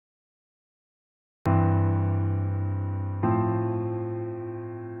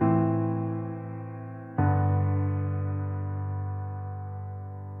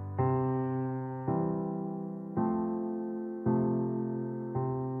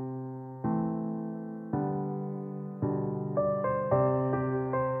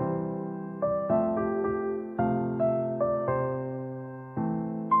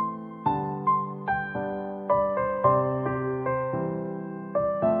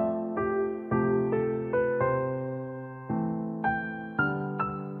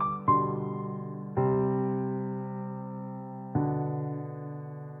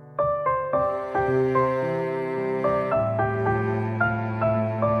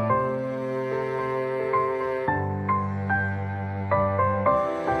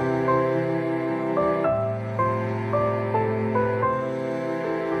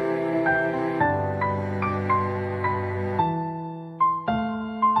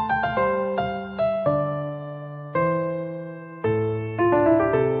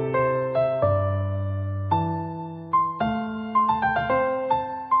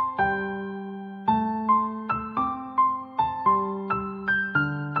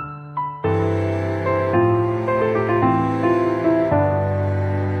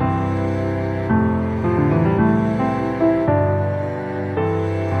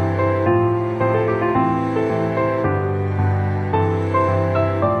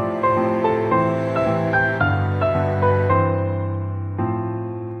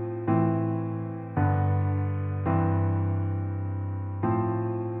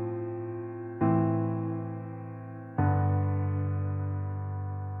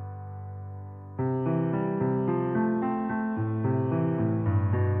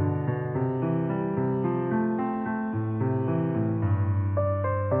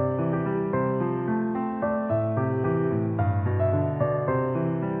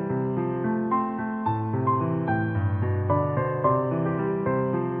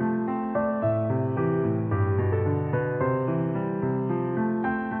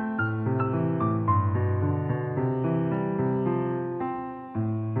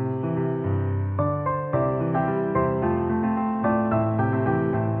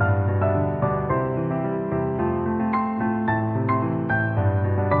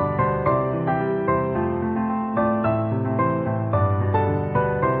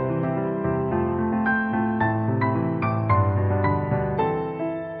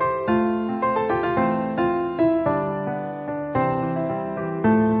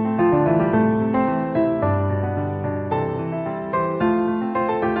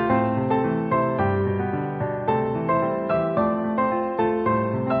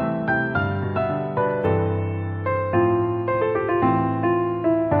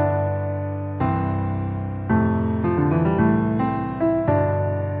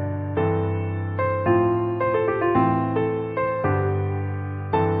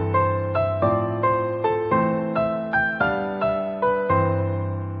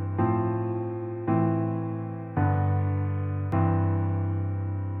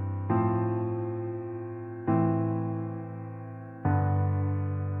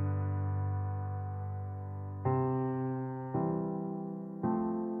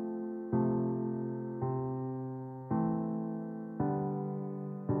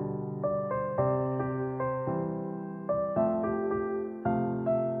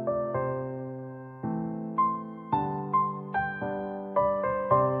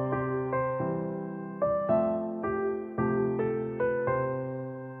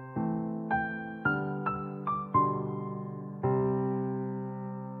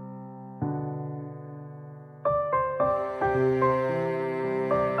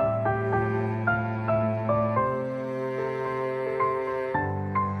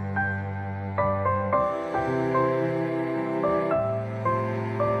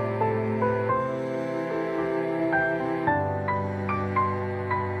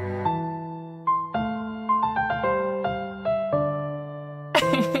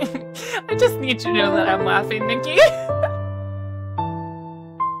I just need you to know that I'm laughing, Nikki.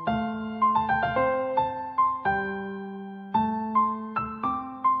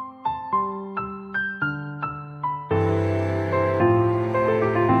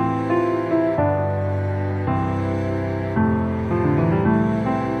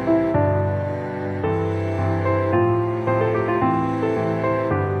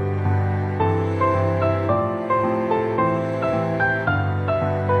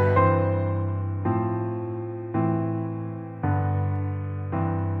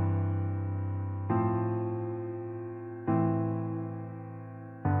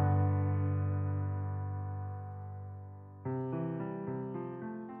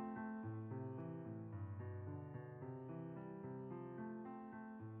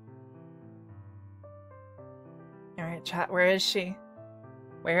 Alright, chat, where is she?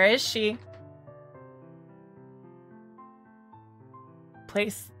 Where is she?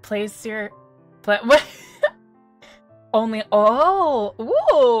 Place your... what? Only... Oh!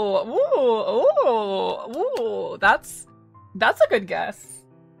 Ooh! Ooh! Ooh! That's a good guess.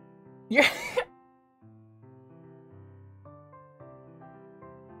 You're...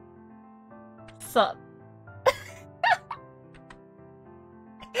 Sup?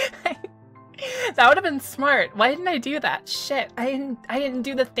 That would have been smart. Why didn't I do that? Shit. I didn't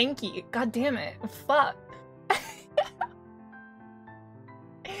do the thinky. God damn it. Fuck.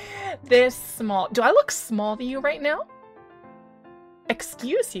 This small. Do I look small to you right now?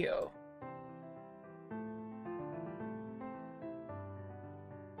 Excuse you.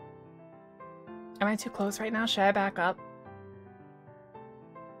 Am I too close right now? Should I back up?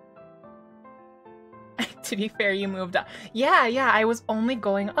 To be fair, you moved up. Yeah, I was only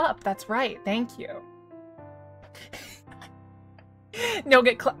going up. That's right. Thank you. No,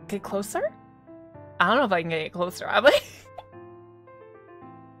 get closer? I don't know if I can get closer. I'm like...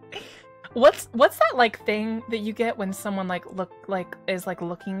 What's that like thing that you get when someone is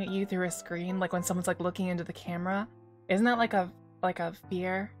looking at you through a screen? Like when someone's like looking into the camera? Isn't that like a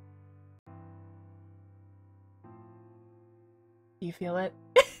fear? Do you feel it?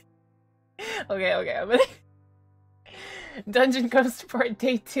 Okay, I'm gonna... Dungeon Ghost Report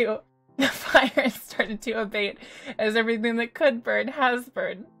Day 2. The fire has started to abate as everything that could burn has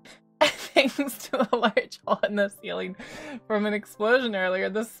burned. Thanks to a large hole in the ceiling from an explosion earlier,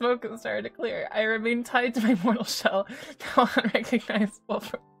 the smoke has started to clear. I remain tied to my mortal shell, now unrecognizable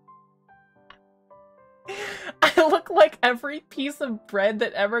from... I look like every piece of bread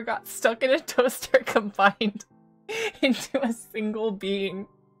that ever got stuck in a toaster combined into a single being.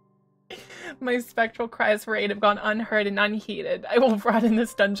 My spectral cries for aid have gone unheard and unheeded. I will rot in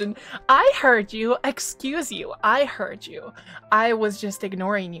this dungeon. I heard you. Excuse you. I heard you. I was just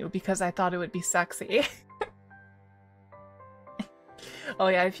ignoring you because I thought it would be sexy. Oh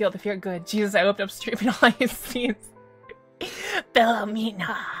yeah, I feel the fear. Good. Jesus, I opened up stream and all I see is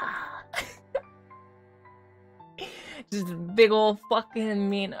Philomena. Just big ol' fucking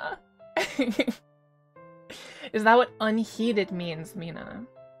Mena. Is that what unheeded means, Mena?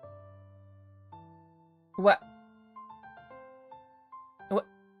 What?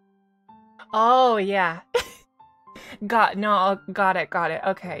 Oh, yeah. Got it.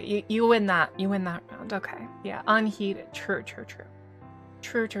 Okay, you win that. You win that round. Okay. Yeah, unheeded. True.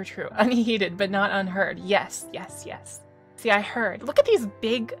 Unheeded, but not unheard. Yes. See, I heard. Look at these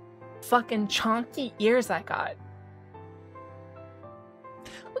big fucking chonky ears I got.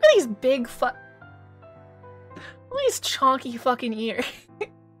 Look at these big Look at these chonky fucking ears.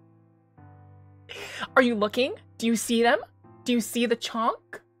 Are you looking? Do you see them? Do you see the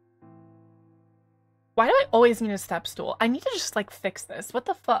chonk? Why do I always need a step stool? I need to just, like, fix this. What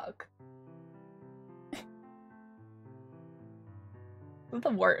the fuck? This is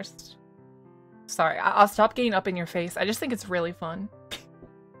the worst. Sorry, I'll stop getting up in your face. I just think it's really fun.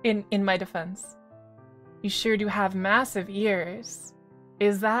 In my defense. You sure do have massive ears.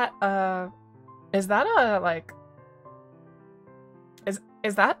 Is that a, like...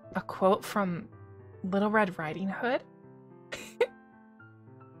 Is that a quote from Little Red Riding Hood?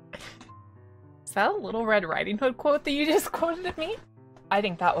 Is that a Little Red Riding Hood quote that you just quoted at me? I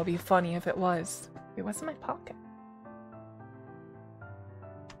think that would be funny if it was. Wait, what's in my pocket?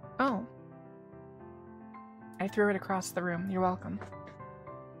 Oh. I threw it across the room. You're welcome.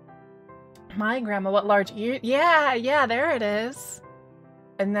 My grandma, what large ear? Yeah, there it is.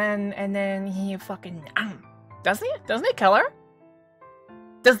 And then he fucking... Doesn't he kill her?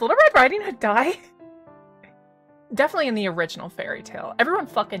 Does Little Red Riding Hood die? Definitely in the original fairy tale. Everyone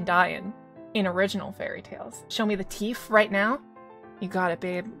fucking dying in original fairy tales. Show me the teeth right now. You got it,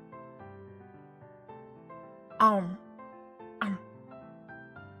 babe.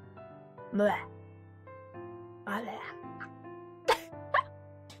 Bleh.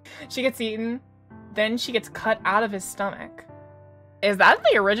 She gets eaten, then she gets cut out of his stomach. Is that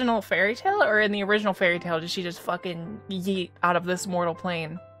the original fairy tale, or in the original fairy tale did she just fucking yeet out of this mortal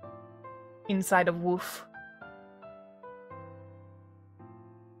plane inside of Woof?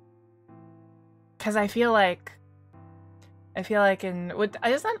 Because I feel like in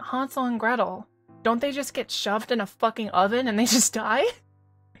isn't Hansel and Gretel, don't they just get shoved in a fucking oven and they just die?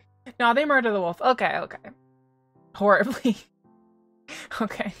 No, they murder the wolf. Okay, okay. Horribly.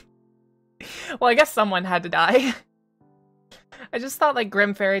 Okay. Well, I guess someone had to die. I just thought like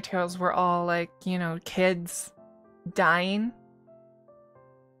Grimm fairy tales were all like, you know, kids dying.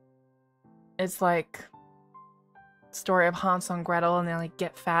 It's like story of Hansel and Gretel, and they like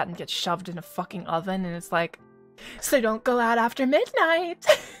get fat and get shoved in a fucking oven, and it's like, so don't go out after midnight.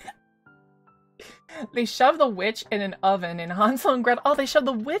 They shove the witch in an oven in Hansel and Gretel. Oh, they shove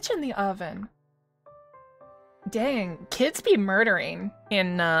the witch in the oven. Dang, kids be murdering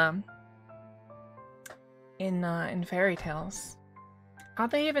in fairy tales.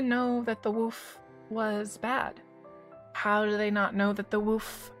 How'd they even know that the wolf was bad? How do they not know that the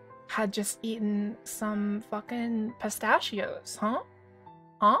wolf had just eaten some fucking pistachios, huh?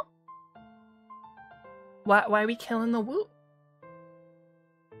 Huh? Why are we killing the wolf?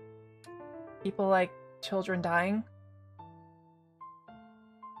 People like children dying?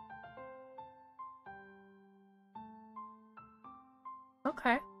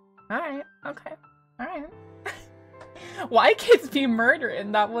 Okay. Alright. Okay. Alright. Why kids be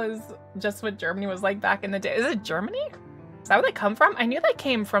murdering? That was just what Germany was like back in the day. Is it Germany? Is that where they come from? I knew they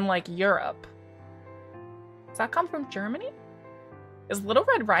came from, like, Europe. Does that come from Germany? Is Little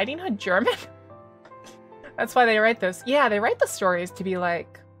Red Riding Hood German? That's why they write this. Yeah, they write the stories to be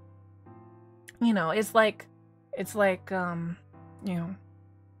like, you know, it's like, you know,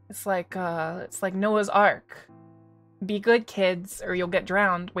 it's like Noah's Ark. Be good, kids, or you'll get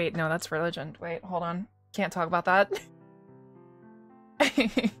drowned. Wait, no, that's religion. Wait, hold on. Can't talk about that.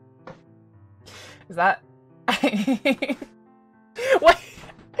 Is that... What?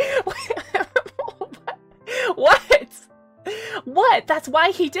 What? What? That's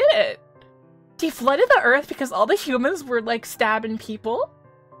why he did it. He flooded the earth because all the humans were, like, stabbing people?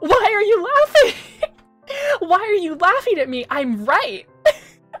 Why are you laughing? Why are you laughing at me? I'm right.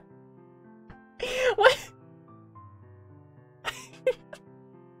 What?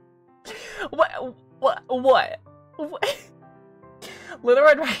 What? Little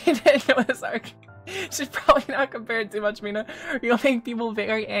Red Riding Hood Noah's Ark. Should probably not compare it too much, Mena. You'll make people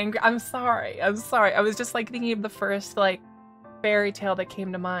very angry. I'm sorry. I was just like thinking of the first like fairy tale that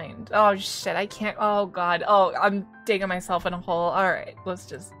came to mind. Oh shit, I can't. Oh god. Oh, I'm digging myself in a hole. Alright, let's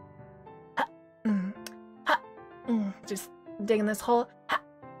just just digging this hole.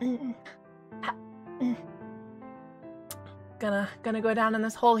 Gonna go down in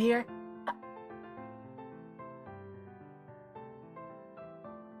this hole here.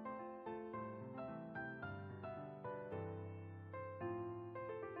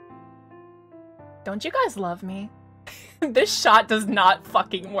 Don't you guys love me? This shot does not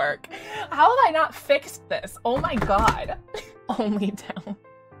fucking work. How have I not fixed this? Oh my god. Only down.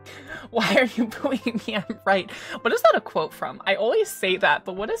 Why are you booing me? I'm right. What is that a quote from? I always say that,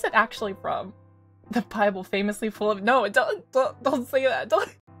 but what is it actually from? The Bible famously full of... No, don't say that. Don't...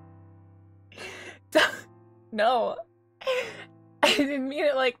 No. I didn't mean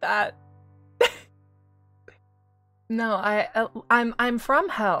it like that. No, I'm from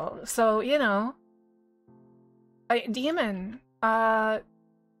hell, so, you know. Demon.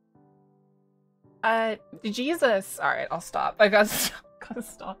 Jesus. Alright, I'll stop. I gotta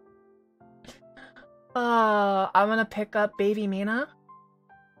stop. I'm gonna pick up baby Mena.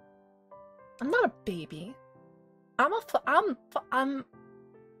 I'm not a baby. I'm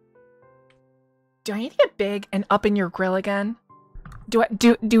Do I need to get big and up in your grill again? Do I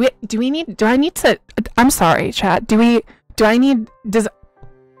need to... I'm sorry, chat.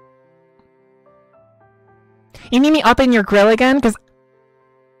 You need me up in your grill again? Because...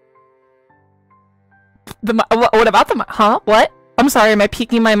 What about the... Huh? What? I'm sorry, am I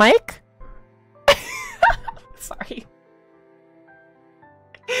peeking my mic? Sorry.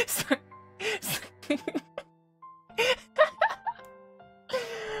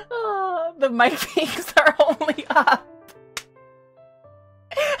 Oh, the mic peaks are only up.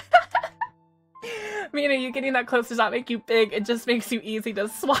 Mena, you getting that close does not make you big, it just makes you easy to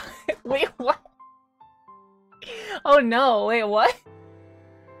swat. Wait, what? Oh no, wait, what?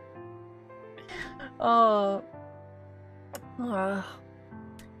 Oh.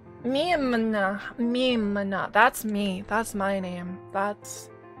 Mena. That's me. That's my name. That's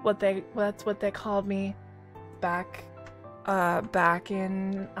That's what they called me back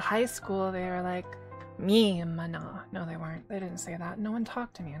in high school. They were like, me, Mena. No, they weren't. They didn't say that. No one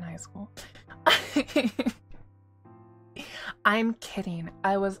talked to me in high school. I'm kidding.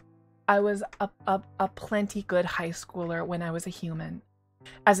 I was a plenty good high schooler when I was a human.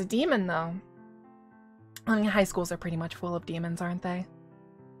 As a demon, though, I mean, high schools are pretty much full of demons, aren't they?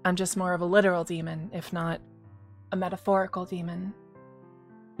 I'm just more of a literal demon, if not a metaphorical demon.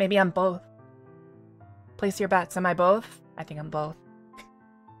 Maybe I'm both. Place your bets. Am I both? I think I'm both.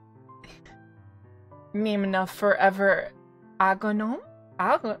 Mena forever agonom?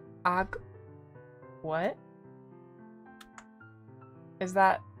 What? Is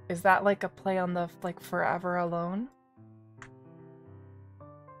that like a play on the like forever alone?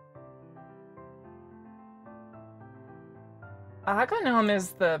 Agonom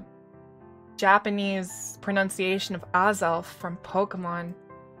is the Japanese pronunciation of Azelf from Pokemon.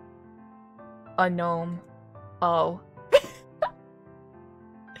 A gnome. Oh.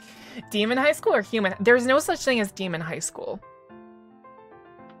 Demon high school or human? There's no such thing as demon high school.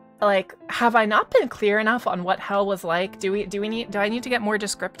 Like, have I not been clear enough on what hell was like? Do I need to get more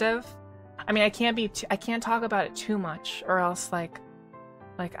descriptive? I mean, I can't talk about it too much, or else like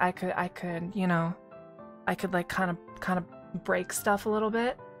I could, you know, I could like kind of break stuff a little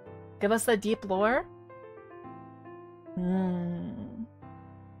bit. Give us the deep lore.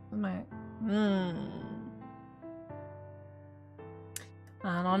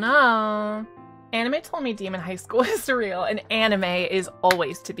 I don't know. Anime told me demon high school is real, and anime is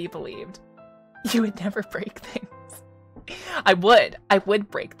always to be believed. You would never break things. I would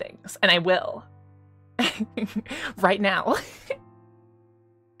break things, and I will. Right now.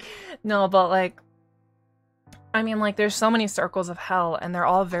 No, but like, I mean, like, there's so many circles of hell, and they're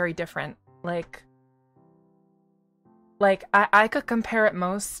all very different. Like I could compare it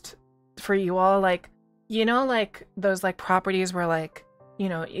most for you all, like, you know, like those like properties where like, you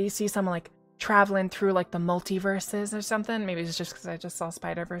know, you see someone like traveling through like the multiverses or something. Maybe it's just because I just saw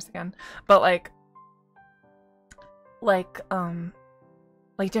Spider-Verse again, but like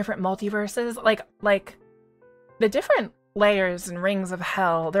different multiverses, like the different layers and rings of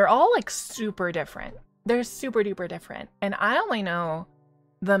hell, they're all like super different. They're super duper different, and I only know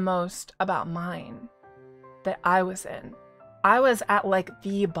the most about mine that I was in. I was at like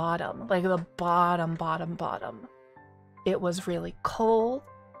the bottom, like the bottom. It was really cold.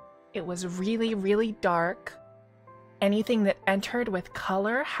 It was really, really dark. Anything that entered with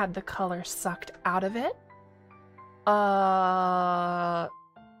color had the color sucked out of it.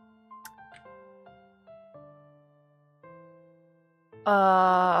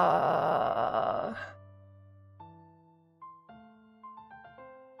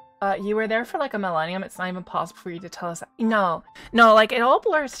 You were there for like a millennium. It's not even possible for you to tell us. No, like it all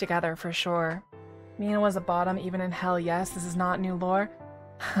blurs together for sure. Mena was a bottom even in hell. Yes, this is not new lore.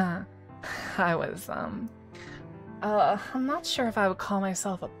 I was, I'm not sure if I would call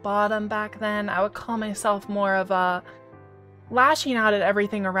myself a bottom back then. I would call myself more of a lashing out at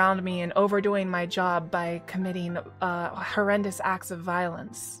everything around me and overdoing my job by committing horrendous acts of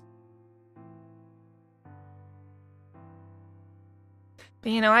violence.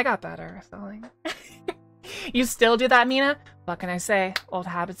 But, you know, I got better, so like... You still do that, Mena? What can I say? Old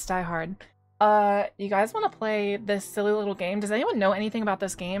habits die hard. You guys want to play this silly little game? Does anyone know anything about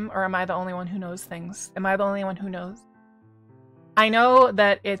this game, or am I the only one who knows things? Am I the only one who knows? I know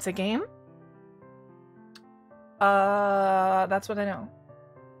that it's a game. That's what I know.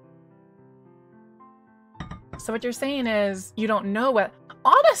 So what you're saying is you don't know what...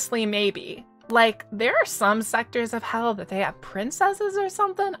 Honestly, maybe. Like, there are some sectors of hell that they have princesses or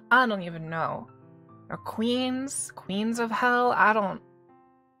something. I don't even know. Or queens of hell. I don't...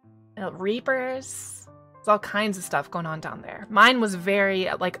 Reapers. There's all kinds of stuff going on down there. Mine was very,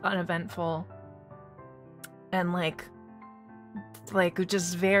 like, uneventful. And, like,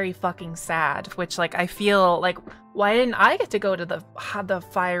 just very fucking sad. Which, like, I feel like, why didn't I get to go to the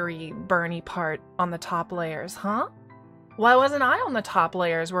fiery, burny part on the top layers, huh? Why wasn't I on the top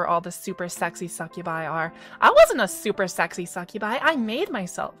layers where all the super sexy succubi are? I wasn't a super sexy succubi. I made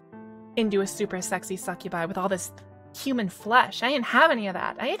myself into a super sexy succubi with all this human flesh. I didn't have any of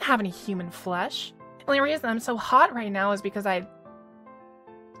that. I didn't have any human flesh. The only reason I'm so hot right now is because I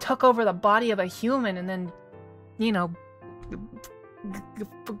took over the body of a human and then, you know...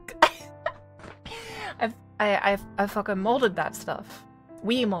 I fucking molded that stuff.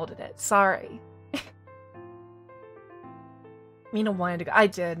 We molded it. Sorry. Mena wanted to go. I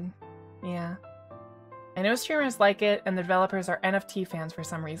did. Yeah. I know streamers like it, and the developers are NFT fans for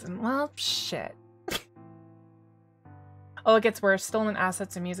some reason. Well, shit. Oh, it gets worse. Stolen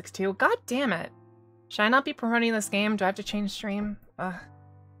assets and music too. God damn it. Should I not be promoting this game? Do I have to change stream? Ugh. Am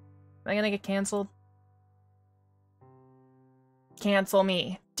I gonna get canceled? Cancel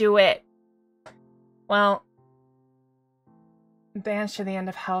me. Do it. Well, banished to the end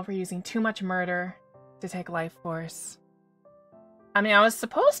of hell for using too much murder to take life force. I mean, I was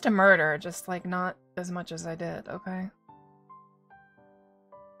supposed to murder, just like not as much as I did, okay?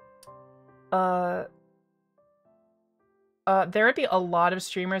 There would be a lot of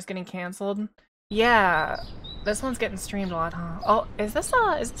streamers getting canceled. Yeah, this one's getting streamed a lot, huh? Oh, is this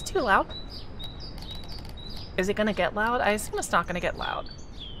too loud? Is it gonna get loud? I assume it's not gonna get loud.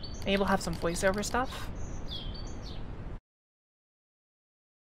 Maybe we'll have some voiceover stuff.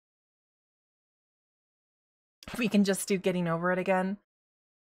 We can just do getting over it again.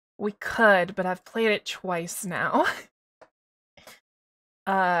 We could, but I've played it twice now.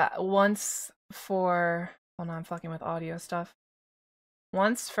 Once for... Hold on, I'm fucking with audio stuff.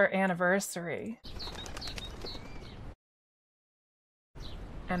 Once for anniversary.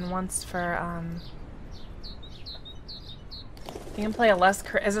 And once for, You can play a less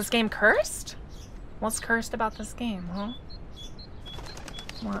Is this game cursed? What's cursed about this game, huh?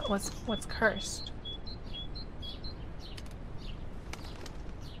 What's cursed?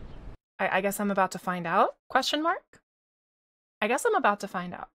 I guess I'm about to find out? Question mark? I guess I'm about to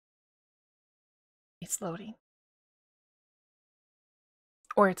find out. It's loading.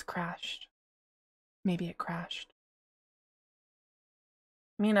 Or it's crashed. Maybe it crashed.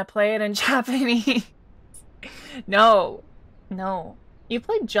 Mena, play it in Japanese. No. No. You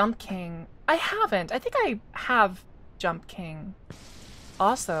played Jump King. I haven't. I think I have Jump King.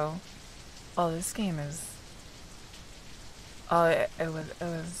 Also, oh, this game is... Oh, it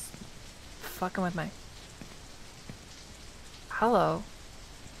was fucking with my... Hello.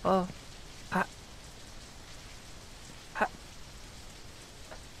 Oh.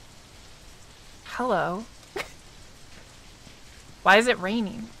 Hello. Why is it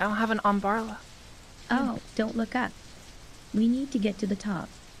raining? I don't have an umbrella. Oh, don't look up. We need to get to the top.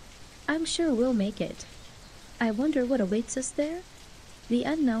 I'm sure we'll make it. I wonder what awaits us there? The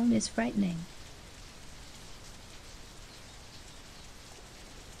unknown is frightening.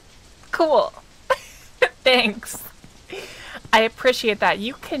 Cool. Thanks. I appreciate that.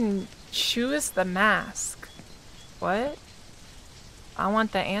 You can choose the mask. What? I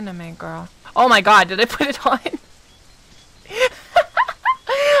want the anime girl. Oh my god, did I put it on?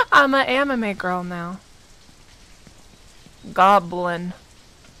 I'm an anime girl now. Goblin.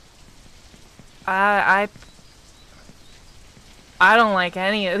 I don't like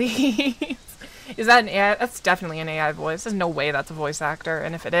any of these. Is that an AI? That's definitely an AI voice. There's no way that's a voice actor,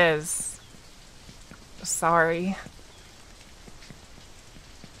 and if it is, sorry.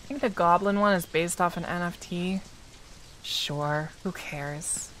 I think the Goblin one is based off an NFT. Sure, who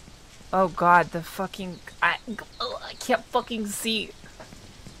cares? Oh god, the fucking... I can't fucking see.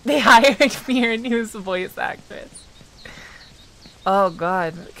 They hired me and who's the voice actress. Oh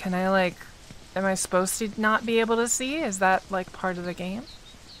god, can I like... Am I supposed to not be able to see? Is that like part of the game?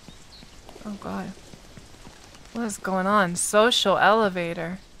 Oh god. What is going on? Social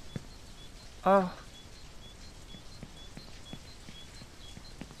elevator. Oh.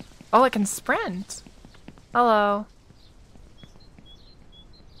 Oh, I can sprint. Hello.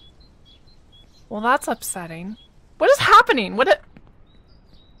 Well, that's upsetting. What is happening? What it...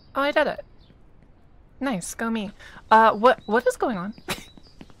 Oh, I did it. Nice, go me. What is going on?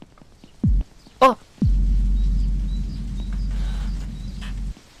 Oh.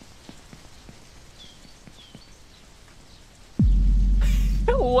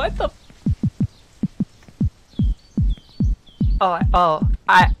 What the...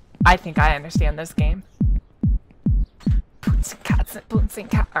 I think I understand this game. Boots and cats and boots and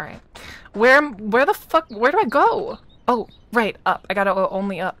cat. Alright. Where the fuck, where do I go? Oh, right, up. I gotta go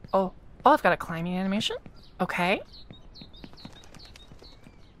only up. Oh, I've got a climbing animation? Okay.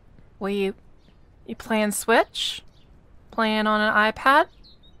 Well, you playing Switch? Playing on an iPad?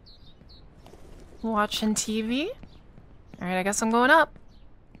 Watching TV? Alright, I guess I'm going up.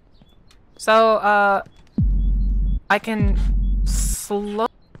 So, I can slow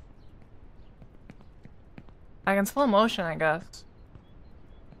motion, I guess.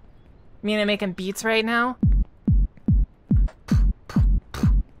 Me and I'm making beats right now?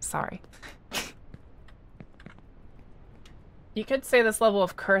 Sorry. You could say this level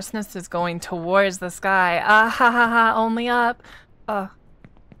of curseness is going towards the sky. Ah ha ha ha, only up.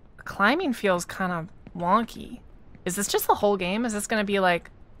 Climbing feels kind of wonky. Is this just the whole game? Is this gonna be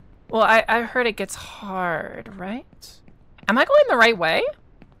like... Well, I heard it gets hard, right? Am I going the right way?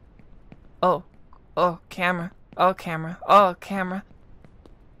 Oh, camera. Oh, camera. Oh, camera.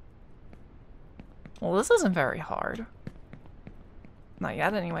 Well, this isn't very hard. Not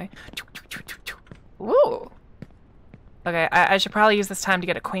yet, anyway. Ooh. Okay, I should probably use this time to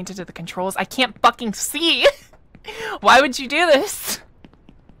get acquainted to the controls. I can't fucking see! Why would you do this?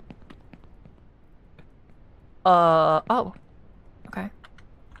 Oh. Okay.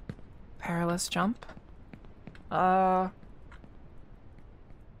 Perilous jump.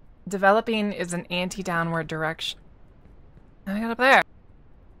 Developing is an anti-downward direction. I got up there.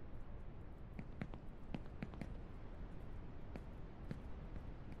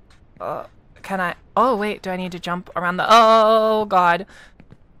 Can I? Oh, wait, do I need to jump around the? Oh, God.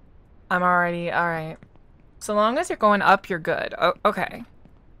 I'm already, alright. So long as you're going up, you're good. Oh, okay.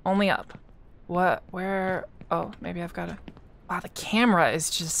 Only up. What? Where? Oh, maybe I've got to. Wow, the camera is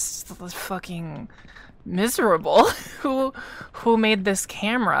just fucking miserable. Who made this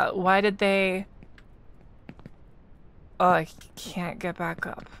camera? Why did they? Oh, I can't get back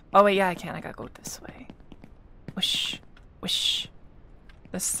up. Oh wait, yeah, I can. I gotta go this way. Whoosh, whoosh.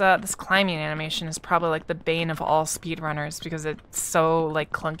 This climbing animation is probably like the bane of all speedrunners because it's so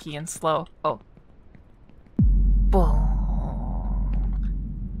like clunky and slow. Oh. Boom.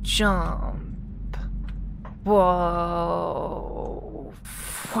 Jump. Whoa.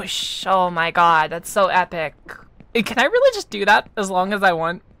 Whoosh. Oh my god, that's so epic. Can I really just do that as long as I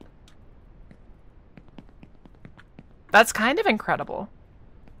want? That's kind of incredible.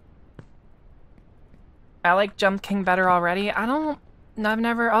 I like Jump King better already. I've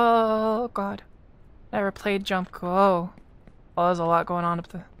never, oh god. Never played Jump, oh. Oh, there's a lot going on up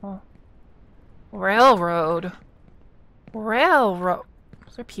there. Oh. Railroad. Railroad.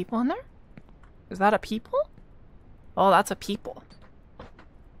 Is there people in there? Is that a people? Oh, that's a people.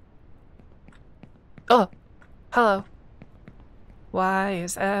 Oh, hello. Why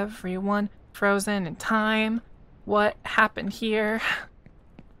is everyone frozen in time? What happened here?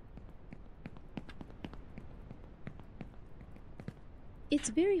 It's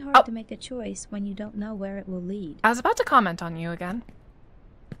very hard to make a choice when you don't know where it will lead. I was about to comment on you again.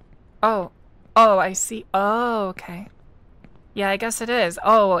 Oh. Oh, I see. Oh, okay. Yeah, I guess it is.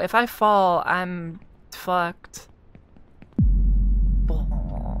 Oh, if I fall, I'm fucked.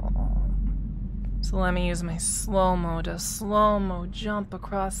 So let me use my slow-mo to slow-mo jump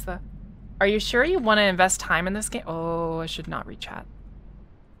across the... Are you sure you want to invest time in this game? Oh, I should not re-chat.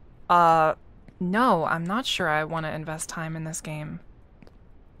 No, I'm not sure I want to invest time in this game.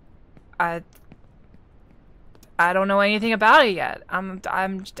 I don't know anything about it yet.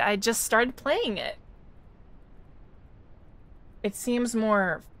 I just started playing it. It seems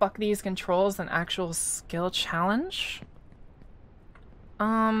more fuck these controls than actual skill challenge.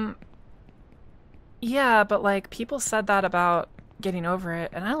 Yeah, but like people said that about getting over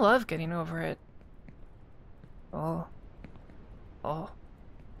it, and I love getting over it. Oh. Oh.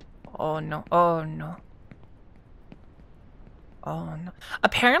 Oh no. Oh no. Oh no.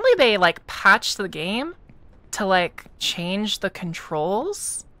 Apparently they like patched the game to like change the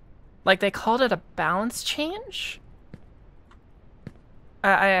controls. Like they called it a balance change.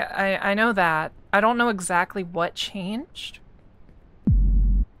 I know that. I don't know exactly what changed.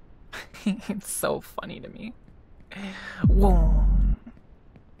 It's so funny to me. Whoa.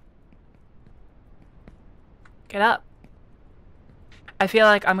 Get up. I feel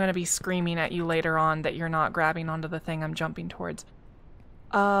like I'm gonna be screaming at you later on that you're not grabbing onto the thing I'm jumping towards.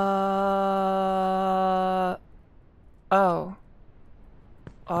 Oh. Oh.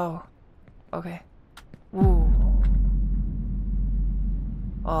 Okay. Ooh.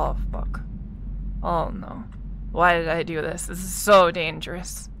 Oh, fuck. Oh, no. Why did I do this? This is so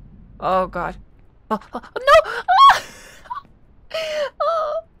dangerous. Oh, God. Oh, no!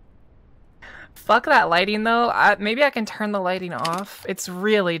 Oh. Fuck that lighting, though. Maybe I can turn the lighting off. It's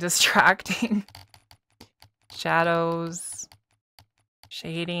really distracting. Shadows.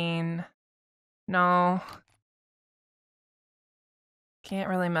 Shading. No. Can't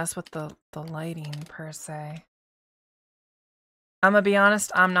really mess with the lighting, per se. I'm gonna be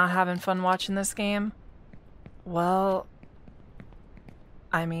honest, I'm not having fun watching this game. Well,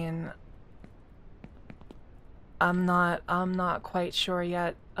 I mean, I'm not quite sure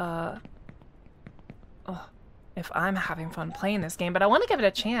yet, if I'm having fun playing this game, but I want to give it a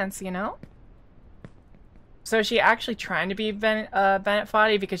chance, you know? So is she actually trying to be Bennett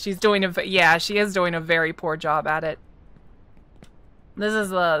Foddy? Because she's doing yeah, she is doing a very poor job at it. This is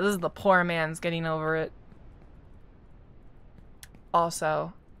the poor man's getting over it.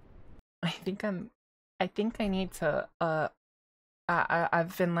 Also, I think I need to,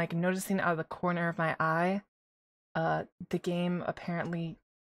 I've been like noticing out of the corner of my eye, the game apparently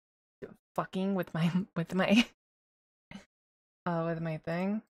fucking with my with my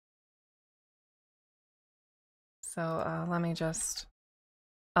thing. So, let me just...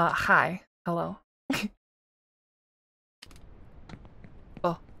 hi. Hello.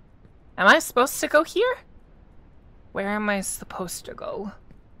 Oh. Am I supposed to go here? Where am I supposed to go?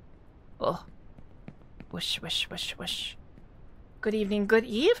 Oh. Whoosh, whoosh, whoosh, whoosh. Good evening, good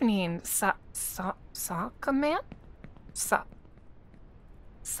evening. Succubi?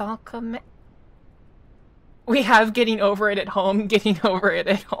 Succubi? We have getting over it at home, getting over it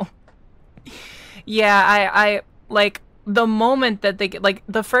at home. Yeah, I like, the moment that they get, like,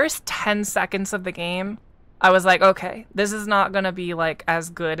 the first 10 seconds of the game, I was like, okay, this is not gonna be, like, as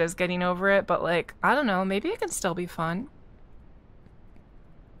good as getting over it, but, like, I don't know, maybe it can still be fun.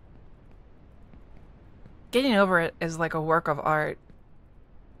 Getting over it is like a work of art.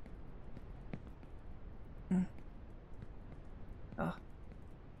 Oh.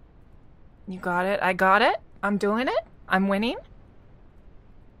 You got it? I got it? I'm doing it? I'm winning?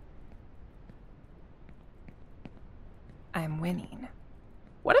 I'm winning.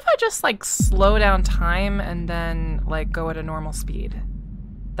 What if I just, like, slow down time and then, like, go at a normal speed?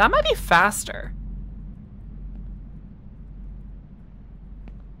 That might be faster.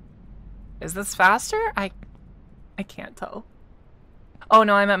 Is this faster? I can't tell. Oh,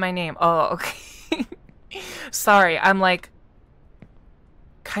 no, I meant my name. Oh, okay. Sorry, I'm, like,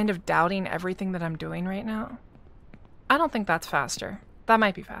 kind of doubting everything that I'm doing right now. I don't think that's faster. That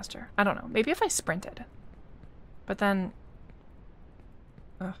might be faster. I don't know. Maybe if I sprinted. But then...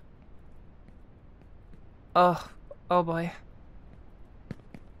 Ugh. Oh boy.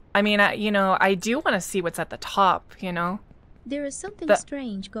 I mean, you know, I do want to see what's at the top, you know? There is something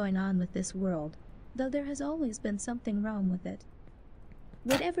strange going on with this world, though there has always been something wrong with it.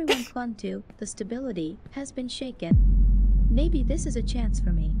 What everyone clung to, the stability, has been shaken. Maybe this is a chance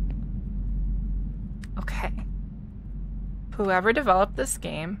for me. Okay. Whoever developed this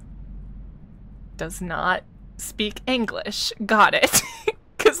game does not speak English. Got it.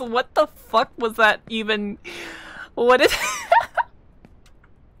 Because what the fuck was that even... What is...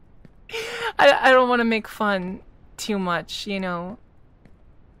 I don't want to make fun too much, you know.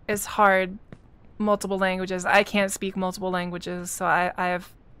 It's hard. Multiple languages. I can't speak multiple languages, so I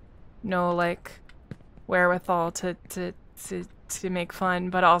have no, like, wherewithal to make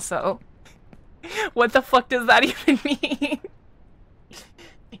fun, but also... What the fuck does that even mean?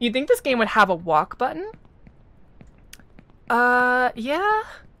 You think this game would have a walk button? Yeah.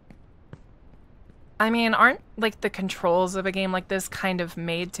 I mean, aren't, like, the controls of a game like this kind of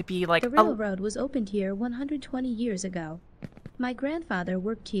made to be, like... The railroad was opened here 120 years ago. My grandfather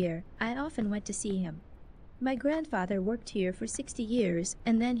worked here. I often went to see him. My grandfather worked here for 60 years,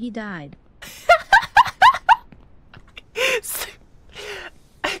 and then he died.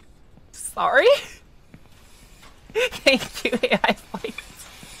 Sorry? Thank you, AI Flights.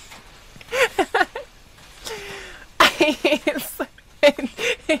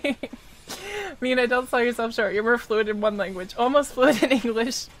 Mena, don't sell yourself short. You're more fluent in one language. Almost fluent in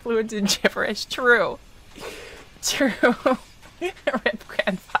English, fluent in gibberish. True. True. Rip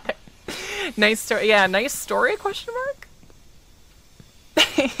grandfather. Nice story. Yeah, nice story, question mark?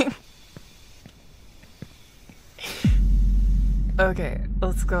 Okay,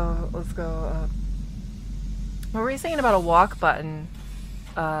 let's go. Let's go. What were you saying about a walk button?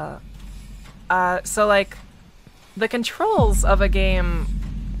 So, like, the controls of a game,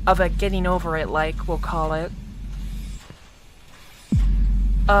 of a getting over it, like, we'll call it,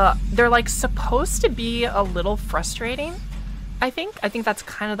 they're, like, supposed to be a little frustrating, I think. I think that's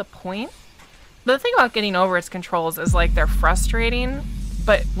kind of the point. The thing about getting over its controls is, like, they're frustrating,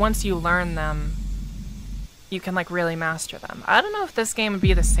 but once you learn them, you can, like, really master them. I don't know if this game would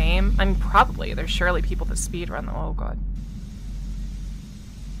be the same. I mean, probably. There's surely people that speedrun them. Oh, God.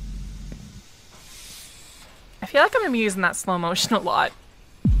 I feel like I'm gonna be using that slow motion a lot.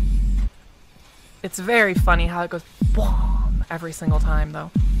 It's very funny how it goes boom every single time, though.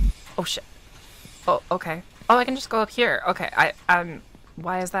 Oh, shit. Oh, okay. Oh, I can just go up here. Okay,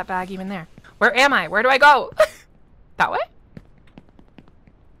 why is that bag even there? Where am I? Where do I go? That way?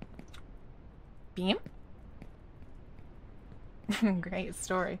 Beam? Great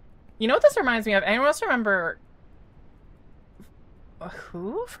story. You know what this reminds me of? Anyone else remember...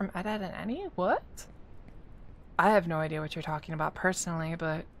 Who? From Ed, Edd and Eddy? What? I have no idea what you're talking about personally,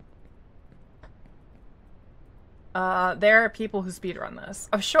 but... there are people who speedrun this.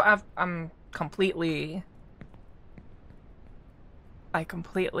 I'm sure I'm completely... I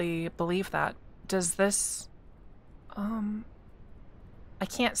completely believe that. Does this... I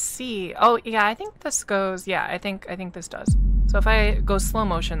can't see. Oh, yeah, I think this goes... Yeah, I think this does. So if I go slow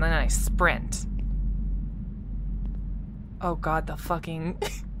motion, then I sprint. Oh god, the fucking...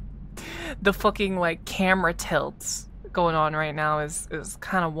 the fucking, like, camera tilts going on right now is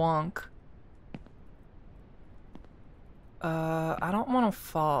kind of wonk. I don't want to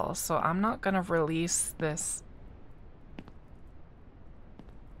fall, so I'm not gonna release this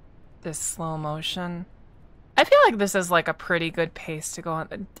slow motion. I feel like this is like a pretty good pace to go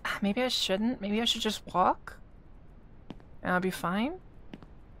on. Maybe I shouldn't. Maybe I should just walk. And I'll be fine.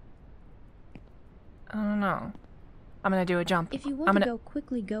 I don't know. I'm gonna do a jump. If you want to go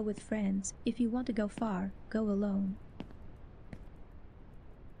quickly, go with friends. If you want to go far, go alone.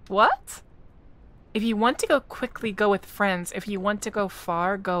 What? If you want to go quickly, go with friends. If you want to go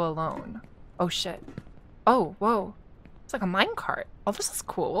far, go alone. Oh shit. Oh, whoa. It's like a minecart. Oh, this is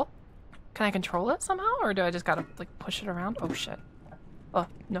cool. Can I control it somehow? Or do I just gotta, like, push it around? Oh shit. Oh,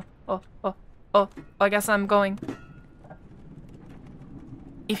 no. Oh, I guess I'm going.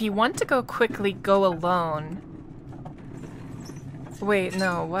 If you want to go quickly, go alone. Wait,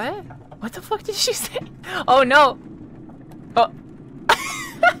 no, what? What the fuck did she say? Oh no! Oh.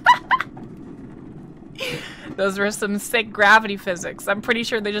 Those were some sick gravity physics. I'm pretty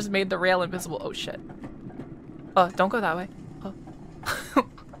sure they just made the rail invisible. Oh shit. Oh, don't go that way. Oh.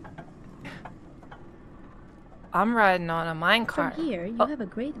 I'm riding on a minecart. From here, you have a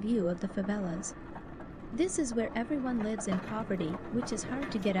great view of the favelas. This is where everyone lives in poverty, which is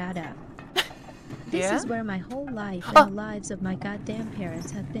hard to get out of. This is where my whole life and the lives of my goddamn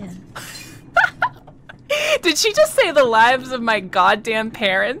parents have been. Did she just say the lives of my goddamn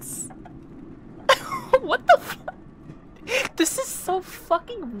parents? What the fuck? This is so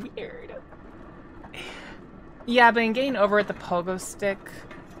fucking weird. Yeah, but in getting over at the pogo stick...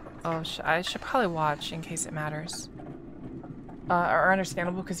 Oh, I should probably watch in case it matters. Are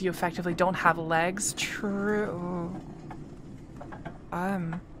understandable because you effectively don't have legs. True.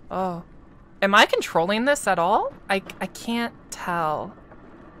 Oh. Am I controlling this at all? I can't tell.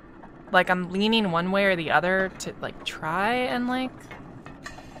 Like, I'm leaning one way or the other to, like, try and, like...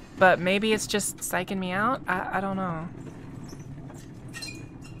 But maybe it's just psyching me out? I don't know.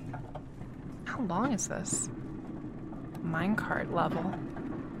 How long is this? Minecart level.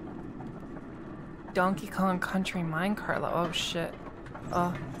 Donkey Kong Country minecart level. Oh shit.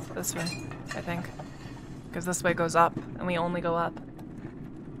 Oh, this way, I think. Because this way goes up, and we only go up.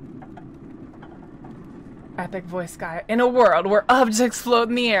 Epic voice guy. In a world where objects float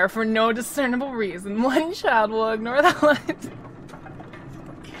in the air for no discernible reason, one child will ignore the lines.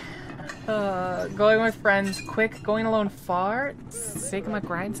 Going with friends, quick. Going alone, far. Sigma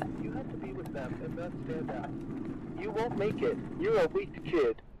grinds. You have to be with them and not stand out. You won't make it. You're a weak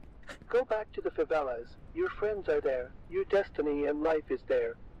kid. Go back to the favelas. Your friends are there. Your destiny and life is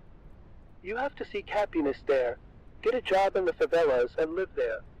there. You have to seek happiness there. Get a job in the favelas and live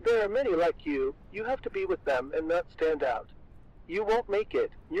there. There are many like you. You have to be with them and not stand out. You won't make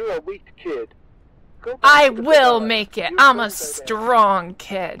it. You're a weak kid. Go back I to the will favelas. make it. Your I'm a friends are there. strong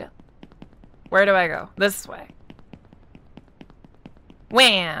kid. Where do I go? This way.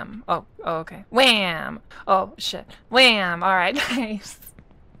 Wham! Oh, okay. Wham! Oh, shit. Wham! Alright, nice.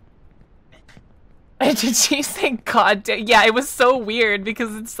 Did she say goddamn? Yeah, it was so weird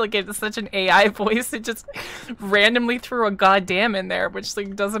because it's like it's such an AI voice. It just randomly threw a goddamn in there, which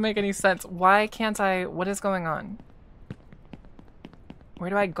like doesn't make any sense. Why can't I? What is going on?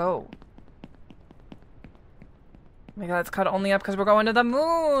 Where do I go? Oh my god, it's cut only up because we're going to the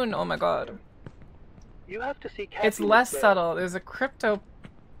moon. Oh my god. You have to seek It's happiness less there. subtle. There's a crypto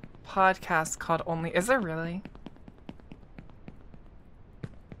podcast called Only. Is there really?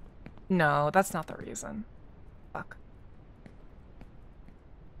 No, that's not the reason. Fuck.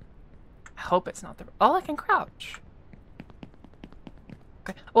 I hope it's not the... Oh, I can crouch.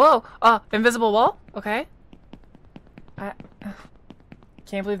 Okay. Whoa! Invisible wall? Okay. I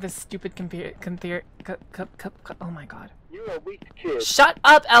can't believe this stupid computer... Oh my god. You're a weak kid. Shut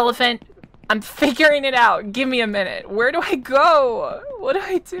up, elephant! I'm figuring it out. Give me a minute. Where do I go? What do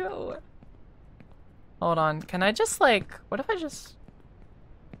I do? Hold on. Can I just, like... What if I just...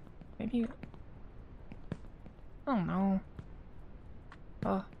 Maybe... I don't know.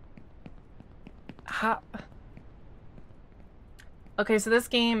 Oh. How... Okay, so this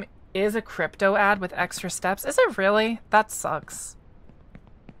game is a crypto ad with extra steps. Is it really? That sucks.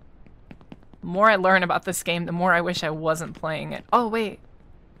 The more I learn about this game, the more I wish I wasn't playing it. Oh, wait.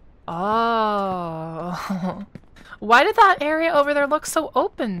 Oh. Why did that area over there look so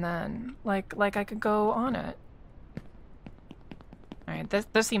open then? Like I could go on it. Alright,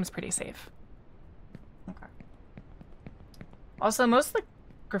 this seems pretty safe. Okay. Also, most of the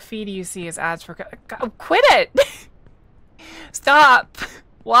graffiti you see is ads for... God, quit it! Stop!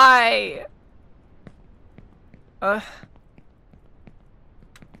 Why?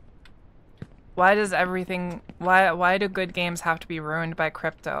 Why does everything... Why do good games have to be ruined by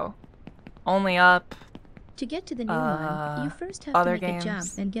crypto? Only up. To get to the new one, you first have to make a jump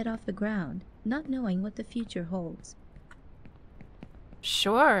and get off the ground, not knowing what the future holds.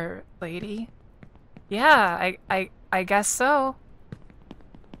 Sure, lady. Yeah, I guess so.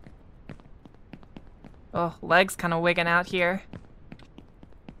 Oh, legs kind of wigging out here.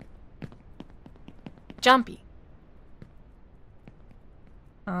 Jumpy.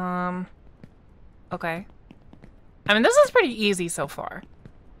 Okay. I mean, this is pretty easy so far.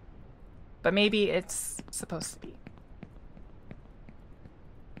 But maybe it's supposed to be.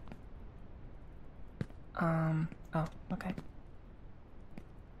 Oh, okay.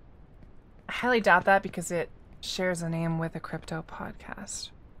 I highly doubt that because it shares a name with a crypto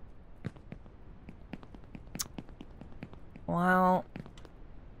podcast. Well,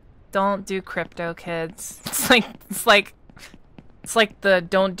 don't do crypto, kids. It's like the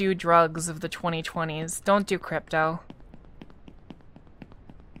don't do drugs of the 2020s. Don't do crypto.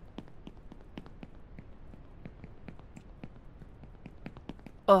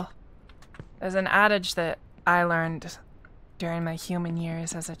 Oh, there's an adage that I learned during my human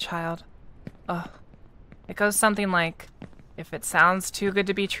years as a child. Oh, it goes something like, if it sounds too good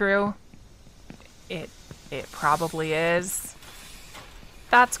to be true, it probably is.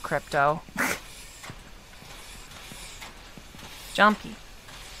 That's crypto. Jumpy.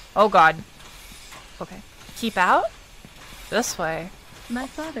 Oh god. Okay. Keep out? This way. My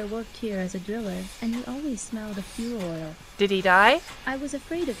father worked here as a driller, and he always smelled of fuel oil. Did he die? I was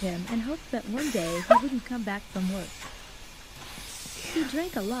afraid of him and hoped that one day he wouldn't come back from work. He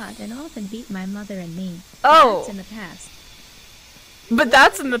drank a lot and often beat my mother and me. Oh! That's in the past. But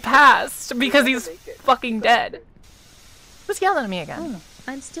that's in the past, because he's fucking dead. Who's yelling at me again? Oh,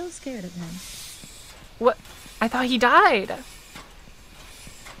 I'm still scared of him. What? I thought he died.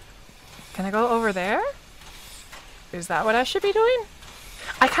 Can I go over there? Is that what I should be doing?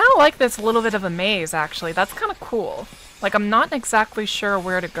 I kind of like this little bit of a maze, actually. That's kind of cool. Like, I'm not exactly sure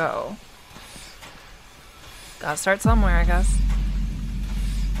where to go. Gotta start somewhere, I guess.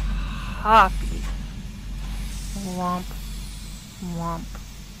 Hoppy. Womp. Womp.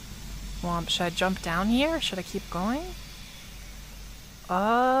 Womp. Should I jump down here? Should I keep going?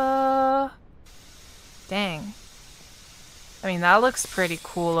 Dang. I mean, that looks pretty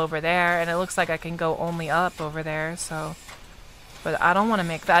cool over there, and it looks like I can go only up over there, so... But I don't want to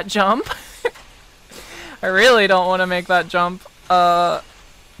make that jump. I really don't want to make that jump,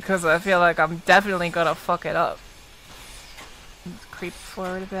 because I feel like I'm definitely gonna fuck it up. Let's creep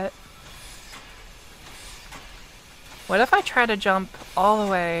forward a bit. What if I try to jump all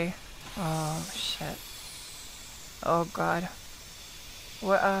the way? Oh, shit. Oh, God.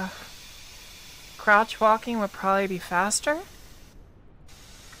 What, crouch walking would probably be faster?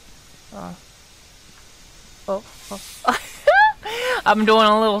 Oh. Oh, oh. I'm doing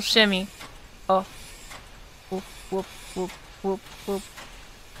a little shimmy. Oh. Whoop, whoop, whoop, whoop, whoop.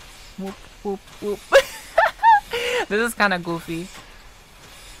 Whoop, whoop, whoop. This is kind of goofy.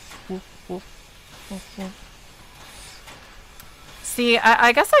 Whoop, whoop, whoop, whoop. See,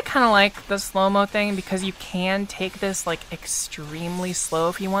 I guess I kind of like the slow-mo thing because you can take this, like, extremely slow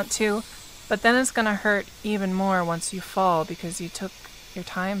if you want to, but then it's gonna hurt even more once you fall because you took your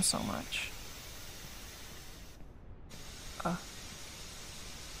time so much. Oh.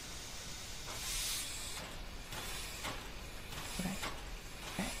 Okay.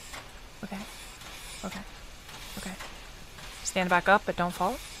 Okay. Okay. Okay. Okay. Stand back up, but don't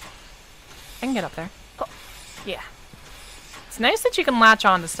fall. I can get up there. Oh. Yeah. It's nice that you can latch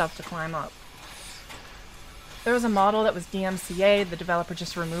on to stuff to climb up. There was a model that was DMCA, the developer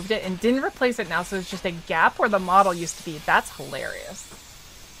just removed it and didn't replace it now, so it's just a gap where the model used to be. That's hilarious.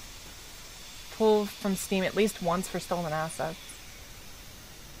 Pull from Steam at least once for stolen assets.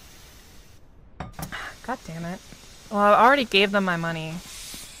 God damn it. Well, I already gave them my money.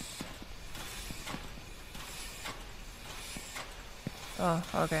 Oh,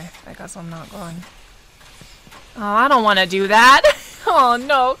 okay. I guess I'm not going. Oh, I don't want to do that. Oh,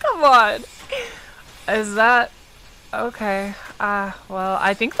 no, come on. Is that... Okay. Well,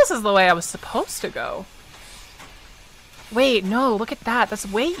 I think this is the way I was supposed to go. Wait, no, look at that. That's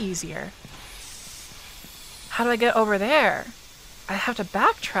way easier. How do I get over there? I have to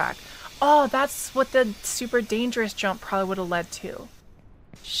backtrack. Oh, that's what the super dangerous jump probably would have led to.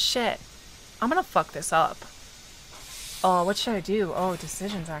 Shit. I'm gonna fuck this up. Oh, what should I do? Oh,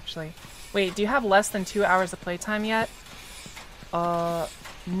 decisions, actually. Wait, do you have less than 2 hours of playtime yet?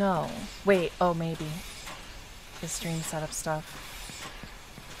 No. Wait, oh, maybe. The stream setup stuff.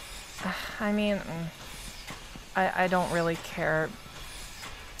 I mean, I don't really care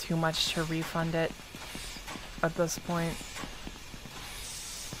too much to refund it at this point.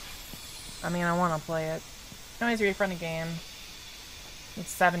 I mean, I want to play it. You can always refund a game.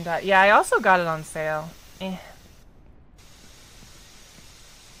 It's $7. Yeah, I also got it on sale. Eh.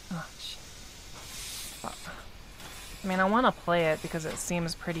 Oh, shit. Fuck. I mean, I want to play it because it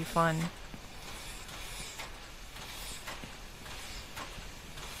seems pretty fun.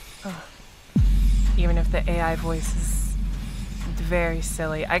 Ugh. Even if the AI voice is very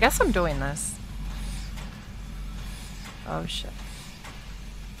silly. I guess I'm doing this. Oh shit.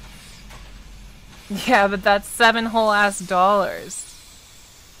 Yeah, but that's $7 whole ass.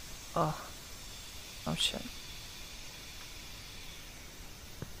 Oh. Oh shit.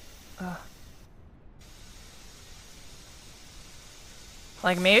 Ugh.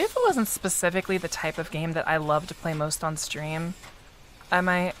 Like, maybe if it wasn't specifically the type of game that I love to play most on stream, I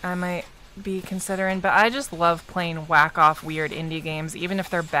might be considering, but I just love playing whack-off weird indie games, even if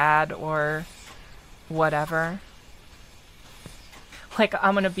they're bad or whatever. Like,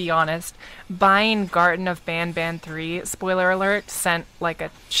 I'm gonna be honest, buying Garden of Ban 3, spoiler alert, sent like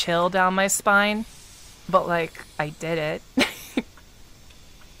a chill down my spine, but like, I did it.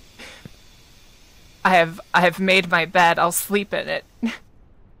 I have made my bed, I'll sleep in it.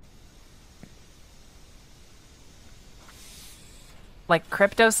 Like,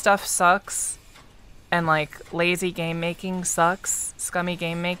 crypto stuff sucks, and like, lazy game making sucks, scummy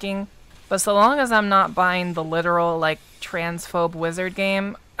game making, but so long as I'm not buying the literal, like, transphobe wizard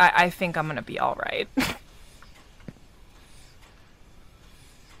game, I think I'm gonna be alright.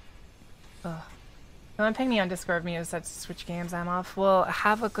 Don't ping me on Discord, me said switch games, I'm off. Well,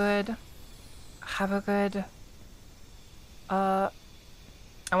 have a good, I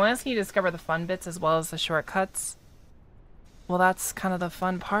want to see you discover the fun bits as well as the shortcuts. Well, that's kind of the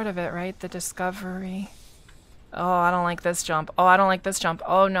fun part of it, right? The discovery. Oh, I don't like this jump. Oh, I don't like this jump.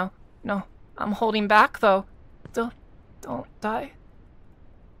 Oh, no. No. I'm holding back, though. Don't die.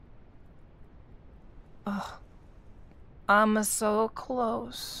 Oh. I'm so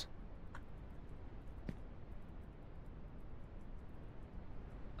close.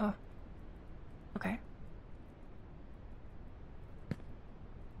 Oh. Okay.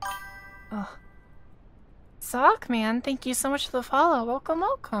 Oh. Sock, man, thank you so much for the follow. Welcome,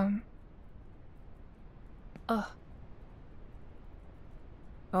 welcome. Ugh.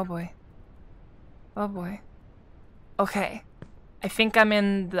 Oh boy. Oh boy. Okay. I think I'm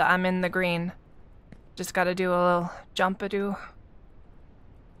in the green. Just gotta do a little jump-a-doo.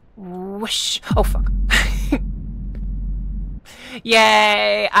 Whoosh. Oh fuck.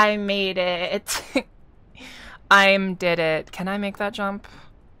 Yay! I made it. Did it. Can I make that jump?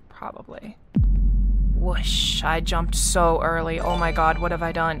 Probably. Whoosh, I jumped so early. Oh my god, what have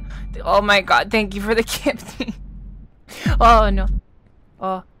I done? Oh my god, thank you for the gifty. Oh no.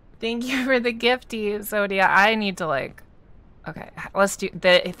 Oh, thank you for the gifty, Zodia. I need to like... Okay, let's do...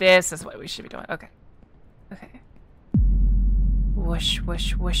 This is what we should be doing. Okay. Okay. Whoosh,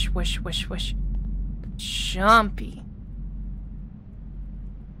 whoosh, whoosh, whoosh, whoosh, whoosh. Jumpy.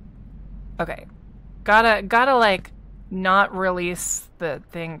 Okay. Gotta like... not release the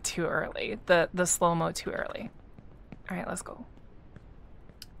thing too early. The slow-mo too early. Alright, let's go.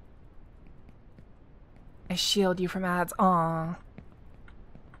 I shield you from ads. Aww.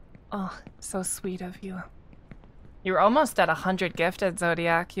 Oh, so sweet of you. You're almost at 100 gifted,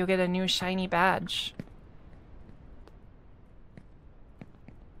 Zodiac. You'll get a new shiny badge.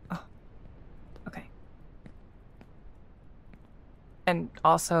 Oh. Okay. And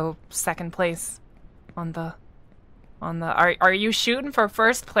also second place on the... Are you shooting for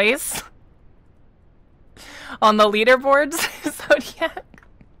first place? On the leaderboards, Zodiac?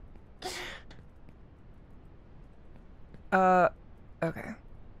 Okay.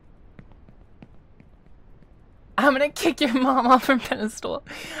 I'm gonna kick your mom off her pedestal.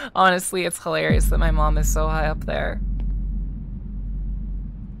 Honestly, it's hilarious that my mom is so high up there.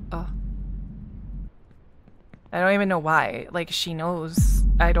 Oh. I don't even know why. Like, she knows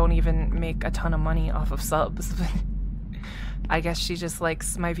I don't even make a ton of money off of subs. I guess she just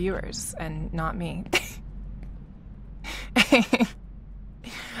likes my viewers and not me.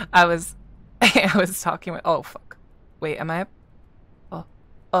 I was talking with... Oh, fuck. Wait, am I...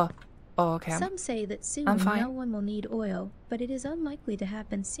 Oh, okay. Some say that soon no one will need oil, but it is unlikely to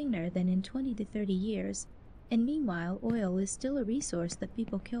happen sooner than in 20 to 30 years. And meanwhile, oil is still a resource that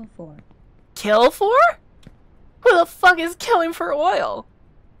people kill for. Kill for? Who the fuck is killing for oil?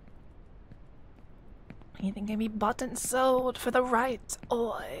 Anything can be bought and sold for the right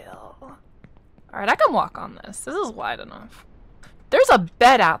oil. Alright, I can walk on this. This is wide enough. There's a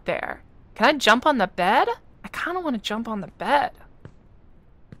bed out there. Can I jump on the bed? I kind of want to jump on the bed.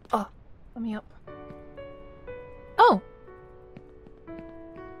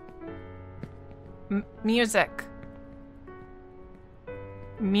 Music.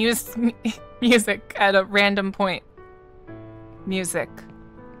 Music at a random point. Music.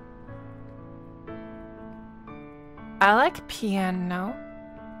 I like piano.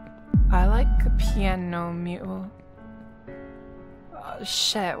 I like piano Oh,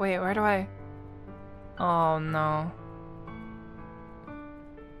 shit, wait, where do I... Oh, no.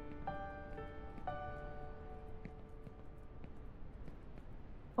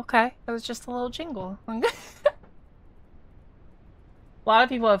 Okay, it was just a little jingle. A lot of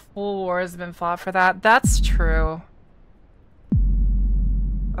people have full wars been fought for that. That's true.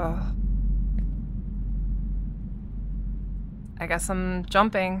 Oh. I guess I'm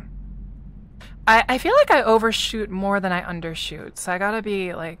jumping. I feel like I overshoot more than I undershoot, so I gotta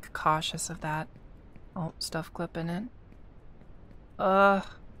be, like, cautious of that. Oh, stuff clipping it. Oh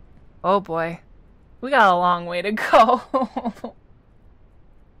boy. We got a long way to go.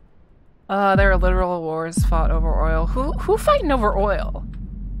 There are literal wars fought over oil. Who fighting over oil?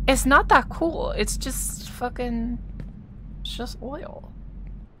 It's not that cool. It's just fucking... It's just oil.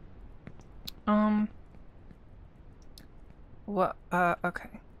 What? Okay.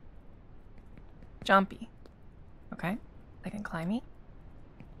 Jumpy. Okay. I can climb it.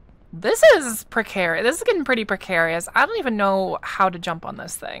 This is precarious. This is getting pretty precarious. I don't even know how to jump on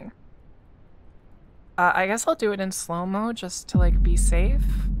this thing. I guess I'll do it in slow-mo just to, like, be safe.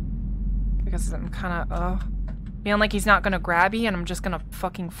 Because I'm kind of, feeling like he's not gonna grab me and I'm just gonna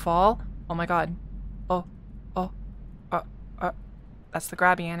fucking fall. Oh my god. That's the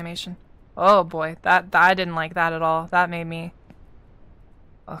grabby animation. Oh boy, that I didn't like that at all. That made me...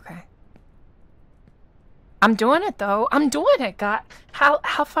 Okay. I'm doing it though. I'm doing it, God.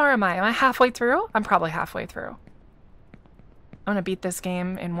 How far am I? Am I halfway through? I'm probably halfway through. I'm gonna beat this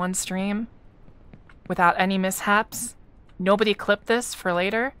game in one stream without any mishaps. Nobody clip this for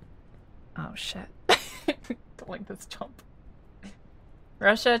later. Oh shit. Don't like this jump.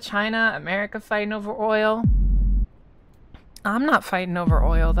 Russia, China, America fighting over oil. I'm not fighting over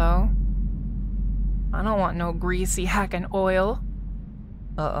oil though. I don't want no greasy hacking oil.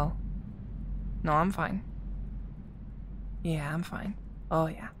 Uh-oh. No, I'm fine. Yeah, I'm fine. Oh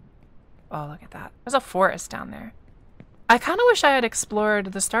yeah. Oh, look at that. There's a forest down there. I kind of wish I had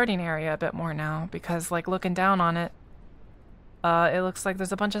explored the starting area a bit more now, because, like, looking down on it, it looks like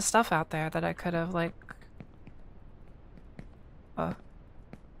there's a bunch of stuff out there that I could have, like...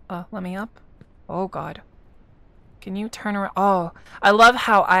 let me up? Oh, God. Can you turn around? Oh,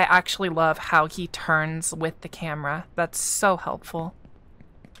 I actually love how he turns with the camera. That's so helpful.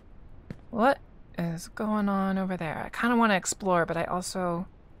 What is going on over there? I kind of want to explore, but I also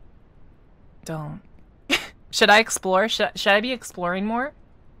don't. Should I explore? Should I be exploring more?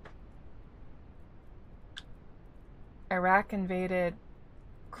 Iraq invaded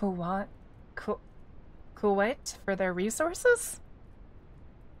Kuwait for their resources?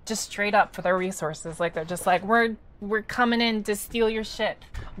 Just straight up for their resources. Like, they're just like, we're coming in to steal your shit.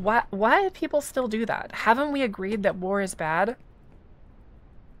 Why do people still do that? Haven't we agreed that war is bad?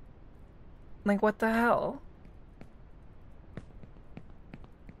 Like, what the hell?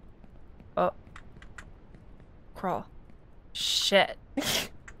 Oh. Crawl. Shit.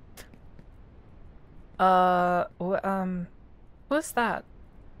 Who's that?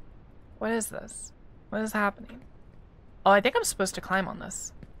 What is this? What is happening? Oh, I think I'm supposed to climb on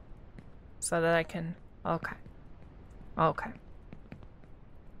this. So that I can... Okay. Okay.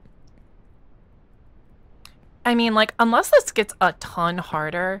 I mean, like, unless this gets a ton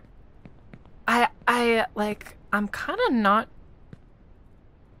harder, I'm kind of not...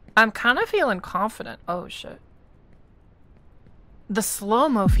 I'm kind of feeling confident. Oh, shit. The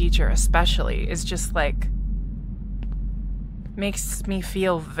slow-mo feature especially is just, like... makes me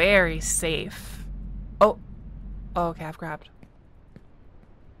feel very safe. Oh. Oh, okay, I've grabbed.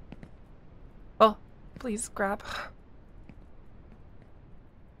 Oh, please grab.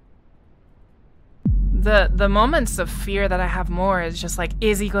 The moments of fear that I have more is just like,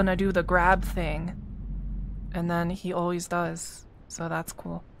 is he gonna do the grab thing? And then he always does. So that's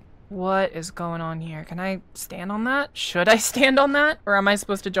cool. What is going on here? Can I stand on that? Should I stand on that? Or am I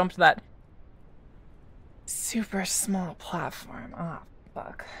supposed to jump to that super small platform? Oh,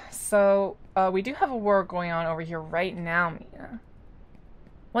 fuck. So, we do have a war going on over here right now, Mena.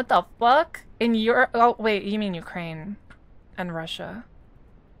 What the fuck? In Europe? Oh, wait, you mean Ukraine and Russia.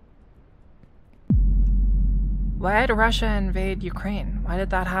 Why did Russia invade Ukraine? Why did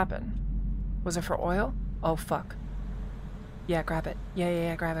that happen? Was it for oil? Oh, fuck. Yeah, grab it.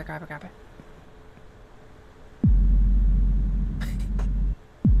 Yeah, grab it.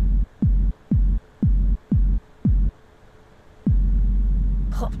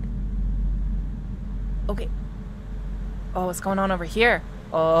 Okay. Oh, what's going on over here?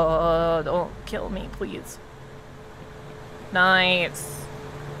 Oh, don't kill me, please. Nice.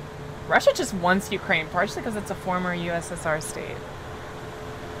 Russia just wants Ukraine, partially because it's a former USSR state.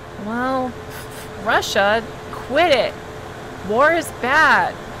 Well, Russia, quit it. War is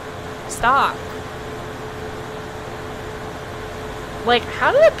bad. Stop. Like,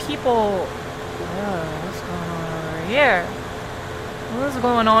 how do the people... Whoa, what's going on over here? What's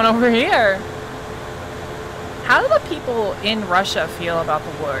going on over here? How do the people in Russia feel about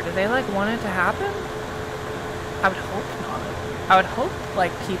the war? Do they, like, want it to happen? I would hope not. I would hope,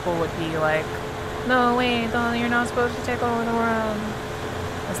 like, people would be like, no, wait, no, you're not supposed to take over the world.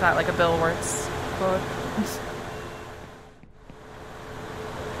 Is that, like, a Bill Wirtz quote?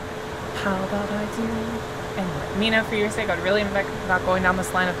 How about I do? Anyway, Mena, for your sake, I would really recommend not going down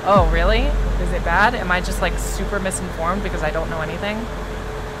this line of... Oh, really? Is it bad? Am I just, like, super misinformed because I don't know anything?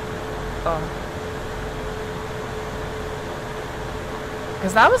 Oh.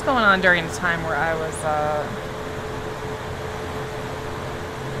 Because that was going on during the time where I was,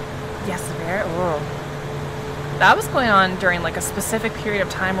 Yes, very... Oh. That was going on during, like, a specific period of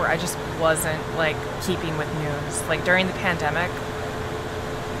time where I just wasn't, like, keeping with news. Like, during the pandemic...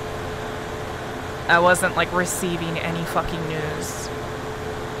 I wasn't, like, receiving any fucking news.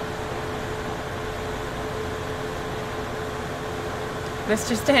 This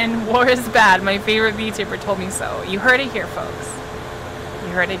just in, war is bad. My favorite VTuber told me so. You heard it here, folks. You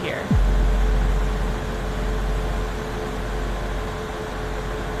heard it here.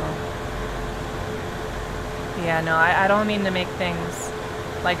 Oh. Yeah, no, I don't mean to make things,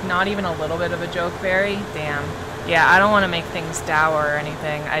 like, not even a little bit of a joke, Barry. Damn. Yeah, I don't want to make things dour or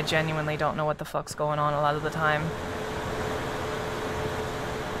anything. I genuinely don't know what the fuck's going on a lot of the time.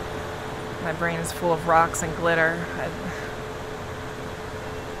 My brain is full of rocks and glitter.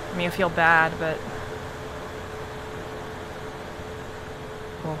 I mean, I feel bad, but...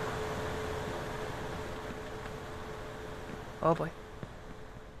 Oh. Oh boy.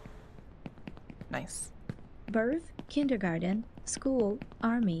 Nice. Birth, kindergarten, school,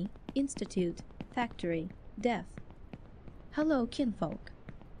 army, institute, factory, death. Hello, kinfolk.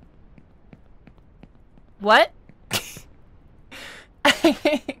 What?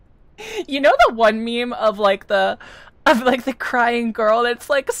 You know the one meme of like the crying girl that's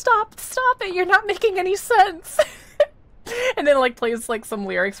like, stop it, you're not making any sense. And then like plays like some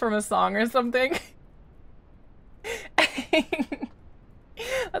lyrics from a song or something.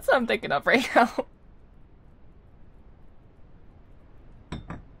 That's what I'm thinking of right now.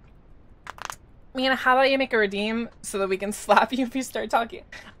 Mena, how about you make a redeem so that we can slap you if you start talking?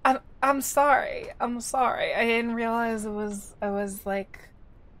 I'm sorry. I'm sorry. I didn't realize I was like...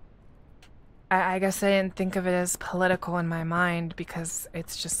 I guess I didn't think of it as political in my mind because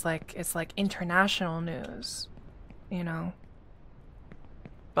it's just like, it's like international news, you know?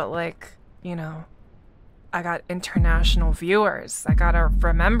 But like, you know, I got international viewers. I gotta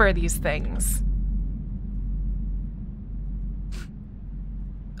remember these things.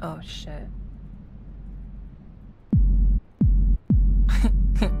 Oh shit.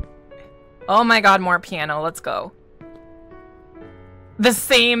 Oh my god, more piano. Let's go. The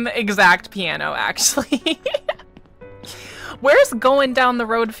same exact piano, actually. Where's going down the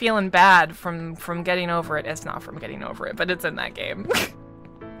road feeling bad from getting over it? It's not from getting over it, but it's in that game.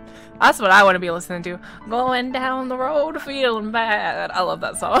 That's what I want to be listening to. Going down the road feeling bad. I love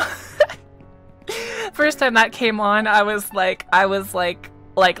that song. First time that came on, I was like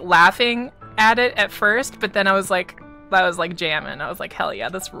laughing at it at first, but then I was like jamming. I was like, hell yeah,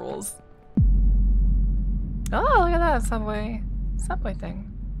 this rules. Oh, look at that subway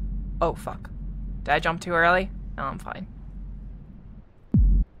thing. Oh fuck. Did I jump too early? No, I'm fine.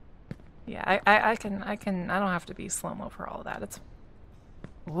 Yeah, I don't have to be slow-mo for all of that. It's...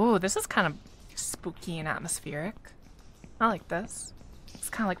 Ooh, this is kind of spooky and atmospheric. I like this. It's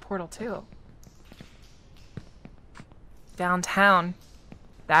kind of like Portal 2. Downtown.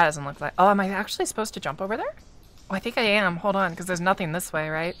 That doesn't look like... Oh, am I actually supposed to jump over there? Oh, I think I am. Hold on, because there's nothing this way,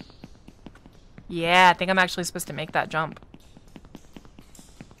 right? Yeah, I think I'm actually supposed to make that jump.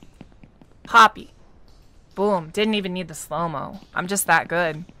 Hoppy. Boom. Didn't even need the slow-mo. I'm just that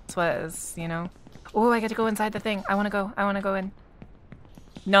good. That's what it is, you know? Oh, I get to go inside the thing. I want to go in.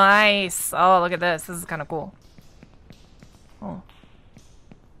 Nice. Oh, look at this. This is kind of cool. Oh.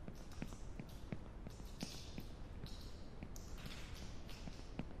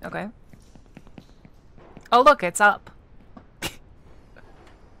 Okay. Oh, look, it's Up.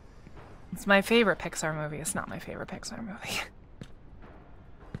 It's my favorite Pixar movie. It's not my favorite Pixar movie.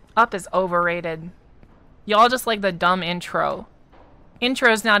 Up is overrated. Y'all just like the dumb intro.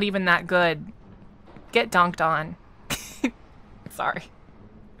 Intro's not even that good. Get dunked on. Sorry.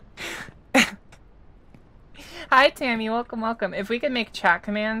 Hi, Tammy. Welcome, welcome. If we could make chat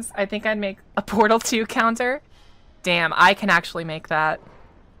commands, I think I'd make a Portal 2 counter. Damn, I can actually make that.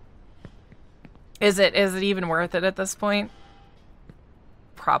 Is it even worth it at this point?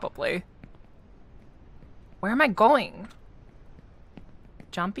 Probably. Where am I going?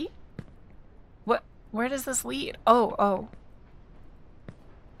 Jumpy? What? Where does this lead? Oh.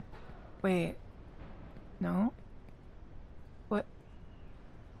 Wait. No? What?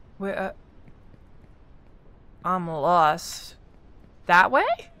 Wait, I'm lost. That way?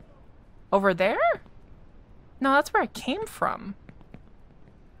 Over there? No, that's where I came from.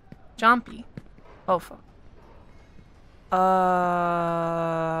 Jumpy. Oh, fuck.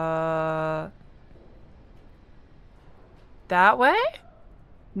 That way?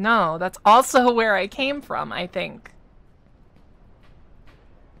 No, that's also where I came from, I think.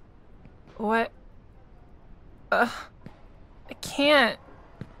 What? I can't.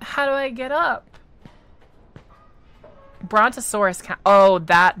 How do I get up? Brontosaurus count. Oh,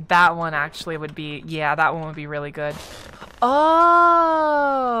 that one actually would be. Yeah, that one would be really good. Oh.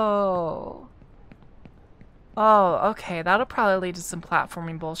 Oh, okay. That'll probably lead to some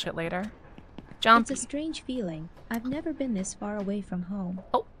platforming bullshit later. Jump. It's a strange feeling. I've never been this far away from home.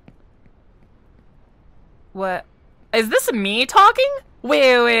 Oh. What? Is this me talking?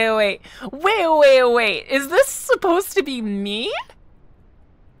 Wait. Is this supposed to be me?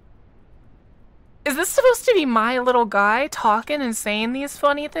 Is this supposed to be my little guy talking and saying these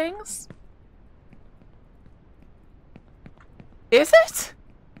funny things? Is it?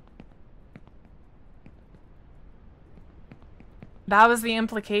 That was the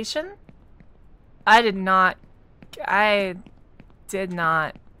implication? I did not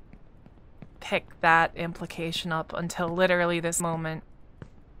pick that implication up until literally this moment.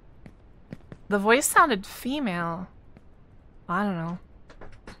 The voice sounded female. I don't know.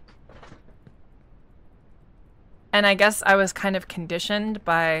 And I guess I was kind of conditioned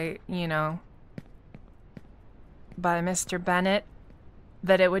by, you know, by Mr. Bennett,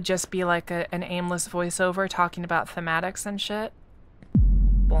 that it would just be like an aimless voiceover talking about thematics and shit.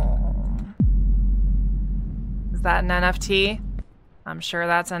 Boom. Is that an NFT? I'm sure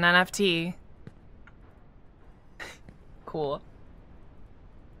that's an NFT. Cool.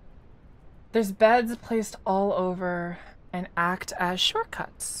 There's beds placed all over and act as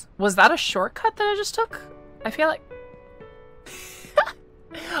shortcuts. Was that a shortcut that I just took? I feel like...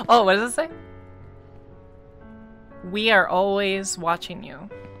 Oh, what does it say? We are always watching you.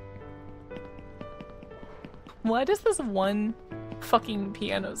 Why does this one fucking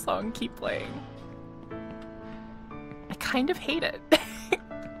piano song keep playing? I kind of hate it.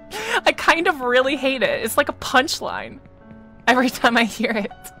 I kind of really hate it. It's like a punchline every time I hear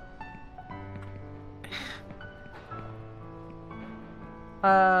it.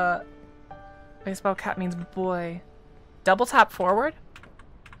 Baseball cap means boy. Double tap forward?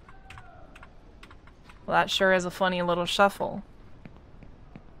 Well, that sure is a funny little shuffle.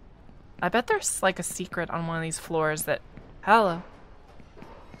 I bet there's like a secret on one of these floors that... Hello.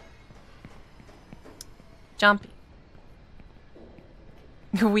 Jumpy.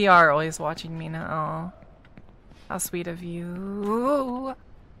 We are always watching Mena. Aw. How sweet of you.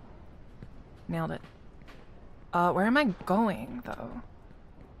 Nailed it. Where am I going, though?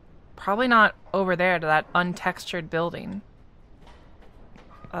 Probably not over there to that untextured building.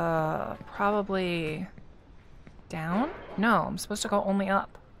 Probably... down? No, I'm supposed to go only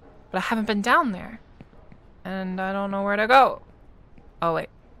up. But I haven't been down there. And I don't know where to go. Oh, wait.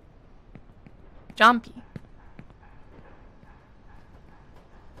 Jumpy.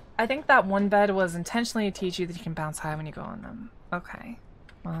 I think that one bed was intentionally to teach you that you can bounce high when you go on them. Okay.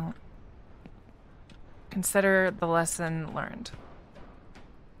 Well... consider the lesson learned.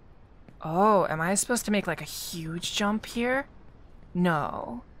 Oh, am I supposed to make like a huge jump here?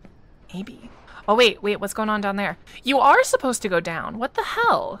 No. Maybe. Oh, wait, what's going on down there? You are supposed to go down. What the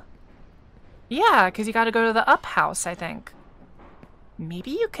hell? Yeah, because you got to go to the up house, I think. Maybe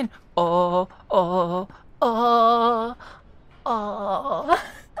you can... Oh.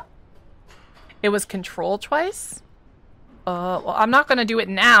 It was control twice? Well, I'm not going to do it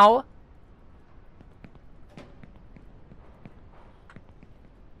now.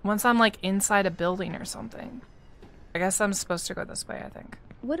 Once I'm like inside a building or something. I guess I'm supposed to go this way, I think.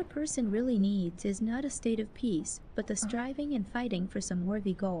 What a person really needs is not a state of peace, but the striving and fighting for some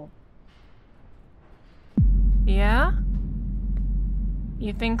worthy goal. Yeah?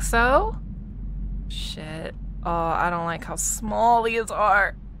 You think so? Shit. Oh, I don't like how small these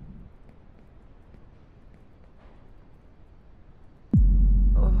are.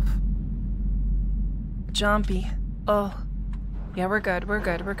 Oof. jumpy. Oh. Yeah, we're good. We're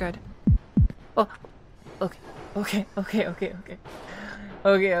good. We're good. Oh. Okay. Okay. Okay. Okay. Okay.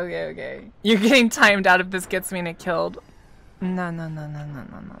 Okay. Okay. Okay. You're getting timed out if this gets Mena killed. No. No. No. No. No.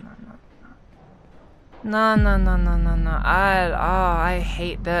 No. No. No. No. No. No. No. No. No. I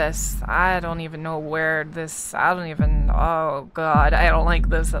hate this. I don't even know where this. I don't even. Oh God. I don't like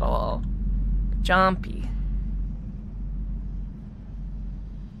this at all. Jumpy.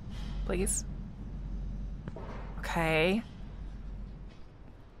 Please. Okay.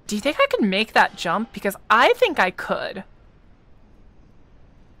 Do you think I can make that jump? Because I think I could.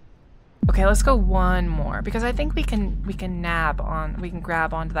 Okay, let's go one more because I think we can grab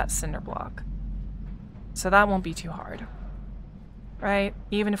onto that cinder block. So that won't be too hard. Right?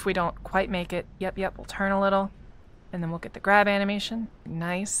 Even if we don't quite make it. Yep, we'll turn a little and then we'll get the grab animation.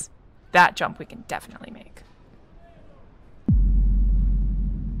 Nice. That jump we can definitely make.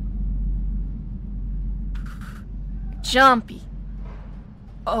 Jumpy.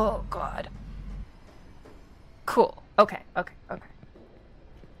 Oh God. Cool. Okay.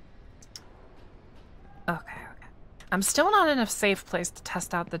 I'm still not in a safe place to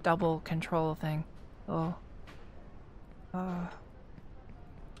test out the double control thing. Oh.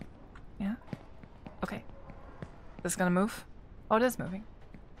 Yeah. Okay. Is this gonna move? Oh, it is moving.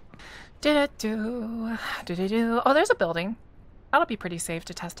 Do-do-do. Do-do-do. Oh, there's a building. That'll be pretty safe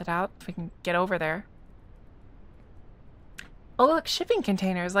to test it out if we can get over there. Oh, look, shipping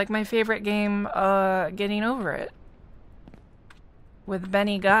containers, like my favorite game, Getting Over It. With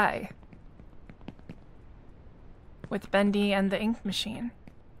Benny Guy. With Bendy and the ink machine.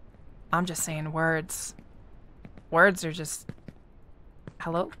 I'm just saying words. Words are just...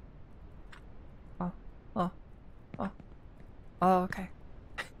 Hello? Oh, okay.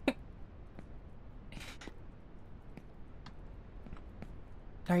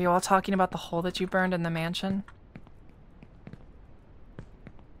 Are you all talking about the hole that you burned in the mansion?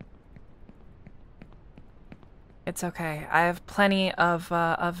 It's okay. I have plenty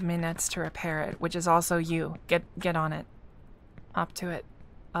of minutes to repair it, which is also you. Get on it. Up to it.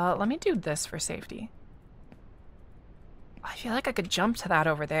 Let me do this for safety. I feel like I could jump to that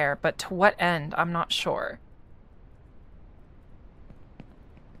over there, but to what end? I'm not sure.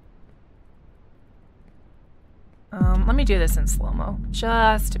 Let me do this in slow-mo,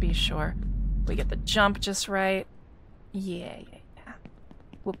 just to be sure. We get the jump just right. Yeah.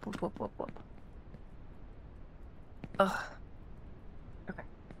 Whoop, whoop, whoop, whoop, whoop. Ugh. Okay.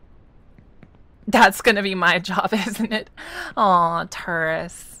 That's gonna be my job, isn't it? Aw,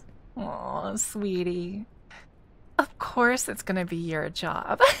 Turris. Aw, sweetie. Of course it's gonna be your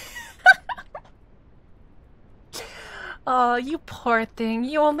job. Oh, you poor thing.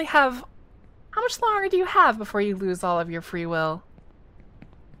 You only have... How much longer do you have before you lose all of your free will?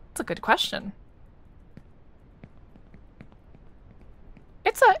 That's a good question.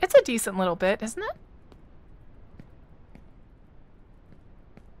 It's a decent little bit, isn't it?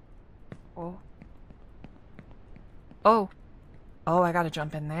 Oh, I gotta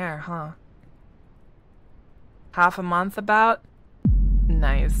jump in there, huh? Half a month about?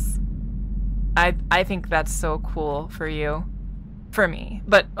 Nice. I think that's so cool for you. For me,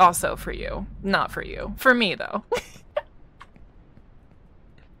 but also for you. Not for you. For me, though.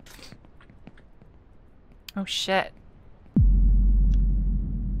 Oh, shit.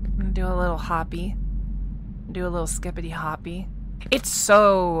 I'm gonna do a little hoppy. Do a little skippity hoppy. It's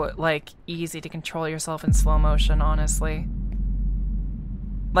so, like, easy to control yourself in slow motion, honestly.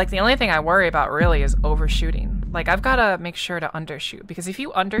 Like, the only thing I worry about, really, is overshooting. Like, I've gotta make sure to undershoot, because if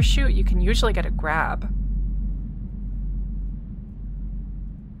you undershoot, you can usually get a grab.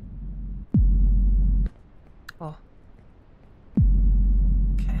 Oh.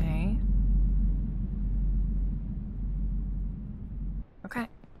 Okay. Okay.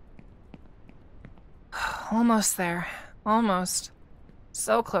 Almost there. Almost.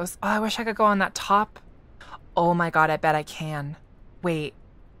 So close. Oh, I wish I could go on that top. Oh my god, I bet I can. Wait.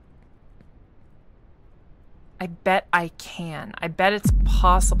 I bet I can. I bet it's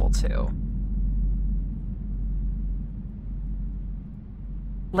possible to.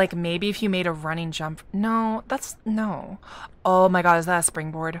 Like, maybe if you made a running jump. No, that's... No. Oh my god, is that a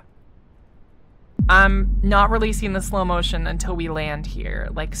springboard? I'm not releasing the slow motion until we land here,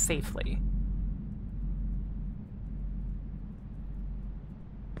 like, safely.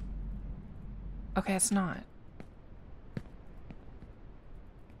 Okay, it's not.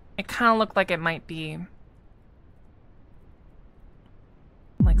 It kind of looked like it might be...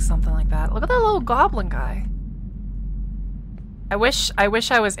 like something like that. Look at that little goblin guy. I wish I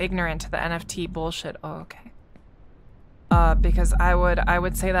was ignorant to the NFT bullshit. Oh, okay. Because I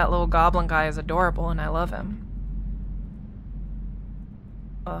would say that little goblin guy is adorable and I love him.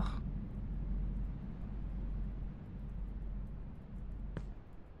 Ugh.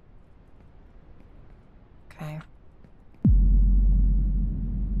 Okay.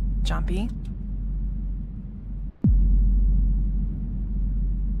 Jumpy.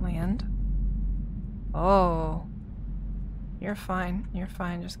 Land. Oh. You're fine. You're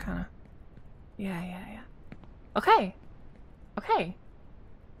fine. Just kind of... Yeah. Okay. Okay.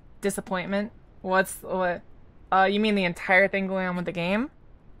 Disappointment. What? You mean the entire thing going on with the game?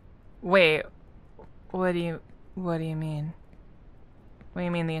 Wait. What do you mean? What do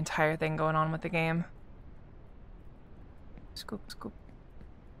you mean the entire thing going on with the game? Scoop.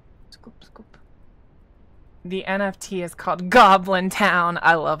 The NFT is called Goblin Town.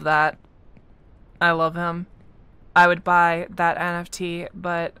 I love that. I love him. I would buy that NFT,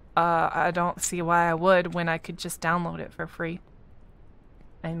 but I don't see why I would when I could just download it for free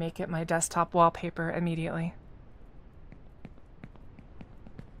and make it my desktop wallpaper immediately.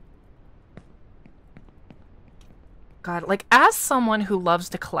 God, like, as someone who loves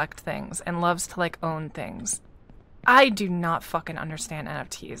to collect things and loves to, like, own things, I do not fucking understand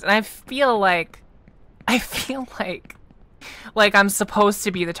NFTs. And I feel like I'm supposed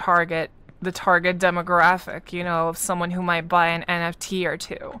to be the target demographic, you know, of someone who might buy an NFT or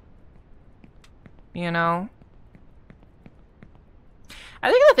two. You know? I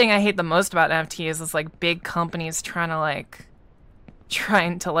think the thing I hate the most about NFTs is, like, big companies trying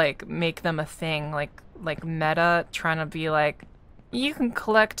to make them a thing, like Meta trying to be like, you can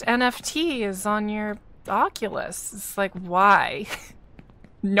collect NFTs on your Oculus. It's like, why?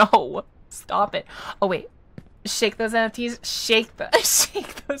 No, stop it. Oh wait, shake those NFTs. Shake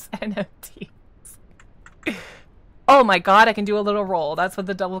those NFTs. Oh my god, I can do a little roll. That's what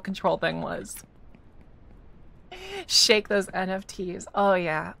the double control thing was. Shake those NFTs. Oh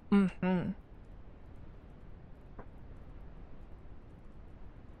yeah. Mm-hmm.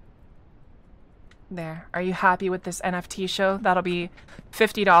 There. Are you happy with this NFT show? That'll be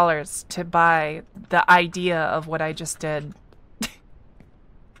 $50 to buy the idea of what I just did.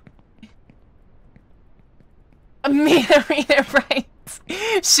 Mena, read it right.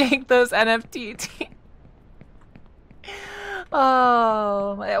 Shake those NFT.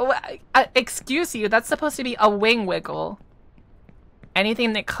 Oh, excuse you. That's supposed to be a wing wiggle.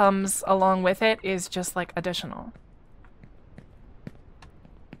 Anything that comes along with it is just like additional.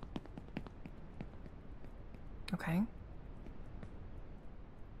 Okay.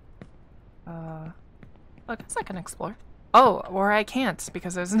 I guess I can explore. Oh, or I can't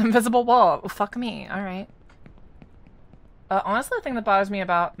because there's an invisible wall. Fuck me. Alright. Honestly, the thing that bothers me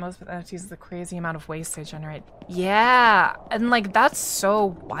about most of the NFTs is the crazy amount of waste they generate. Yeah, and like that's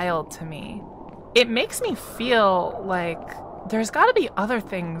so wild to me. It makes me feel like there's gotta be other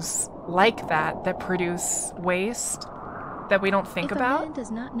things like that produce waste that we don't think about. If a man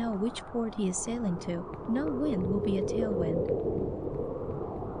does not know which port he is sailing to, no wind will be a tailwind.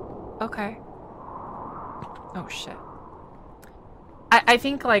 Okay. Oh shit. I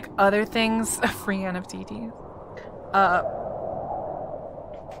think like other things, free NFTs.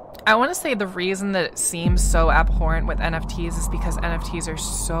 I want to say the reason that it seems so abhorrent with NFTs is because NFTs are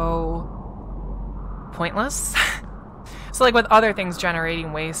so pointless. So like with other things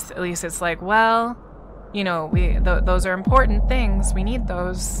generating waste, at least it's like, well, you know, those are important things. We need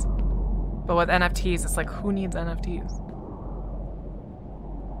those. But with NFTs, it's like, who needs NFTs?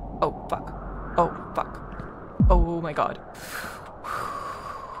 Oh, fuck. Oh, fuck. Oh, my God.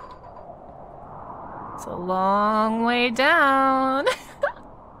 It's a long way down.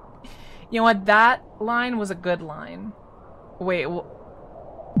 You know what? That line was a good line. Wait,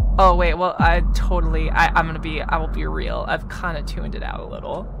 oh, wait, well, I will be real. I've kind of tuned it out a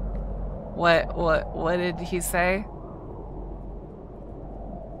little. What did he say?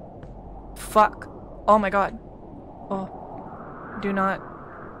 Fuck. Oh my god. Oh. Do not.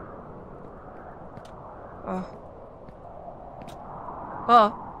 Oh.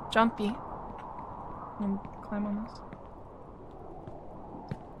 Oh. Jumpy. Climb on this.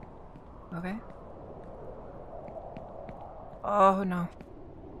 Okay. Oh no.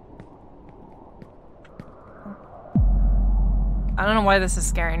 I don't know why this is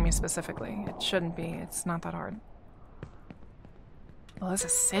scaring me specifically. It shouldn't be. It's not that hard. Oh, there's a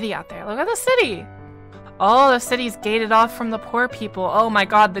city out there. Look at the city! Oh, the city's gated off from the poor people. Oh my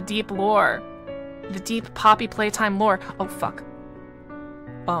god, the deep lore. The deep Poppy Playtime lore. Oh, fuck.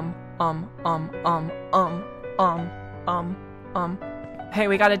 Hey,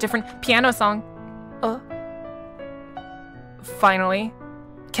 we got a different piano song. Finally.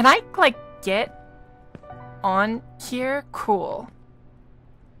 Can I, like, get on here? Cool.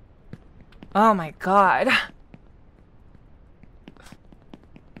 Oh my god.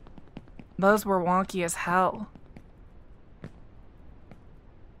 Those were wonky as hell.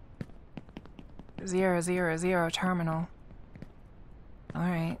 000 terminal.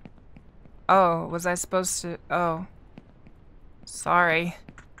 Alright. Oh, was I supposed to... Oh. Sorry.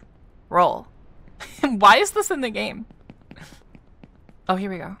 Roll. Why is this in the game? Oh, here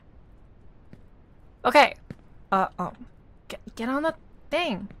we go. Okay. Oh. Get on the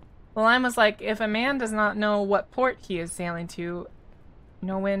thing. Well, I was like, if a man does not know what port he is sailing to,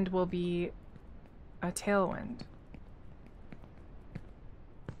 no wind will be a tailwind.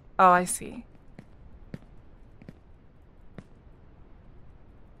 Oh, I see.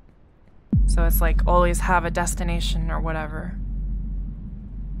 So it's like always have a destination or whatever.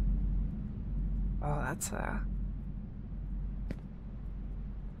 Oh, that's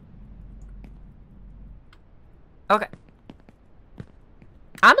okay.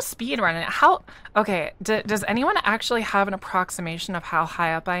 I'm speedrunning it. How? Okay, does anyone actually have an approximation of how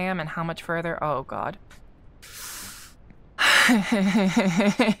high up I am and how much further? Oh, God.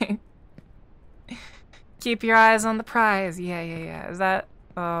 Keep your eyes on the prize. Yeah. Is that...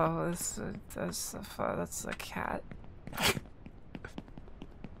 Oh, that's a cat.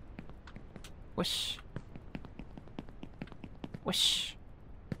 Whoosh. Whoosh.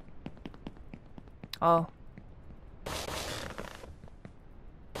 Oh.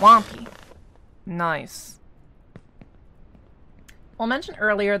 Wompy. Nice. Well, I mentioned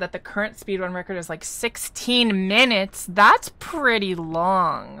earlier that the current speedrun record is like 16 minutes. That's pretty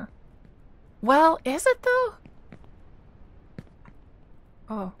long. Well, is it though?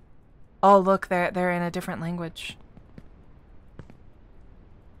 Oh. Oh, look, they're in a different language.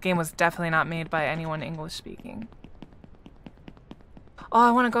 Game was definitely not made by anyone English speaking. Oh,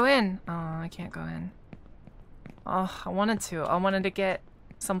 I want to go in. Oh, I can't go in. Oh, I wanted to. I wanted to get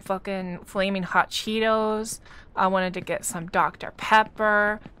some fucking flaming hot Cheetos. I wanted to get some Dr.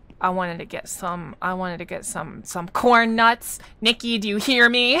 Pepper. I wanted to get some corn nuts. Nikki, do you hear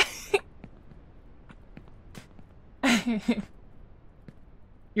me?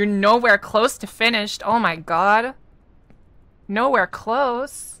 You're nowhere close to finished. Oh my god. Nowhere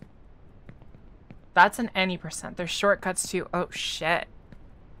close. That's an any percent. There's shortcuts too. Oh shit.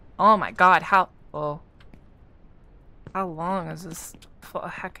 Oh my god. How long is this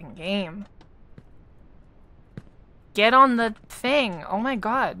heckin' game? Get on the thing. Oh my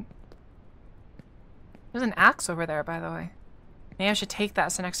god. There's an axe over there, by the way. Maybe I should take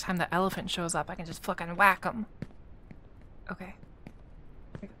that so next time the elephant shows up, I can just fucking whack him. Okay.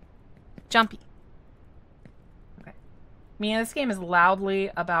 Jumpy. Okay. Mena, this game is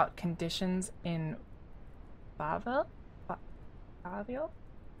loudly about conditions in Bavil? I'm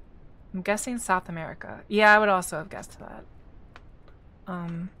guessing South America. Yeah, I would also have guessed that.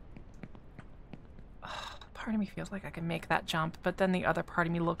 Part of me feels like I can make that jump, but then the other part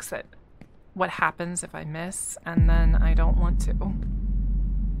of me looks at what happens if I miss, and then I don't want to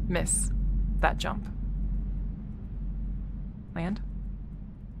miss that jump. Land?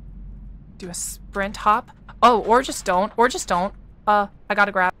 Do a sprint hop? Oh, or just don't. I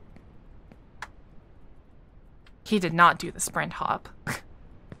gotta grab. He did not do the sprint hop.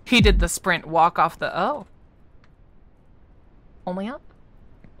 He did the sprint walk off the... Oh. Only up?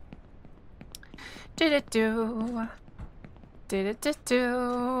 Did it do?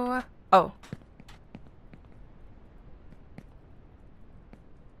 Oh.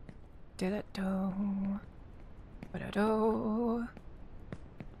 Did it do?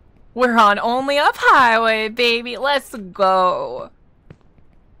 We're on Only Up Highway, baby. Let's go.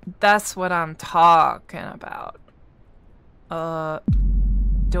 That's what I'm talking about.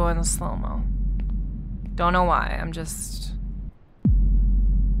 Doing the slow-mo. Don't know why. I'm just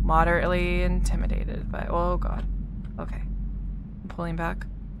moderately intimidated by... Oh god. Okay. I'm pulling back.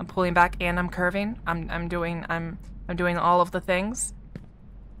 And I'm curving. I'm doing all of the things.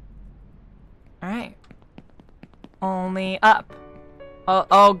 Alright. Only up.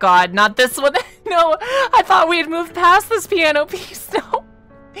 Oh god, not this one. No, I thought we had moved past this piano piece. No.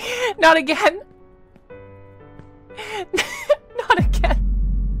 Not again. Not again.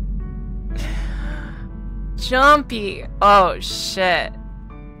 Jumpy. Oh shit.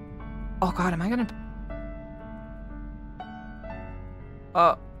 Oh god, am I gonna...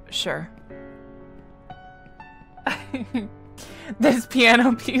 Oh, sure. This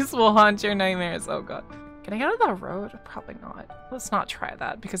piano piece will haunt your nightmares. Oh god. Can I get out of the road? Probably not. Let's not try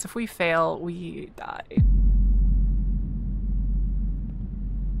that, because if we fail, we die.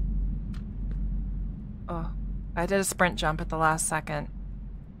 Oh, I did a sprint jump at the last second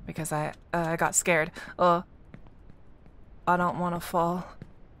because I got scared. Oh, I don't want to fall.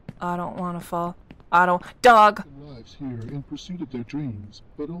 I don't want to fall. I don't. Dog! Lives here in pursuit of their dreams,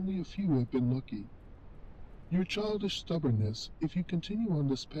 but only a few have been lucky. Your childish stubbornness, if you continue on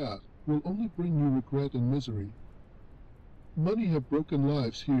this path, will only bring you regret and misery. Many have broken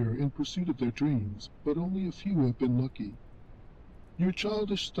lives here in pursuit of their dreams, but only a few have been lucky. Your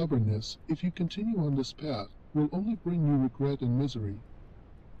childish stubbornness, if you continue on this path, will only bring you regret and misery.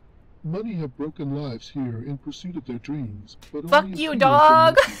 Many have broken lives here in pursuit of their dreams, but fuck only a you, few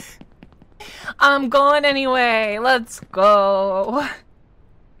dog! have been lucky. I'm going anyway. Let's go.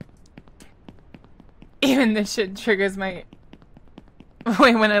 Even this shit triggers my...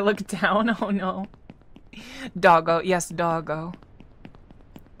 Wait, when I look down? Oh no. Doggo. Yes, doggo.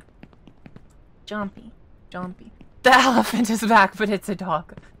 Jumpy. Jumpy. The elephant is back, but it's a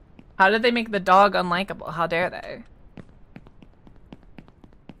dog. How did they make the dog unlikable? How dare they?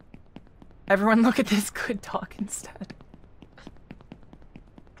 Everyone look at this good dog instead.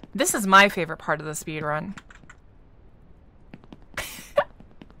 This is my favorite part of the speedrun.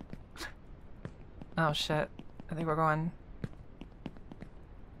 Oh shit. I think we're going...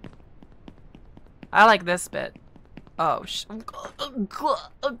 I like this bit. Oh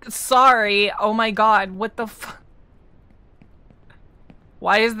sorry. Oh my god. What the f...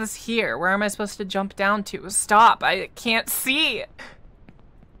 Why is this here? Where am I supposed to jump down to? Stop. I can't see.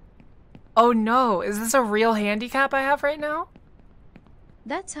 Oh no. Is this a real handicap I have right now?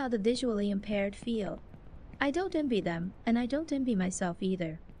 That's how the visually impaired feel. I don't envy them, and I don't envy myself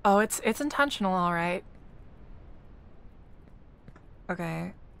either. Oh, it's intentional, alright.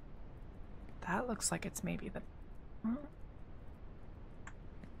 Okay. That looks like it's maybe the...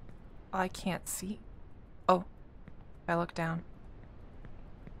 I can't see. Oh. I look down.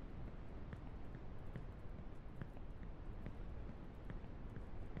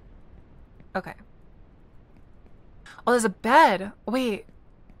 Okay. Oh, there's a bed. Wait.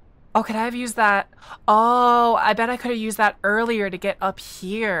 Oh, could I have used that? Oh, I bet I could have used that earlier to get up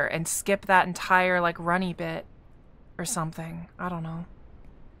here and skip that entire, like, runny bit. Or something. I don't know.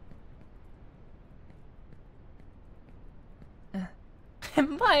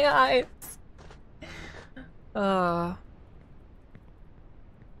 My eyes. Doop,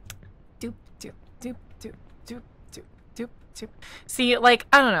 doop, doop, doop, doop, doop, doop, doop. See, like,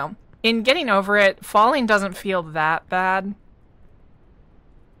 I don't know. In getting over it, falling doesn't feel that bad.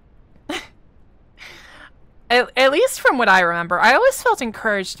 At least from what I remember, I always felt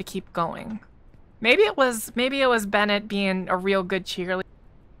encouraged to keep going. Maybe it was Bennett being a real good cheerleader.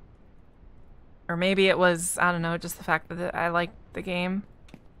 Or maybe it was, I don't know, just the fact that I liked the game.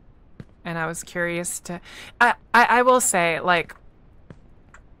 And I was curious to... I will say, like...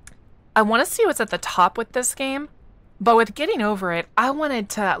 I want to see what's at the top with this game. But with getting over it, I wanted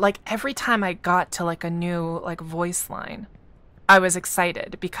to, like, every time I got to, like, a new, like, voice line, I was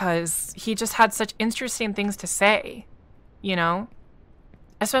excited because he just had such interesting things to say, you know?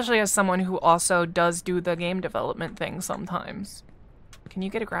 Especially as someone who also does do the game development thing sometimes. Can you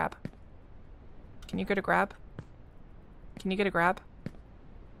get a grab? Can you get a grab? Can you get a grab?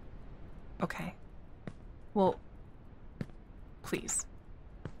 Okay. Well, please.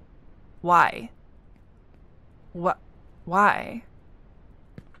 Why? What? Why?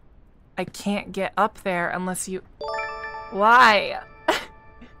 I can't get up there unless you... Why?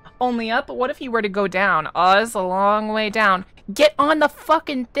 Only up? What if you were to go down? Oh, it's a long way down. Get on the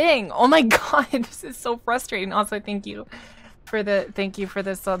fucking thing! Oh my god, this is so frustrating. Also, thank you for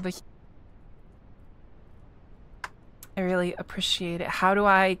this, I really appreciate it. How do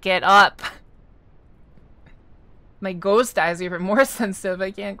I get up? My ghost eyes are even more sensitive.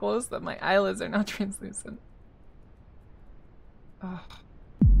 I can't close them. My eyelids are not translucent. Oh.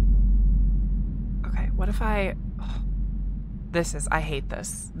 Okay, what if I... Oh. I hate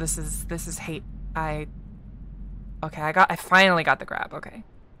this. This is hate. Okay, I finally got the grab, okay.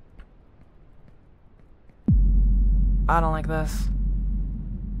 I don't like this.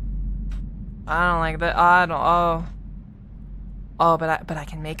 I don't like that. Oh, but I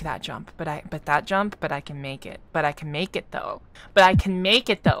can make that jump. But I can make it. But I can make it though. Boom,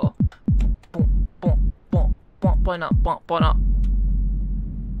 boom, boom, boom, boom, boom, boom.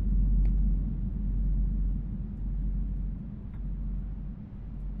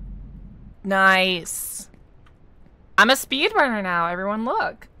 Nice. I'm a speedrunner now, everyone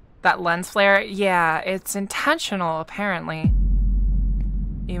look. That lens flare, yeah, it's intentional, apparently.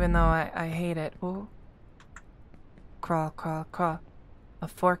 Even though I hate it. Ooh. Crawl, crawl, crawl. A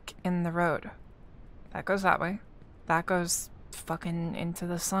fork in the road. That goes that way. That goes fucking into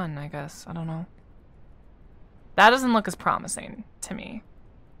the sun, I guess. I don't know. That doesn't look as promising to me.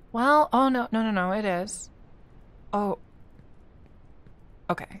 Well, oh no, it is. Oh,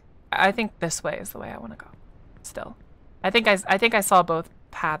 Okay. I think this way is the way I want to go. Still. I think I saw both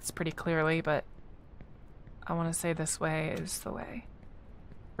paths pretty clearly, but I want to say this way is the way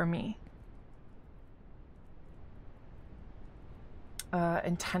for me.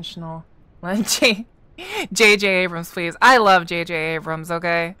 Intentional. J.J. Abrams, please. I love J.J. Abrams,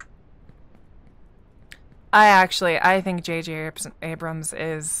 okay? I think J.J. Abrams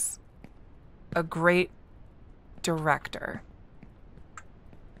is a great director.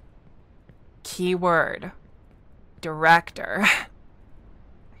 Keyword. Director.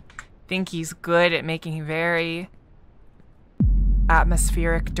 Think he's good at making very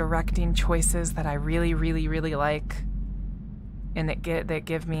atmospheric directing choices that I really, really, really like. And that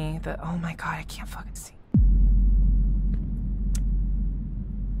give me the, oh my god, I can't fucking see.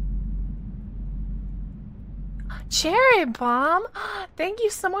 Cherry Bomb, thank you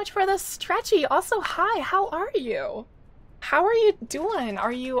so much for the stretchy. Also, hi, how are you? How are you doing?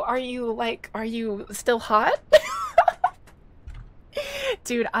 Are you still hot?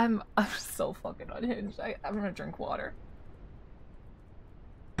 Dude, I'm so fucking unhinged. I'm gonna drink water.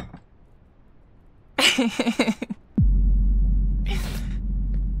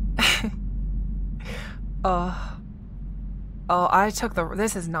 Oh, I took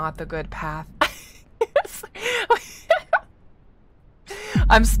this is not the good path.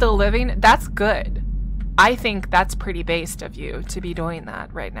 I'm still living. That's good. I think that's pretty based of you to be doing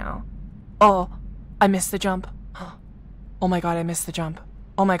that right now. Oh, I missed the jump. Oh my god, I missed the jump.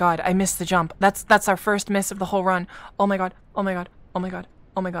 Oh my god, I missed the jump. That's our first miss of the whole run. Oh my god. Oh my god. Oh my god.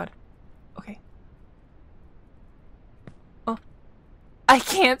 Oh my god. Okay. Oh. I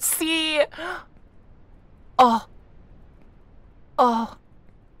can't see. Oh. Oh.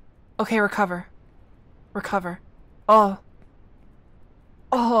 Okay, recover. Recover. Oh.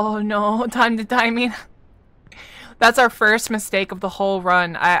 Oh no, time to timing. That's our first mistake of the whole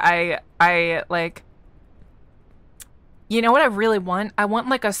run. I like, you know what I really want? I want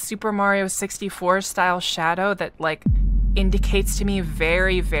like a Super Mario 64 style shadow that like indicates to me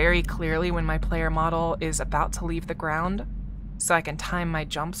very, very clearly when my player model is about to leave the ground so I can time my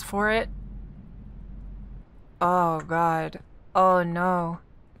jumps for it. Oh god. Oh no.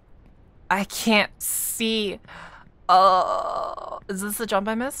 I can't see. Oh, is this the jump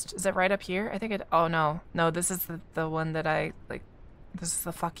I missed? Is it right up here? I think it, oh no. No, this is the one that I, like, this is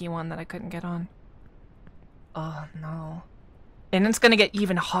the fucky one that I couldn't get on. Oh no. And it's gonna get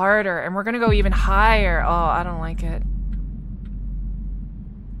even harder, and we're gonna go even higher. Oh, I don't like it.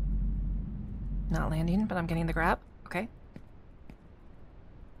 Not landing, but I'm getting the grab. Okay.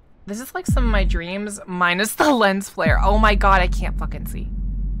 This is like some of my dreams, minus the lens flare. Oh my god, I can't fucking see.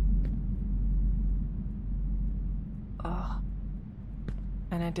 Oh.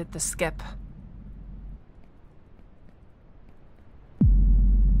 And I did the skip.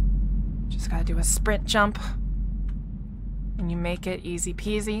 Just gotta do a sprint jump. And you make it easy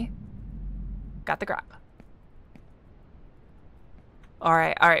peasy. Got the grab.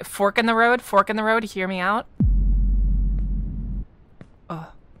 Alright, fork in the road, hear me out.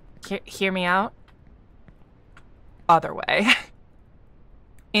 Oh. Hear me out. Other way.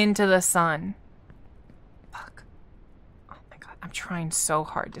 Into the sun. Fuck. Oh my god, I'm trying so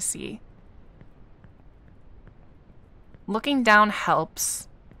hard to see. Looking down helps.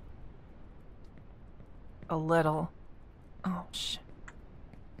 A little. Oh shit.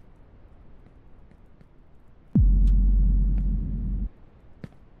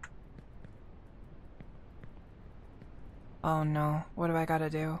 Oh no, what do I gotta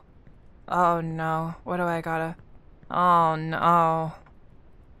do? Oh no, what do I gotta... Oh no.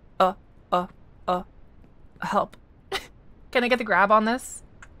 Help. Can I get the grab on this?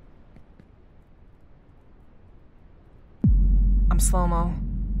 I'm slow-mo.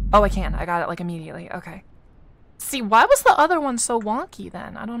 Oh, I can. I got it like immediately. Okay. See, why was the other one so wonky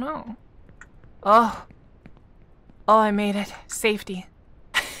then? I don't know. Oh. Oh, I made it. Safety.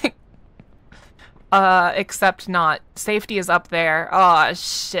 Except not. Safety is up there. Oh,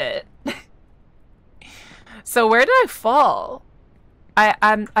 shit. So where did I fall?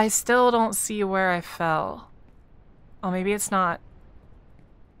 I still don't see where I fell. Oh, maybe it's not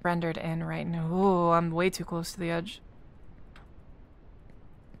rendered in right now. Ooh, I'm way too close to the edge.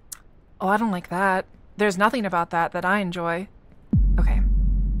 Oh, I don't like that. There's nothing about that I enjoy. Okay.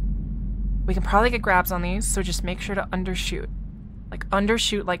 We can probably get grabs on these, so just make sure to undershoot. Like,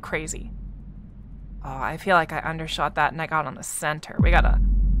 undershoot like crazy. Oh, I feel like I undershot that and I got on the center. We got a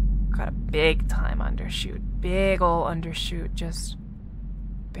big time undershoot. Big ol' undershoot. Just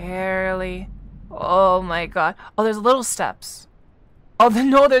barely. Oh my god. Oh, there's little steps. Oh,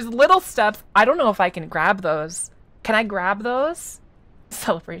 no, there's little steps. I don't know if I can grab those. Can I grab those?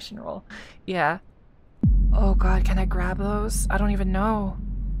 Celebration roll. Yeah. Oh god, can I grab those? I don't even know.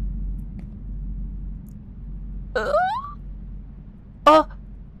 Oh!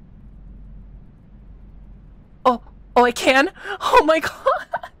 Oh, I can? Oh my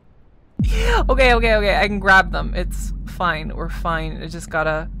god! Okay, I can grab them. It's fine. We're fine. I just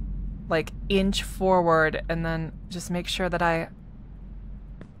gotta, like, inch forward and then just make sure that I...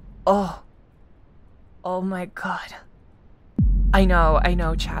 Oh. Oh my god. I know,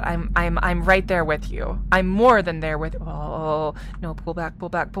 chat. I'm right there with you. I'm more than there with... Oh, no, pull back.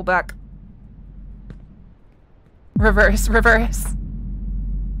 Reverse.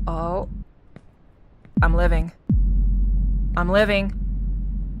 Oh. I'm living.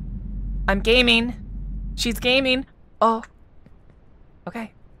 I'm gaming. She's gaming. Oh.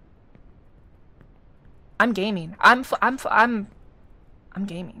 Okay. I'm gaming. I'm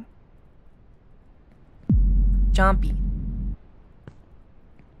gaming. Jumpy.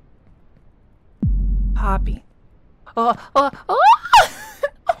 Hoppy. Oh.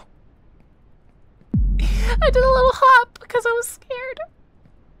 I did a little hop because I was scared.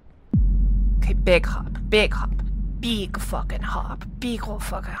 Okay, big hop. Big fucking hop. Big ol'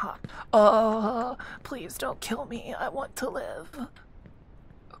 fucking hop. Oh, please don't kill me. I want to live.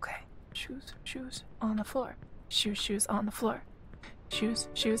 Okay. Shoes on the floor. Shoes on the floor. Shoes.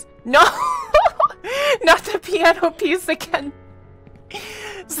 No! Not the piano piece again.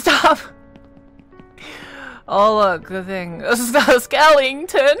 Stop. Oh, look, the thing.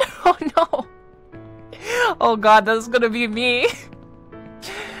 Skellington. Oh, no. Oh, God, that's gonna be me.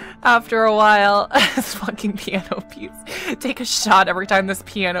 After a while, this fucking piano piece. Take a shot every time this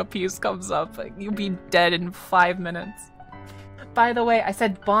piano piece comes up. Like, you'll be dead in 5 minutes. By the way, I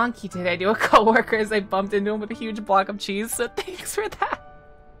said bonky today to a coworker as I bumped into him with a huge block of cheese, so thanks for that.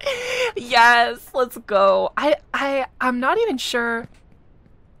 Yes, let's go. I'm not even sure.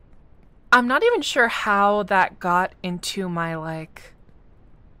 I'm not even sure how that got into my, like...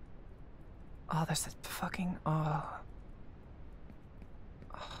 Oh, there's a fucking... Oh.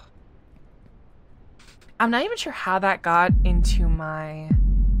 I'm not even sure how that got into my...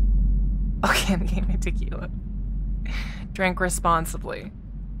 Okay, I'm getting my tequila. Drink responsibly.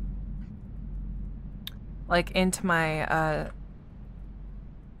 Like, into my,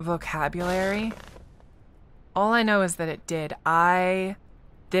 vocabulary. All I know is that it did.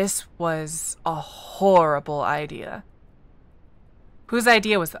 This was a horrible idea. Whose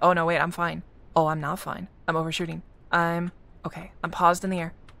idea was... Oh, no, wait, I'm fine. Oh, I'm not fine. I'm overshooting. Okay, I'm paused in the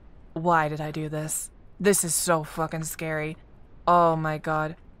air. Why did I do this? This is so fucking scary. Oh my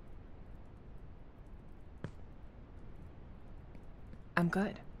god. I'm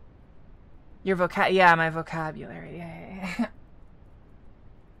good. Your yeah, my vocabulary. Yeah.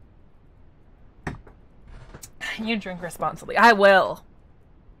 You drink responsibly. I will.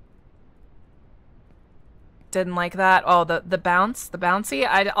 Didn't like that. Oh, the bouncy?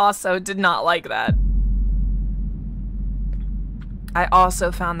 I also did not like that. I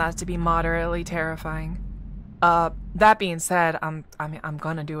also found that to be moderately terrifying. That being said, I'm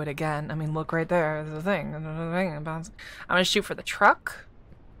gonna do it again. I mean, look right there. There's a thing. I'm gonna shoot for the truck.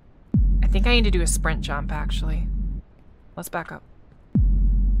 I think I need to do a sprint jump, actually. Let's back up.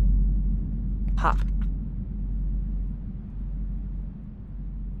 Hop.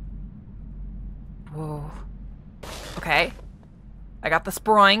 Whoa. Okay. I got the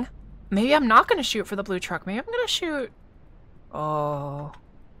sproing. Maybe I'm not gonna shoot for the blue truck. Maybe I'm gonna shoot... Oh.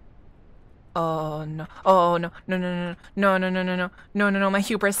 Oh no. Oh no. No. No, my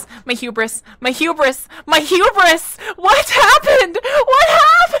hubris. My hubris. What happened?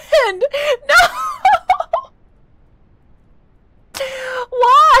 No.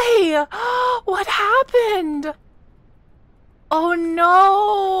 Why? What happened? Oh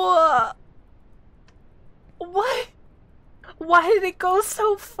no. What? Why did it go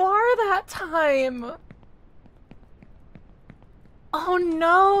so far that time? Oh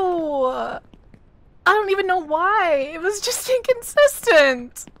no! I don't even know why. It was just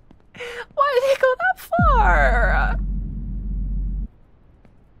inconsistent. Why did it go that far?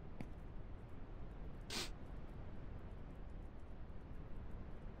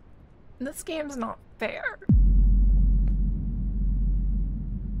 This game's not fair.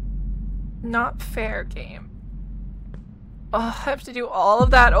 Not fair, game. Oh, I have to do all of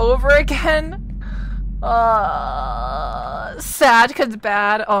that over again? Sad cause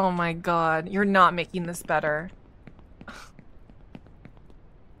bad. Oh my god, you're not making this better.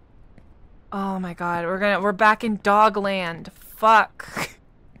 Oh my god, we're back in Dogland. Fuck.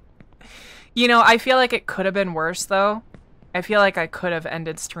 You know, I feel like it could have been worse though. I feel like I could have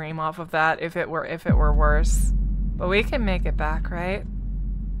ended stream off of that if it were worse. But we can make it back, right?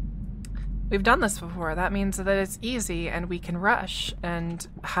 We've done this before. That means that it's easy and we can rush and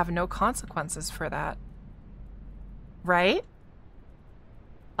have no consequences for that. Right?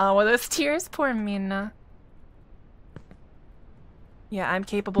 Oh, well, those tears, poor Mena. Yeah, I'm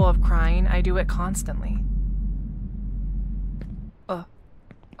capable of crying. I do it constantly. Oh,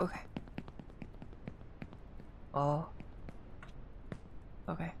 okay. Oh.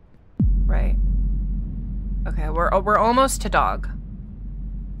 Okay. Right. Okay, we're almost to dog.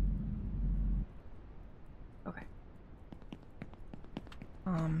 Okay.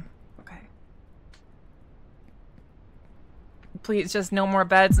 Okay. Please, just no more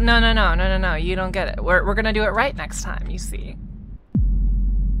beds. No. You don't get it. We're gonna do it right next time, you see.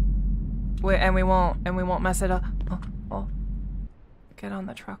 And we won't mess it up. Oh. Get on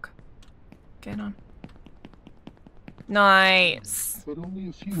the truck. Get on. Nice.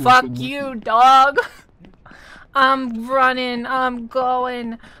 Fuck you, dog. I'm running. I'm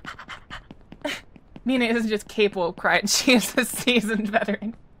going. Mena isn't just capable of crying. She is a seasoned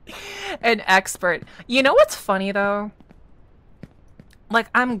veteran. An expert. You know what's funny, though? Like,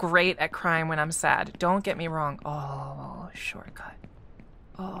 I'm great at crying when I'm sad. Don't get me wrong. Oh, shortcut.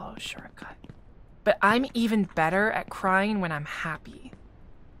 Oh, shortcut. But I'm even better at crying when I'm happy.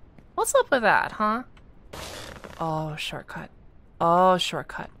 What's up with that, huh? Oh, shortcut. Oh,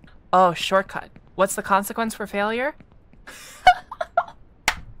 shortcut. Oh, shortcut. What's the consequence for failure?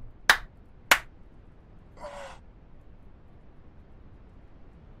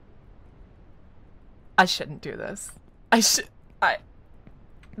 I shouldn't do this.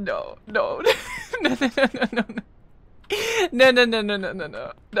 No. No.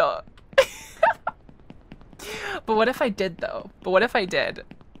 But what if I did, though? But what if I did?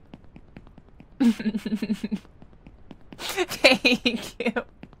 Thank you.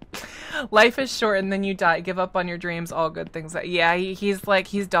 Life is short and then you die. Give up on your dreams. All good things. Yeah, he's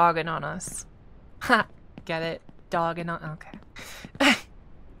dogging on us. Ha! Get it? Dogging on. Okay.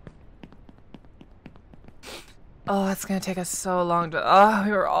 Oh, it's gonna take us so long to. Oh,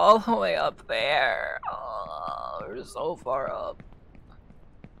 we were all the way up there. Oh, we were so far up.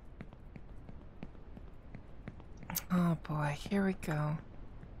 Oh boy, here we go.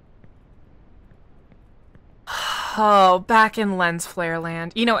 Oh, back in lens flare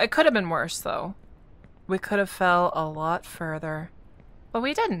land. You know, it could have been worse though. We could have fell a lot further. But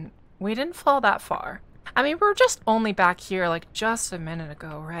we didn't. We didn't fall that far. I mean, we're just only back here like just a minute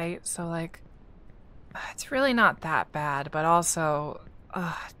ago, right? So like, it's really not that bad, but also,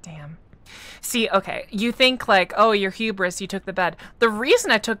 damn. See, okay, you think like, oh, you're hubris, you took the bed. The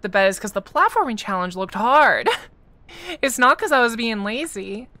reason I took the bed is because the platforming challenge looked hard. It's not because I was being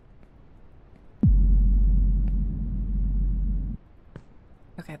lazy.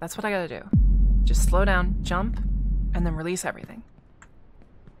 Okay, that's what I gotta do. Just slow down, jump, and then release everything.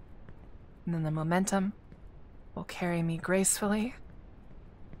 And then the momentum will carry me gracefully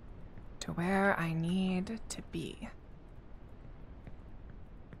to where I need to be.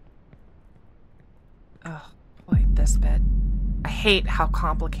 Oh, boy, this bit. I hate how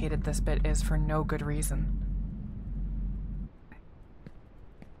complicated this bit is for no good reason.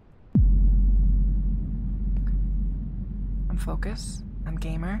 I'm focused. I'm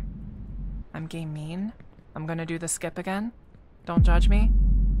gamer. I'm game mean. I'm gonna do the skip again. Don't judge me.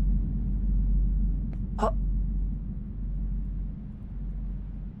 Oh.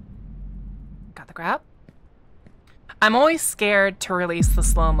 Got the grab. I'm always scared to release the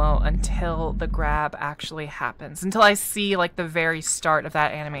slow-mo until the grab actually happens. Until I see like the very start of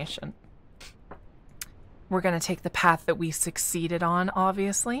that animation. We're gonna take the path that we succeeded on,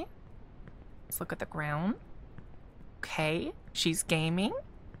 obviously. Let's look at the ground. Okay, she's gaming.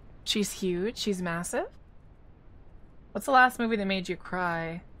 She's huge. She's massive. What's the last movie that made you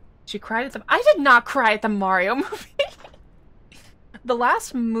cry? She cried at the... I did not cry at the Mario movie. The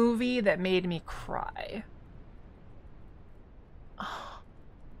last movie that made me cry.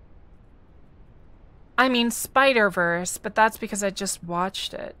 I mean, Spider-Verse, but that's because I just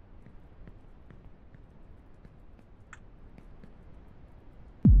watched it.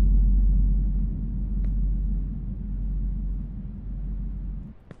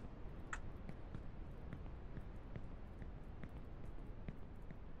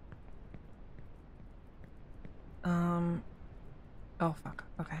 Oh fuck,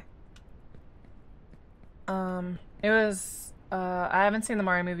 okay. It was, I haven't seen the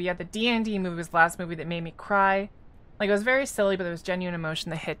Mario movie yet. The D&D movie was the last movie that made me cry. Like, it was very silly, but there was genuine emotion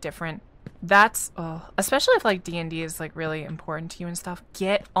that hit different. That's, especially if, like, D&D is, like, really important to you and stuff.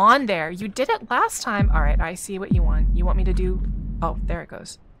 Get on there. You did it last time. All right, I see what you want. You want me to do, oh, there it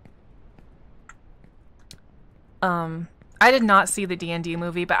goes. I did not see the D&D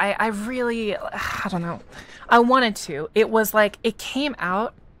movie, but I really, I don't know. I wanted to. It was like, it came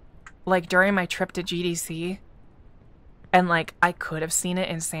out like during my trip to GDC. And like, I could have seen it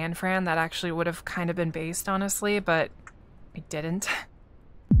in San Fran. That actually would have kind of been based, honestly, but I didn't.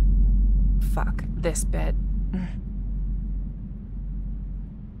 Fuck this bit.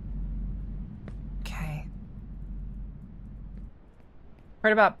 Okay.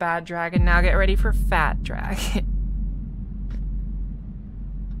 Heard about Bad Dragon. Now get ready for Fat Dragon.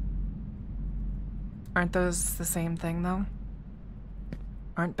 Aren't those the same thing, though?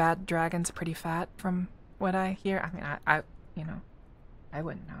 Aren't bad dragons pretty fat, from what I hear? I mean, I you know, I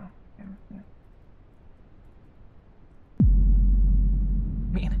wouldn't know. I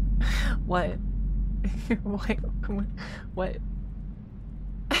mean, what? What?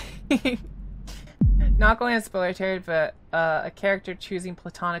 Not going on spoiler territory, but a character choosing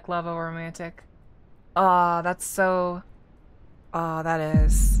platonic love over romantic. Oh, that's so... Oh, that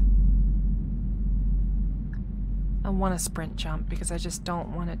is... I want to sprint jump because I just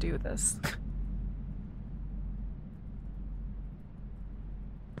don't want to do this.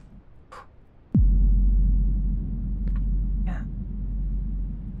 Yeah.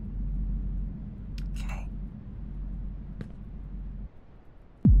 Okay.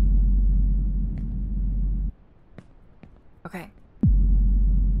 Okay.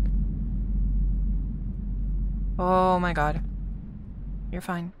 Oh my god. You're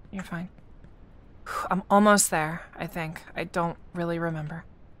fine. You're fine. I'm almost there, I think. I don't really remember.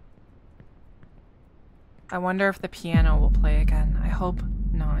 I wonder if the piano will play again. I hope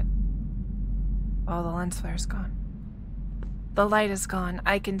not. Oh, the lens flare's gone. The light is gone.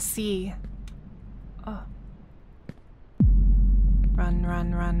 I can see. Oh. Run,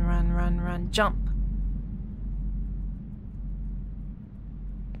 run, run, run, run, run. Jump.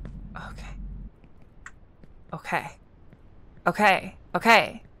 Okay. Okay. Okay.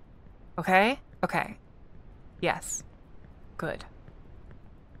 Okay. Okay. Okay. Yes. Good.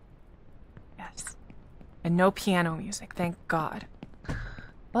 Yes. And no piano music, thank God.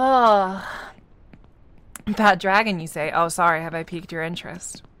 Oh. Bad Dragon, you say? Oh, sorry, have I piqued your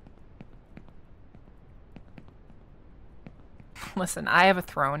interest? Listen, I have a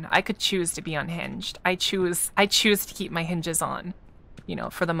throne. I could choose to be unhinged. I choose to keep my hinges on. You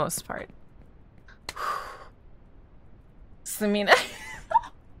know, for the most part. Samina.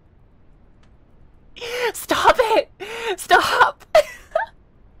 Stop it! Stop!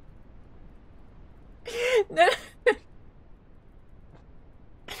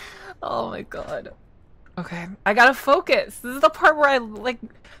 Oh my god. Okay, I gotta focus. This is the part where I like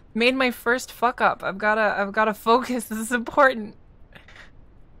made my first fuck up. I've gotta focus. This is important.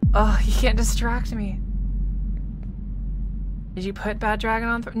 Oh, you can't distract me. Did you put Bad Dragon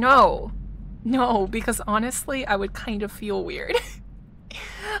on? No, no, because honestly, I would kind of feel weird.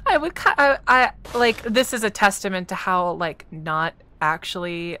 I would I like, this is a testament to how like not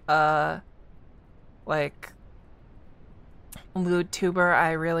actually like lewd tuber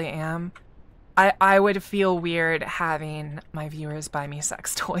I really am. I would feel weird having my viewers buy me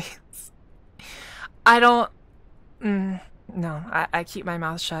sex toys. I don't no, I keep my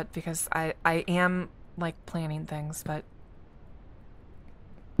mouth shut because I am like planning things, but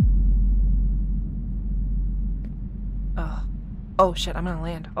oh shit, I'm gonna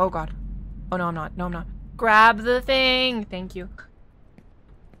land. Oh god. Oh no, I'm not. No, I'm not. Grab the thing! Thank you.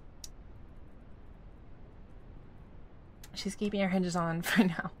 She's keeping her hinges on for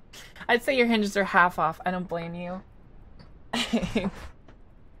now. I'd say your hinges are half off. I don't blame you.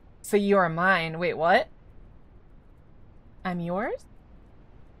 So you are mine. Wait, what? I'm yours?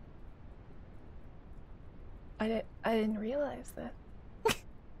 I didn't realize that.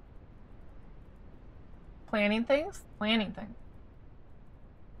 Planning things? Planning things.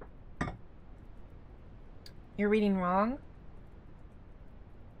 You're reading wrong?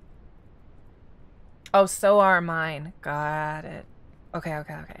 Oh, so are mine. Got it. Okay,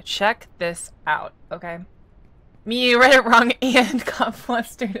 okay, okay. Check this out, okay? Me read it wrong and got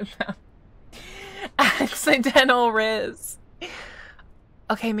flustered about accidental riz.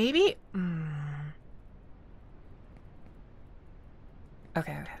 Okay, maybe...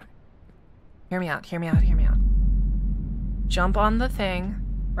 Okay, okay. Hear me out, hear me out, hear me out. Jump on the thing,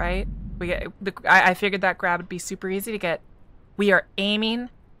 right? We get I figured that grab would be super easy to get. We are aiming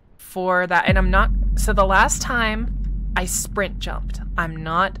for that, and I'm not... So the last time I sprint jumped. I'm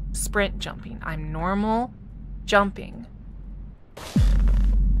not sprint jumping. I'm normal jumping.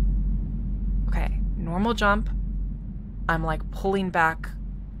 Okay, normal jump. I'm like pulling back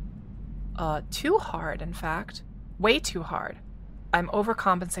too hard, in fact. Way too hard. I'm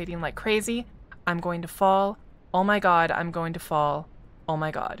overcompensating like crazy. I'm going to fall. Oh my god, I'm going to fall. Oh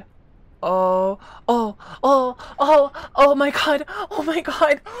my god. Oh, oh, oh, oh, oh my god. Oh my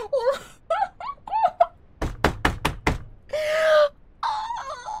god. Oh.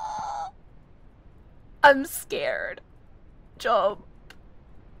 I'm scared. Jump.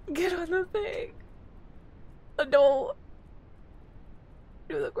 Get on the thing. No.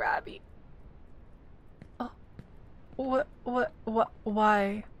 Do the grabby. Oh. What,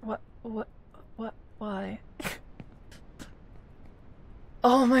 why? Why?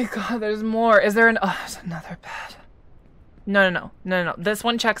 Oh my god, there's more. Is there oh, there's another bed. No. This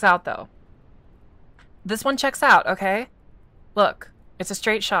one checks out, though. This one checks out, okay? Look, it's a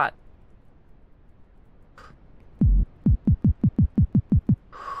straight shot.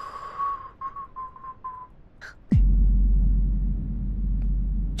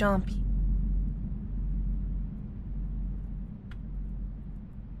 Jumpy.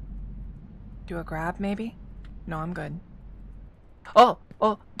 Do a grab, maybe? No, I'm good. Oh,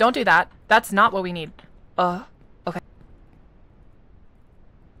 don't do that. That's not what we need. Okay.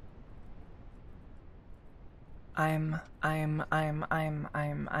 I'm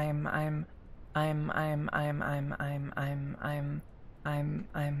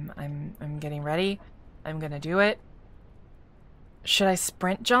getting ready. I'm gonna do it. Should I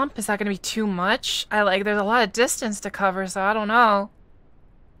sprint jump? Is that gonna be too much? There's a lot of distance to cover, so I don't know.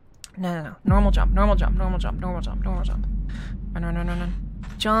 No. Normal jump. No.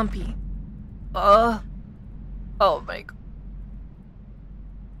 Jumpy. Oh my god.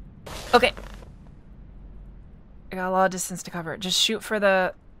 Okay. I got a lot of distance to cover. Just shoot for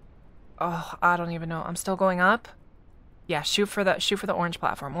the... Oh, I don't even know. I'm still going up? Yeah, shoot for the orange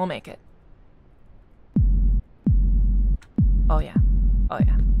platform. We'll make it. Oh yeah.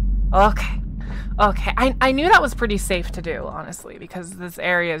 Okay. I knew that was pretty safe to do, honestly, because this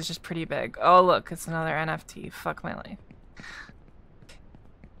area is just pretty big. Oh look, it's another NFT. Fuck my life.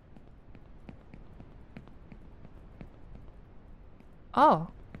 Oh.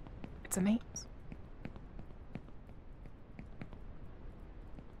 It's a maze.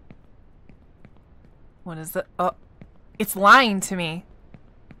 What is it? Oh. It's lying to me.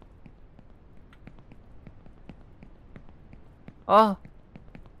 Oh.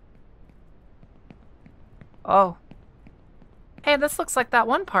 Hey, this looks like that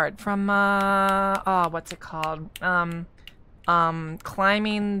one part from, what's it called?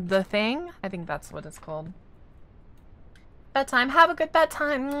 Climbing the thing? I think that's what it's called. Bedtime. Have a good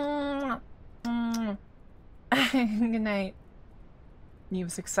bedtime. Good night.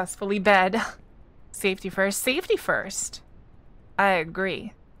 You've successfully bed. Safety first. Safety first. I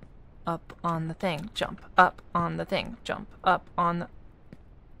agree. Up on the thing. Jump. Up on the thing. Jump. Up on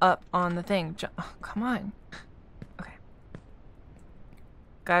the thing. Jump. Oh, come on. Okay.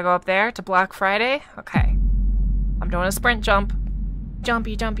 Gotta go up there to Black Friday? Okay. I'm doing a sprint jump.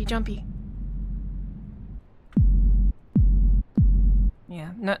 Jumpy.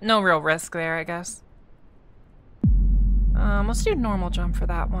 Yeah, no real risk there, I guess. Let's do normal jump for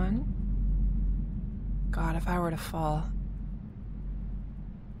that one. God, if I were to fall.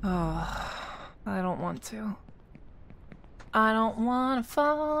 Oh, I don't want to. I don't want to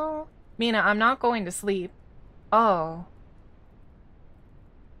fall. Mena, I'm not going to sleep. Oh.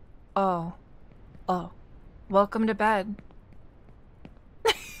 Welcome to bed.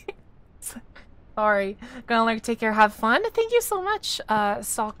 Sorry. Gonna learn to take care, have fun. Thank you so much,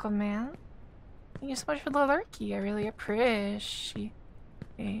 Soccer Man. Thank you so much for the lurky. I really appreciate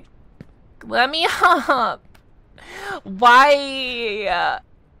it. Let me up. Why?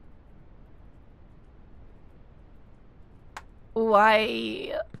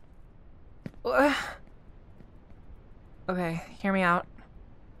 Why? Okay, hear me out.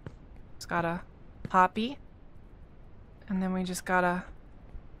 Just gotta hoppy. And then we just gotta...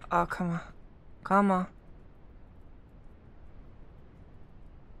 Oh, come on. Come on.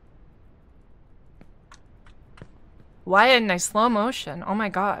 Why didn't I slow motion? Oh my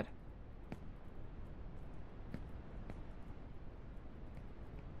god.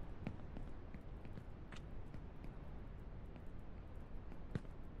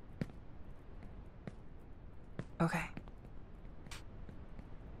 Okay.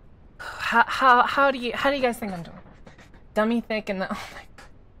 How do you guys think I'm doing? Dummy thick and the... Oh my...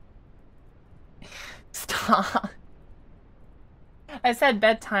 Stop. I said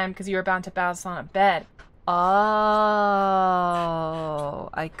bedtime because you were bound to bounce on a bed. Oh,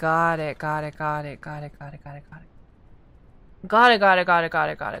 I got it. Okay.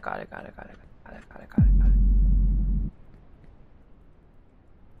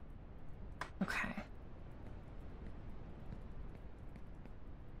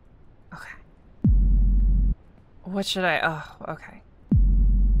 What should I... Oh, okay.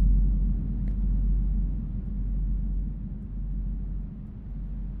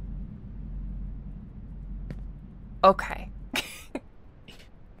 Okay.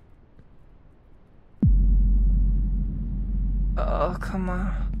 Oh, come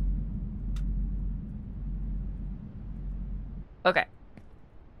on. Okay.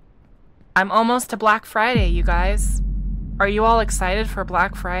 I'm almost to Black Friday, you guys. Are you all excited for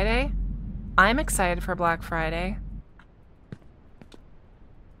Black Friday? I'm excited for Black Friday.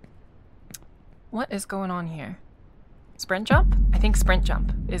 What is going on here? Sprint jump? I think sprint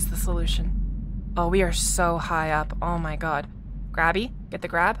jump is the solution. Oh, we are so high up. Oh my god. Grabby? Get the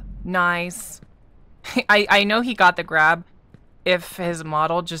grab? Nice. I know he got the grab if his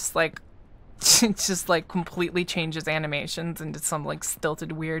model just like completely changes animations into some like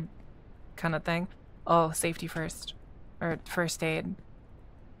stilted weird kind of thing. Oh, safety first. Or first aid.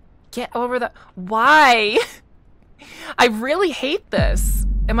 Get over the... Why? I really hate this.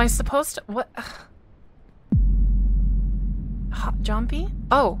 Am I supposed to... What? Hot jumpy?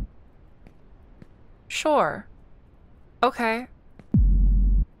 Oh. Sure. Okay.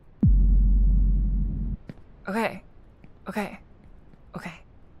 Okay. Okay. Okay.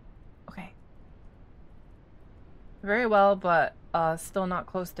 Okay. Very well, but still not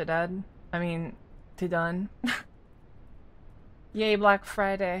close to dead. I mean, to done. Yay, Black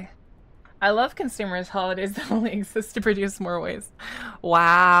Friday. I love consumers' holidays that only exist to produce more waste.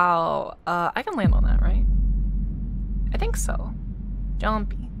 Wow. I can land on that, right? I think so.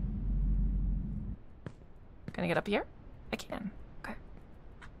 Jumpy. Can I get up here? I can. Okay.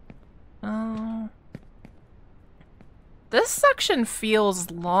 This section feels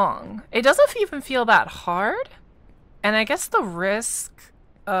long. It doesn't even feel that hard. And I guess the risk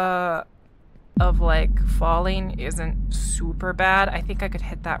of like falling isn't super bad. I think I could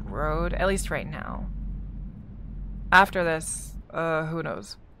hit that road, at least right now. After this, who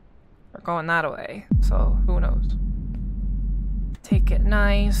knows? We're going that way, so who knows? Take it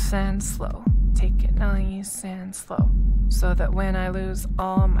nice and slow. Take it nice and slow. So that when I lose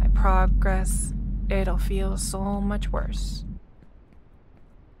all my progress, it'll feel so much worse.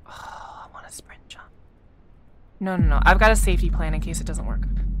 Oh, I want a sprint jump. No. I've got a safety plan in case it doesn't work.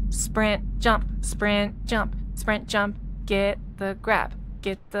 Sprint, jump, sprint, jump, sprint, jump. Get the grab.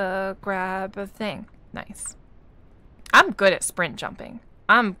 Get the grab thing. Nice. I'm good at sprint jumping.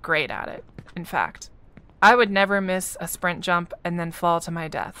 I'm great at it, in fact. I would never miss a sprint jump and then fall to my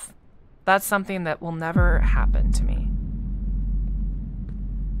death. That's something that will never happen to me.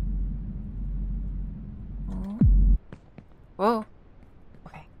 Whoa.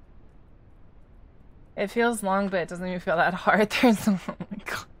 Okay. It feels long, but it doesn't even feel that hard. There's... Oh my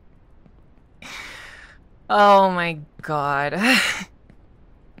god. Oh my god.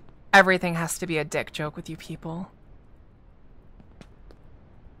 Everything has to be a dick joke with you people.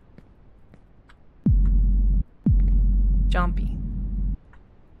 Jumpy.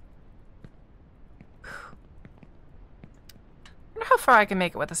 I wonder how far I can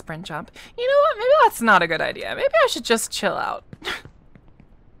make it with a sprint jump. You know what? Maybe that's not a good idea. Maybe I should just chill out.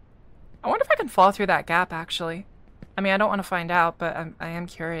 I wonder if I can fall through that gap, actually. I mean, I don't want to find out, but I am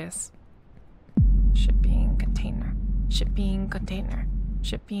curious. Shipping container. Shipping container.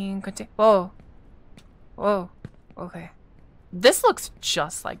 Shipping container. Whoa. Whoa. Okay. This looks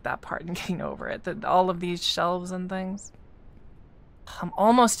just like that part in Getting Over It. All of these shelves and things. I'm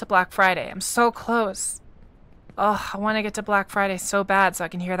almost to Black Friday. I'm so close. Oh, I want to get to Black Friday so bad so I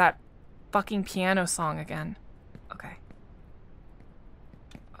can hear that fucking piano song again. Okay.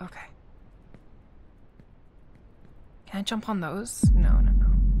 Okay. Can I jump on those? No. No.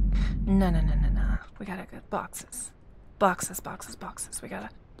 We gotta get boxes. Boxes. We gotta...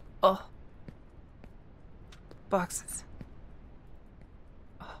 Oh. Boxes.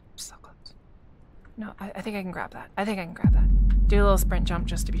 Oh, I'm so close. No, I think I can grab that. Do a little sprint jump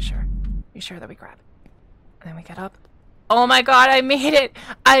just to be sure. Be sure that we grab. And then we get up. Oh my god, I made it!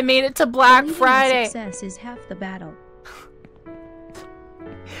 I made it to Black Friday! Success is half the battle.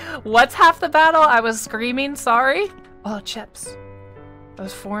 What's half the battle? I was screaming, sorry. Oh, chips.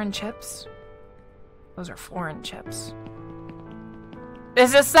 Those foreign chips? Those are foreign chips.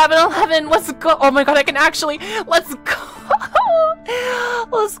 Is this 7-Eleven? Let's go! Oh my god, I can actually... Let's go!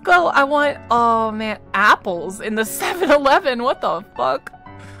 Let's go! I want... Oh man, apples in the 7-Eleven. What the fuck?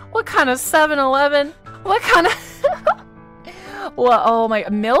 What kind of 7-Eleven? What kind of... What? Oh my...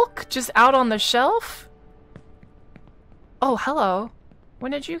 Milk? Just out on the shelf? Oh, hello.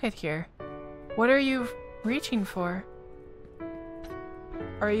 When did you get here? What are you reaching for?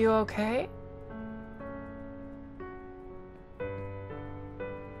 Are you okay?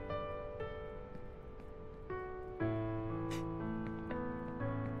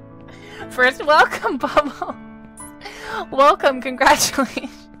 First, welcome, Bubbles. Welcome,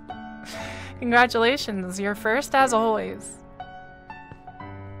 congratulations. Congratulations, you're first as always.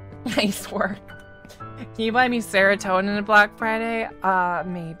 Nice work. Can you buy me serotonin at Black Friday?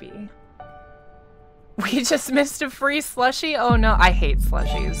 Maybe. We just missed a free slushie? Oh no, I hate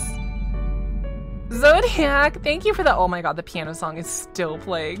slushies. Zodiac, thank you for the— oh my god, the piano song is still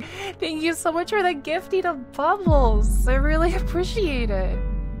playing. Thank you so much for the gifting of Bubbles. I really appreciate it.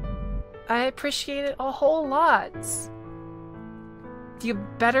 I appreciate it a whole lot. You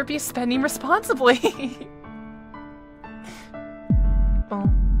better be spending responsibly.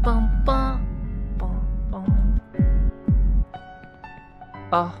 Bum, bum, bum, bum, bum.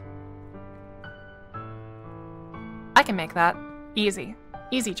 Oh. I can make that. Easy.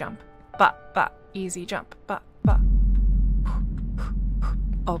 Easy jump. Ba. Easy jump. Ba.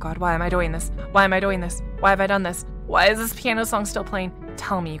 Oh god, why am I doing this? Why am I doing this? Why have I done this? Why is this piano song still playing?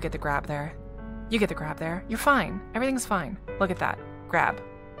 Tell me you get the grab there. You get the grab there. You're fine. Everything's fine. Look at that. Grab.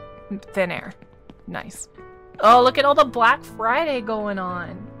 Thin air. Nice. Oh, look at all the Black Friday going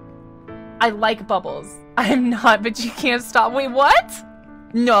on. I like Bubbles. I'm not, but you can't stop. Wait, what?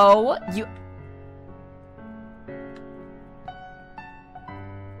 No, you...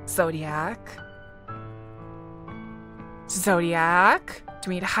 Zodiac? Zodiac? Do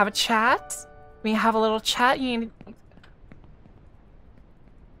we need to have a chat? We have a little chat? You need...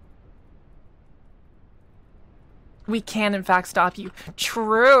 We can, in fact, stop you.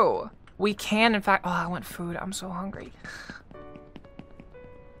 True. We can, in fact... Oh, I want food. I'm so hungry.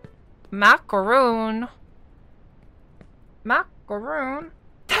 Macaroon. Macaroon.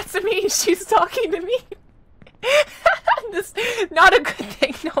 That's me. She's talking to me. This not a good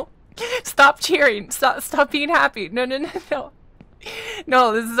thing. No. Stop cheering. Stop being happy. No.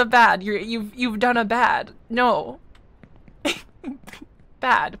 No, this is a bad. You've done a bad. No.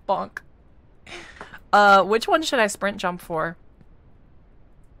 Bad. Bonk. Which one should I sprint jump for?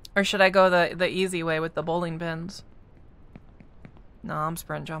 Or should I go the easy way with the bowling pins? No, I'm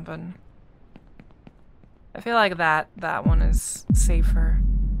sprint jumping. I feel like that one is safer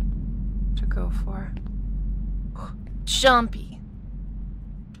to go for. Jumpy.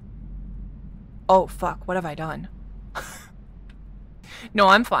 Oh fuck, what have I done? No,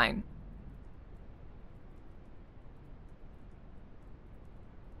 I'm fine.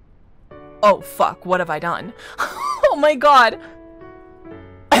 Oh fuck, what have I done? Oh my god.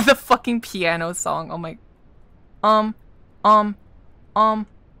 The fucking piano song. Oh my...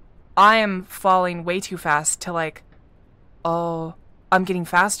 I am falling way too fast to like... Oh, I'm getting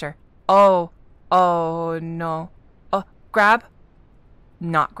faster. Oh no. Grab?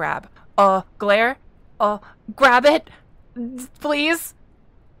 Not grab. Glare? Grab it? Please?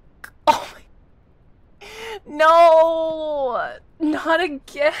 Oh my... No! Not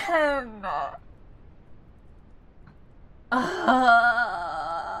again! Why?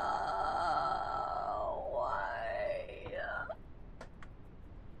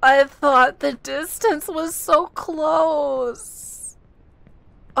 I thought the distance was so close.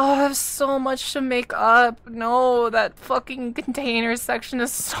 Oh, I have so much to make up. No, that fucking container section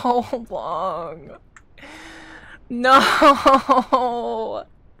is so long. No.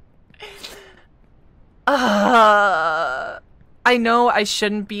 I know I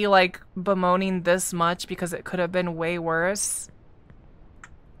shouldn't be like bemoaning this much because it could have been way worse.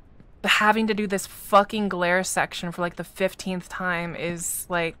 But having to do this fucking glare section for like the 15th time is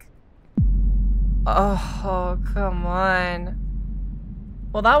like... Oh, come on.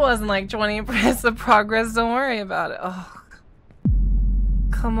 Well, that wasn't like 20% of progress. Don't worry about it. Oh,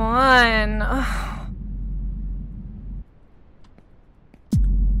 come on.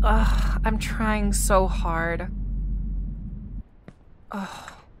 I'm trying so hard.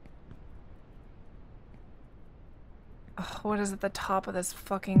 What is at the top of this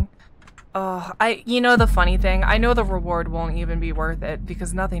fucking... you know the funny thing? I know the reward won't even be worth it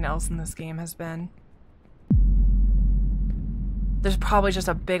because nothing else in this game has been. There's probably just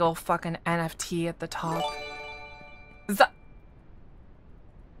a big ol' fucking NFT at the top.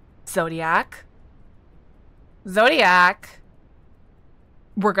 Zodiac? Zodiac?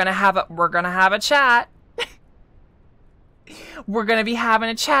 We're gonna have a chat. We're gonna be having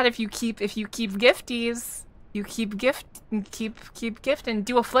a chat if you keep gifties. You keep gifting.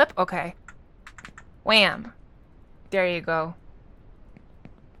 Do a flip? Okay. Wham. There you go.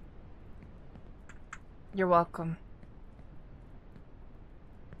 You're welcome.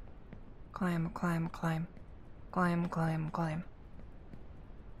 Climb, climb, climb. Climb, climb, climb.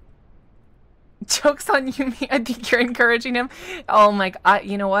 Joke's on you, me. I think you're encouraging him. Oh my god.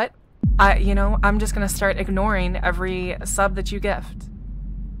 You know what? I'm just gonna start ignoring every sub that you gift.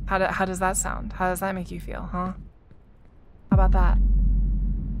 How does that sound? How does that make you feel, huh? How about that?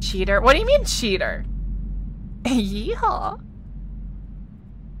 Cheater? What do you mean cheater? Yeehaw.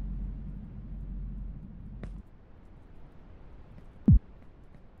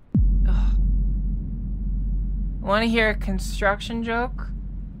 Want to hear a construction joke?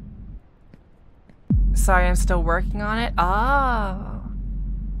 Sorry, I'm still working on it. Oh,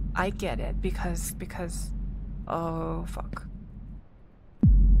 I get it because oh fuck.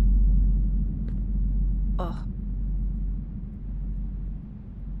 Oh.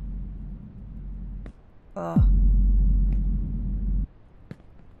 Oh.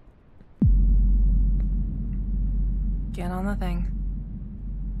 Get on the thing.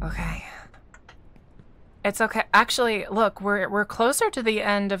 Okay. It's okay. Actually, look, we're closer to the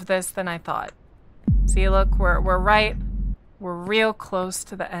end of this than I thought. See, look, we're right. We're real close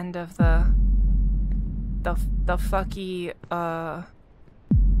to the end of the fucky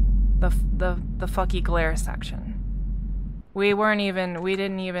the fucky glare section. We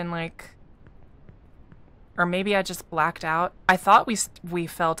didn't even like, or maybe I just blacked out. I thought we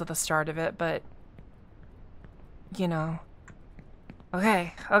fell to the start of it, but you know.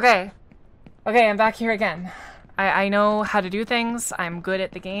 Okay, I'm back here again. I know how to do things. I'm good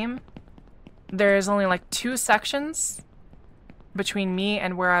at the game. There's only like 2 sections between me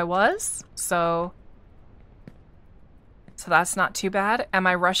and where I was, so that's not too bad. Am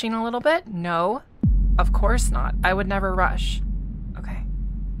I rushing a little bit? No, of course not. I would never rush. Okay.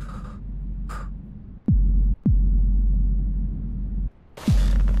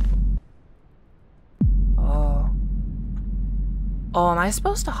 Oh, am I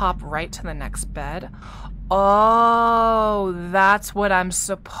supposed to hop right to the next bed? Oh, that's what I'm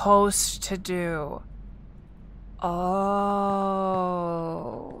supposed to do. Oh.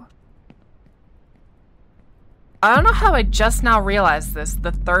 I don't know how I just now realized this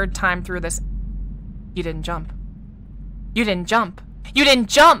the 3rd time through this. You didn't jump. You didn't jump. You didn't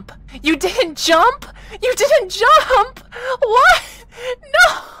jump. You didn't jump. You didn't jump. What?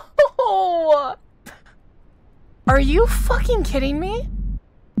 No. Are you fucking kidding me?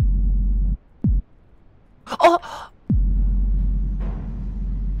 Oh!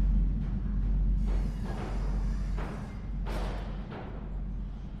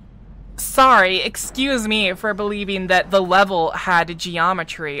 Sorry, excuse me for believing that the level had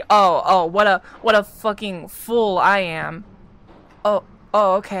geometry. Oh, what a fucking fool I am. Oh,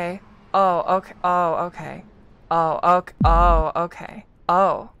 okay. Oh, okay. Oh, okay. Oh, okay. Oh, okay.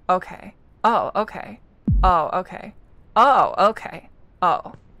 Oh, okay. Oh, okay. Oh, okay. Oh, okay.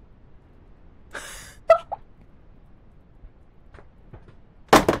 Oh.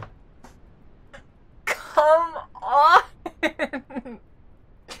 Come on!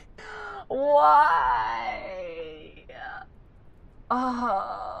 Why?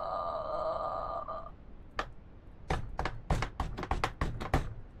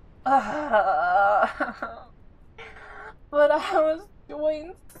 But I was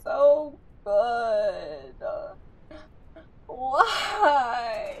doing so good.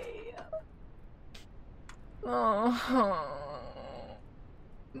 Why? Oh,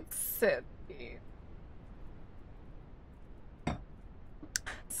 sippy.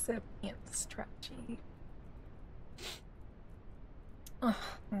 Sippy and stretchy. Oh.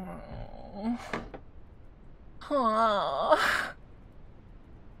 Oh.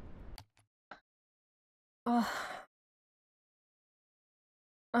 Oh.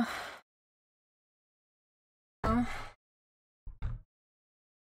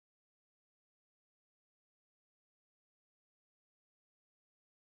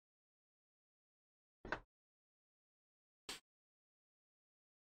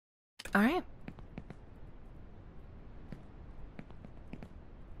 All right.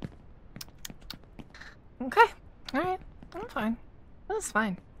 Okay. All right. I'm fine. That's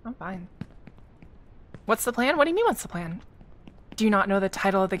fine. I'm fine. What's the plan? What do you mean, what's the plan? Do you not know the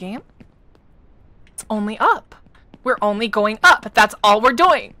title of the game? It's only up. We're only going up. That's all we're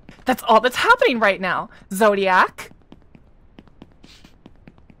doing. That's all that's happening right now. Zodiac.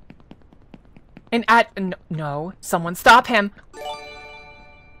 And no, someone stop him.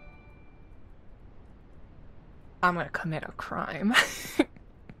 I'm gonna commit a crime.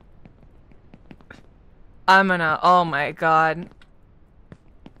 Oh my god.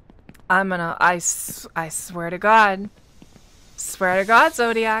 I swear to God. Swear to God,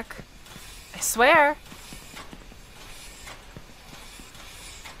 Zodiac. I swear.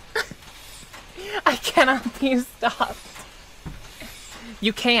 I cannot be stopped.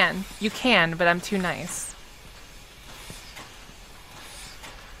 You can, but I'm too nice.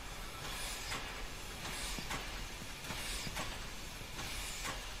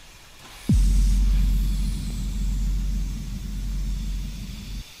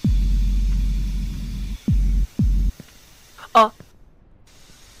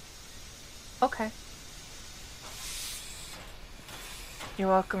 Okay. You're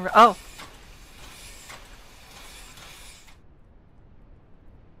welcome. Oh!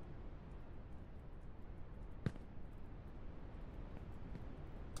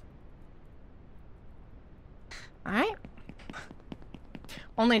 Alright.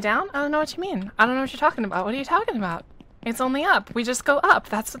 Only down? I don't know what you mean. I don't know what you're talking about. What are you talking about? It's only up. We just go up.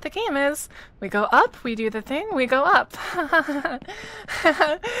 That's what the game is. We go up, we do the thing, we go up.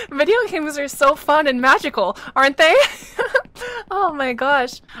 Video games are so fun and magical, aren't they? Oh my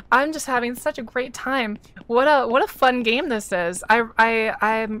gosh. I'm just having such a great time. What a fun game this is.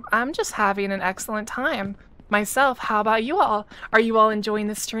 I'm just having an excellent time myself. How about you all? Are you all enjoying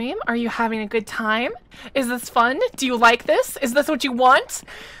the stream? Are you having a good time? Is this fun? Do you like this? Is this what you want?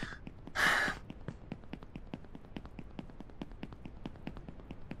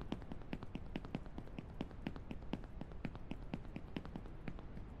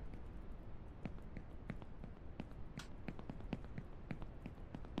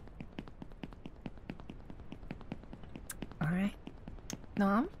 Alright.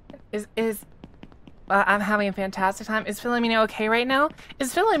 Nom? I'm having a fantastic time. Is Philomena okay right now?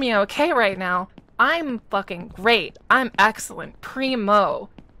 Is Philomena okay right now? I'm fucking great. I'm excellent. Primo.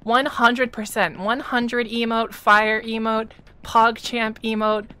 100%. 100 emote, fire emote, PogChamp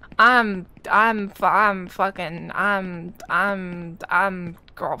emote. I'm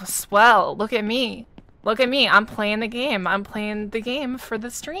girl swell. Look at me. Look at me. I'm playing the game. I'm playing the game for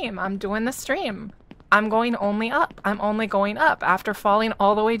the stream. I'm doing the stream. I'm going only up. I'm only going up after falling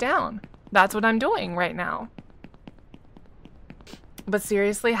all the way down. That's what I'm doing right now. But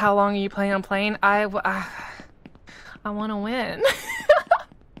seriously, how long are you planning on playing? I want to win.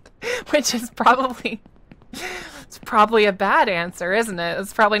 Which is probably... It's probably a bad answer, isn't it?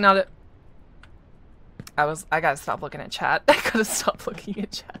 It's probably not a... I gotta stop looking at chat. I gotta stop looking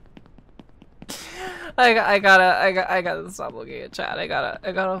at chat. I gotta stop looking at chat. I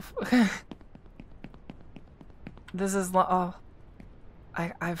gotta... This is oh,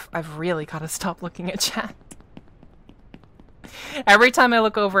 I've really got to stop looking at chat. Every time I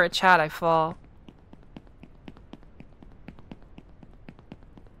look over at chat, I fall.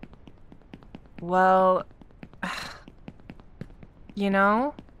 Well, you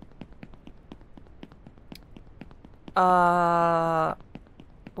know,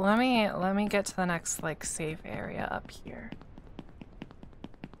 let me get to the next like safe area up here.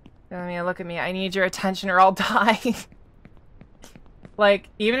 I mean, look at me. I need your attention or I'll die. Like,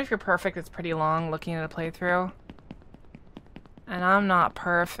 even if you're perfect, it's pretty long looking at a playthrough. And I'm not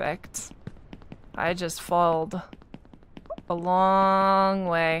perfect. I just falled a long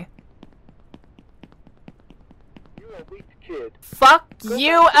way. You're a weak kid. Fuck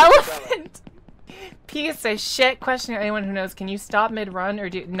you, elephant! Piece of shit. Question to anyone who knows, can you stop mid-run or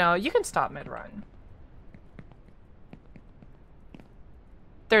do... No, you can stop mid-run.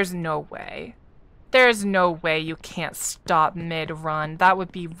 There's no way. There's no way you can't stop mid-run. That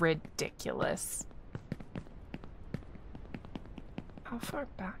would be ridiculous. How far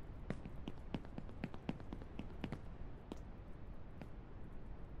back?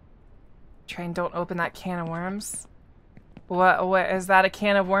 Train, don't open that can of worms. What is that, a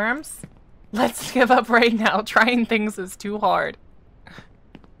can of worms? Let's give up right now. Trying things is too hard.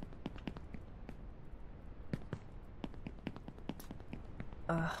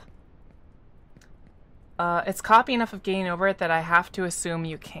 It's copy enough of getting over it that I have to assume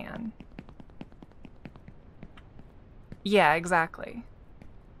you can. Yeah, exactly.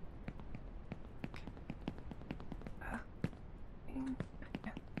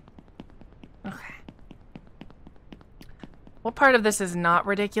 Okay. What part of this is not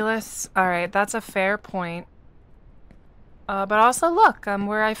ridiculous? Alright, that's a fair point. But also look, I'm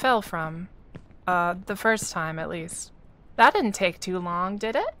where I fell from. The first time, at least. That didn't take too long,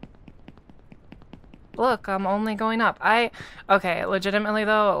 did it? Look, I'm only going up. Okay, legitimately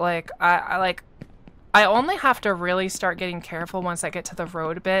though, like, I only have to really start getting careful once I get to the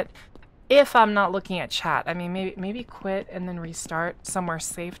road bit. If I'm not looking at chat. I mean, maybe quit and then restart somewhere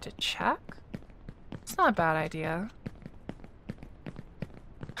safe to check? It's not a bad idea.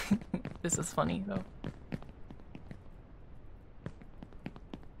 This is funny, though.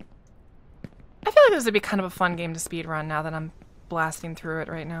 I feel like this would be kind of a fun game to speedrun now that I'm blasting through it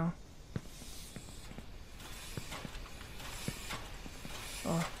right now.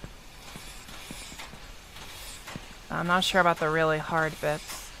 Oh. I'm not sure about the really hard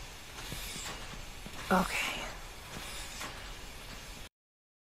bits. Okay.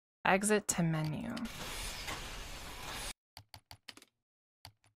 Exit to menu.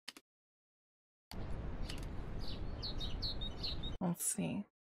 Let's see.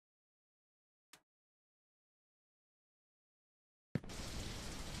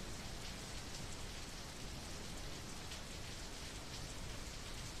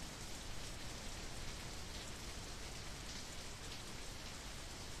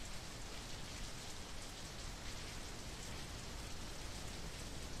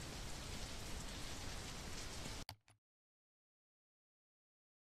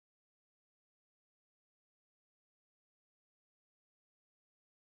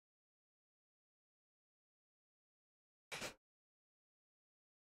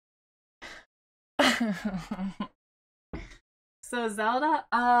 So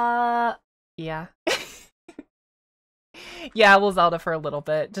Zelda, yeah. Yeah, we'll Zelda for a little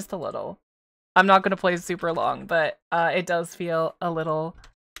bit, just a little. I'm not gonna play super long, but it does feel a little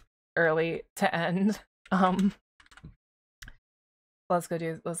early to end. Let's go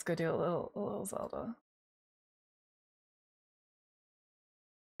do a little Zelda.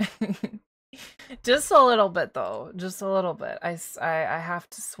 Just a little bit though, just a little bit. I have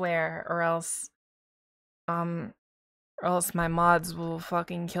to swear, or else my mods will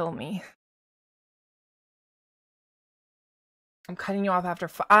fucking kill me. I'm cutting you off after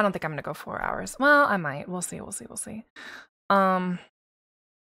I don't think I'm gonna go 4 hours. Well, I might. We'll see. Let's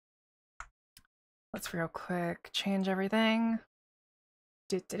real quick change everything.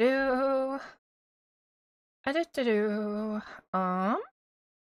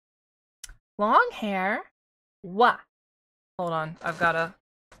 Long hair. What? Hold on. I've gotta.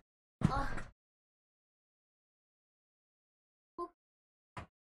 I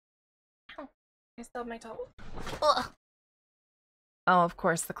still have my towel. Ugh. Oh, of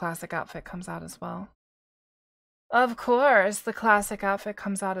course, the classic outfit comes out as well. Of course, the classic outfit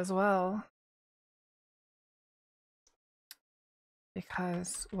comes out as well.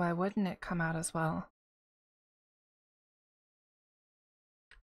 Because why wouldn't it come out as well?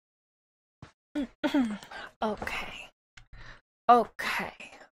 Okay.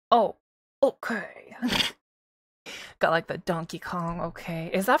 Okay. Oh, okay. Got like the Donkey Kong, okay.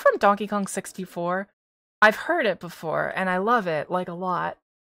 Is that from Donkey Kong 64? I've heard it before and I love it like a lot.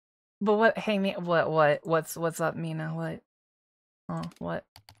 But what, hey, what's up, Mena? What? Oh, what?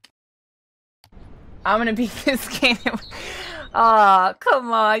 I'm gonna beat this game. Aw,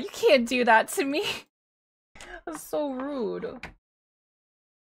 come on, you can't do that to me. That's so rude.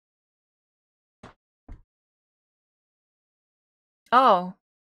 Oh.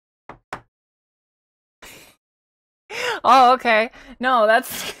 Oh, okay. No,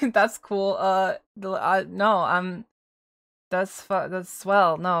 that's cool. No, that's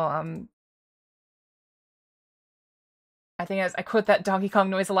swell. No, I think I quote that Donkey Kong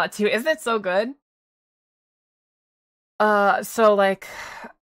noise a lot too. Isn't it so good? So like,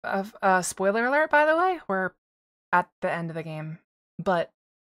 spoiler alert, by the way, we're at the end of the game, but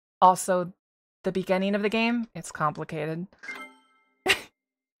also the beginning of the game. It's complicated.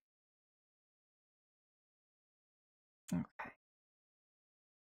 Okay.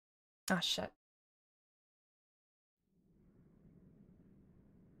 Oh shit.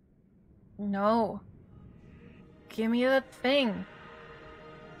 No. Give me the thing.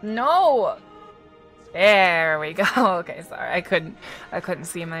 No. There we go. Okay, sorry. I couldn't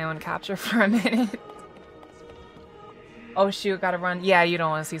see my own capture for a minute. Oh shoot, gotta run. Yeah, you don't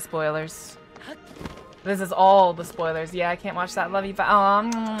want to see spoilers. This is all the spoilers. Yeah, I can't watch that. Love you, but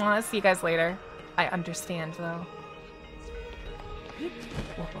I'll see you guys later. I understand though.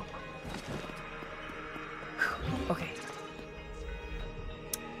 Whoa. Okay.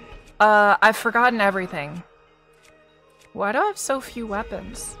 I've forgotten everything. Why do I have so few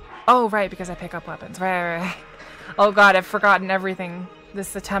weapons? Oh, right, because I pick up weapons. Right. Oh god, I've forgotten everything.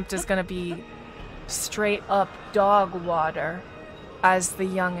 This attempt is gonna be straight up dog water, as the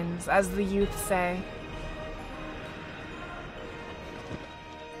youngins, as the youth say.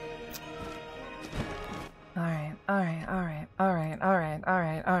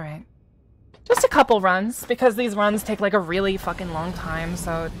 Alright. Just a couple runs, because these runs take like a really fucking long time,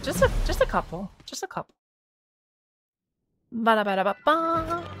 so just a couple.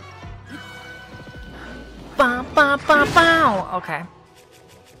 Ba-da-ba-da-ba-ba. Ba-ba-ba-bow. Okay.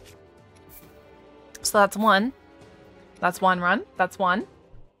 So that's one. That's one run. That's one.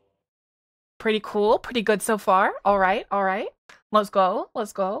 Pretty cool. Pretty good so far. Alright. Let's go.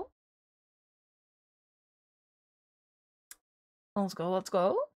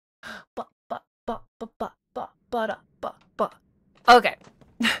 Okay.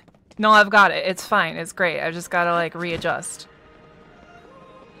 No, I've got it. It's fine. It's great. I just gotta like readjust.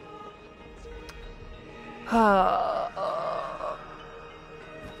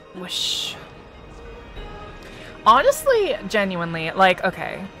 Whoosh. Honestly, genuinely, like,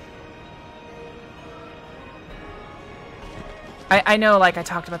 okay. I know, like, I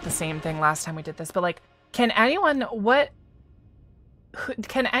talked about the same thing last time we did this, but like, can anyone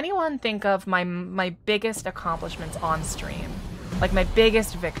think of my biggest accomplishments on stream? Like, my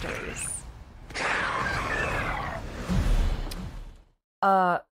biggest victories?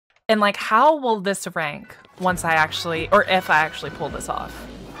 And like, how will this rank once I actually, or if I actually pull this off?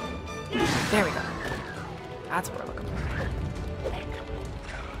 There we go. That's what we're looking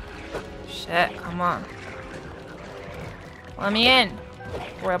for. Shit, come on. Let me in.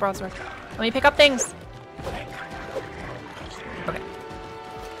 Royal broadsword. Let me pick up things. Okay.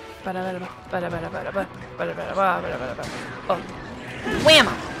 Oh.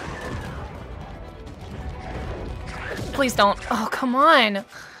 Whammo! Please don't. Oh, come on.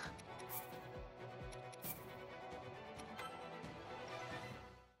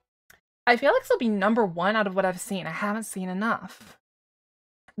 I feel like this will be #1 out of what I've seen. I haven't seen enough.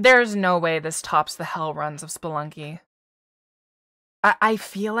 There's no way this tops the hell runs of Spelunky. I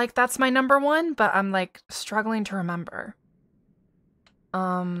feel like that's my #1, but I'm like struggling to remember.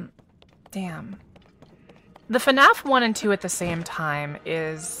 Damn. The FNAF 1 and 2 at the same time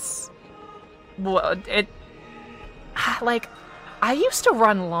is... Well, like, I used to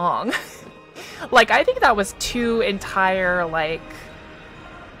run long. Like, I think that was 2 entire, like...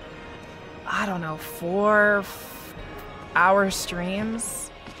 I don't know, 4-hour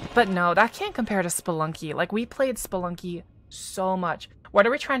streams? But no, that can't compare to Spelunky. Like, we played Spelunky so much. What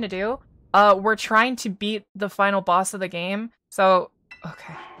are we trying to do? We're trying to beat the final boss of the game. So,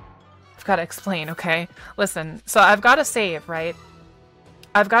 okay. I've got to explain, okay? Listen, so I've got to save, right?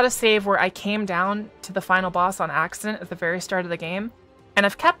 I've got a save where I came down to the final boss on accident at the very start of the game. And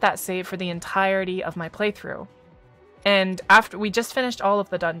I've kept that save for the entirety of my playthrough. And after we just finished all of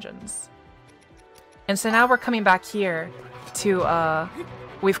the dungeons. And so now we're coming back here to,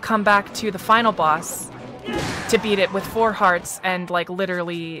 we've come back to the final boss to beat it with 4 hearts and, like,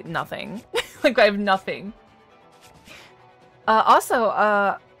 literally nothing. Like, I have nothing. Also,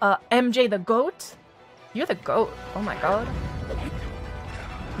 MJ the GOAT? You're the GOAT. Oh my god.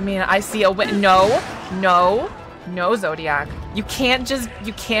 I mean, I see a No, Zodiac. You can't just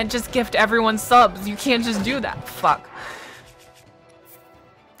gift everyone subs. You can't just do that. Fuck.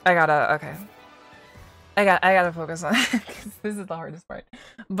 Okay. I gotta focus on it. This is the hardest part.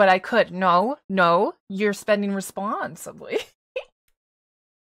 But I could. No, you're spending responsibly.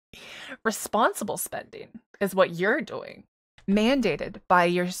 Responsible spending is what you're doing. Mandated by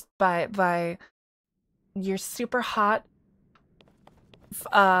your super hot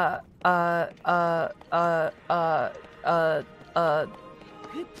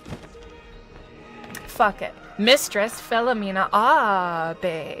fuck it. Mistress Philomena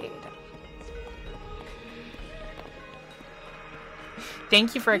Aubade.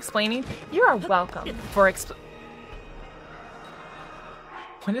 Thank you for explaining. You are welcome for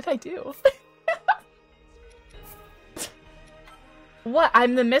What did I do? What?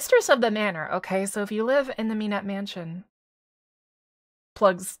 I'm the mistress of the manor, okay? So if you live in the Mena mansion,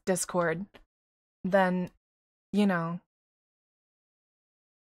 plugs Discord, then, you know.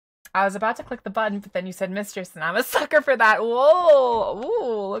 I was about to click the button, but then you said mistress, and I'm a sucker for that. Whoa!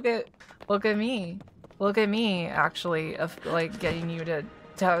 Ooh, look at me. Look at me, actually, of like getting you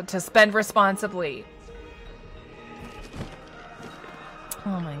to spend responsibly.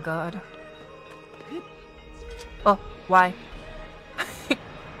 Oh my god. Oh, why?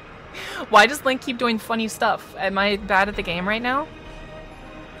 Why does Link keep doing funny stuff? Am I bad at the game right now?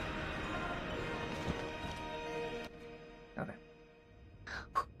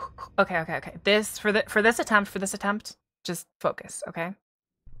 Okay. This for this attempt, just focus, okay?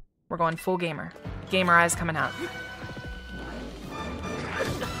 We're going full gamer. Gamer eyes coming out.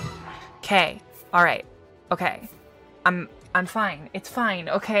 Okay. All right. Okay. I'm fine. It's fine.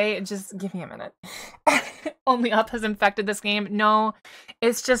 Okay. Just give me a minute. Only Up has infected this game. No,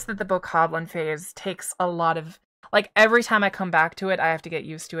 it's just that the Bokoblin phase takes a lot of, like, every time I come back to it, I have to get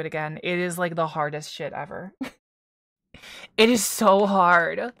used to it again. It is like the hardest shit ever. It is so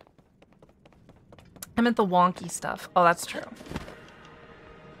hard. I meant the wonky stuff. Oh, that's true.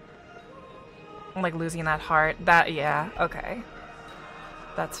 I'm like losing that heart. Yeah, okay.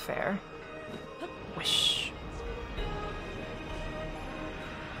 That's fair. Whoosh.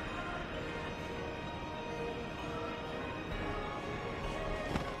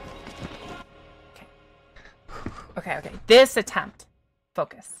 Okay. This attempt.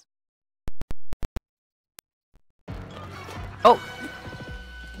 Focus. Oh.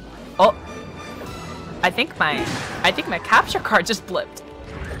 I think my capture card just blipped.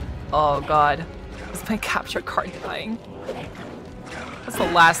 Oh god. Is my capture card dying? That's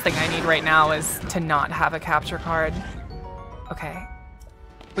the last thing I need right now, is to not have a capture card. Okay.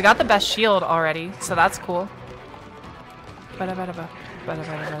 We got the best shield already, so that's cool.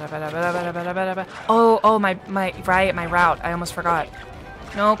 Oh, my route. I almost forgot.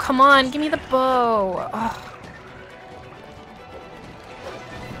 No, come on, give me the bow. Oh.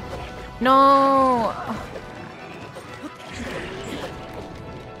 No.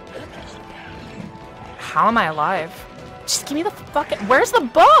 How am I alive? Just give me the fucking... Where's the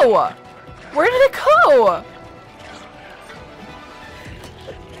bow? Where did it go?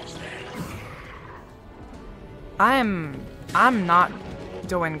 I'm not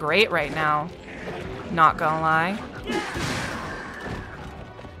doing great right now. Not gonna lie.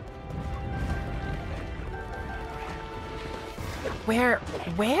 Where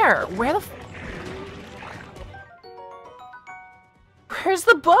the where's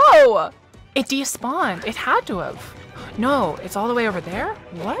the bow? It despawned. It had to have. No, it's all the way over there?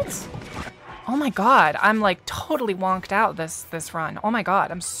 What? Oh my god, I'm like totally wonked out this run. Oh my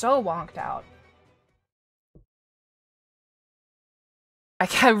god, I'm so wonked out.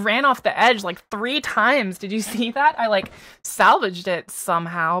 I ran off the edge like 3 times. Did you see that? I like salvaged it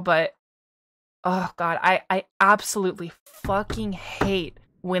somehow, but oh god, I absolutely fucking hate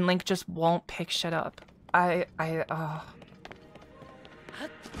when Link just won't pick shit up. Oh.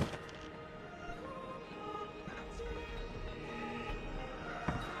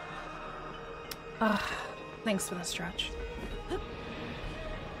 Thanks for the stretch.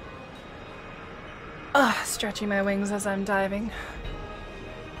 Stretching my wings as I'm diving.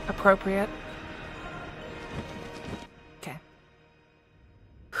 Appropriate. Okay.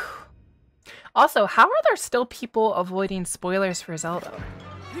 Also, how are there still people avoiding spoilers for Zelda?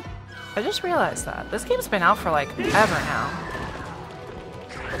 I just realized that. This game's been out for like ever now.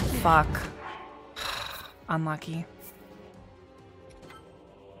 Fuck. Unlucky.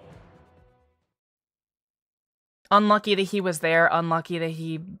 Unlucky that he was there. Unlucky that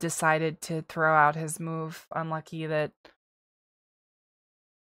he decided to throw out his move. Unlucky that...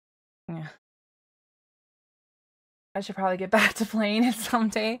 Yeah. I should probably get back to playing it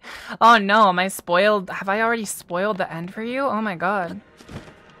someday. Oh no, am I spoiled? Have I already spoiled the end for you? Oh my god.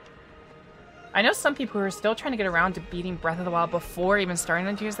 I know some people who are still trying to get around to beating Breath of the Wild before even starting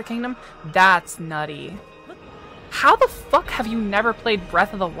on Tears of the Kingdom. That's nutty. How the fuck have you never played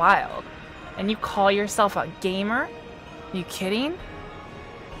Breath of the Wild? And you call yourself a gamer? Are you kidding?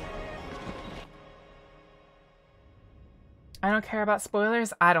 I don't care about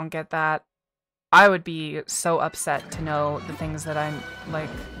spoilers? I don't get that. I would be so upset to know the things that I'm, like,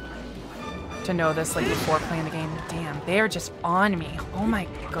 to know this, like, before playing the game. Damn, they are just on me. Oh my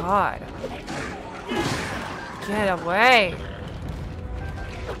god. Get away.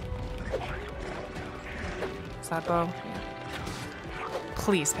 Is that bow?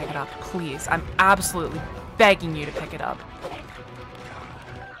 Please pick it up, please. I'm absolutely begging you to pick it up.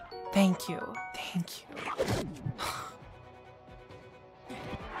 Thank you, thank you.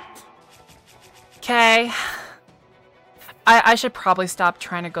 Okay. I should probably stop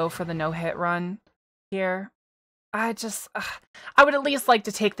trying to go for the no-hit run here. I would at least like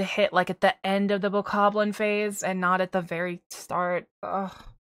to take the hit like at the end of the Bokoblin phase and not at the very start. Ugh.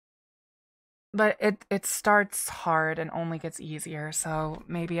 But it starts hard and only gets easier, so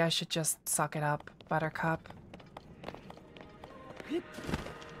maybe I should just suck it up, Buttercup. I'm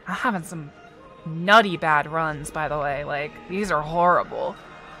having some nutty bad runs, by the way. Like, these are horrible.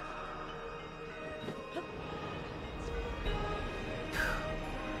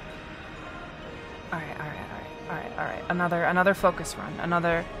 Alright. Another focus run.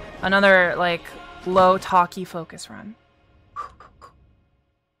 Another like low talky focus run.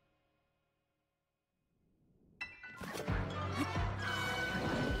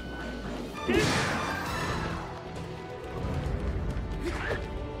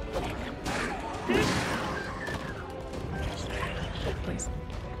 Please.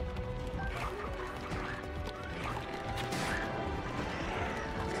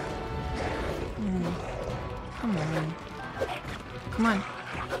 Come on. Come on.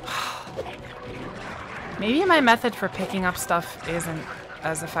 Maybe my method for picking up stuff isn't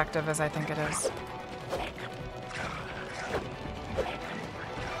as effective as I think it is.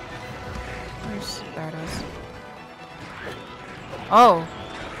 There it is. Oh.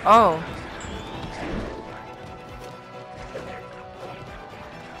 Oh.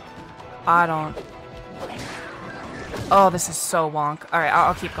 I don't... Oh, this is so wonk. Alright,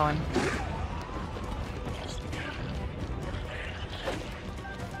 I'll keep going.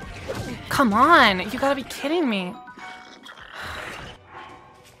 Come on! You gotta be kidding me.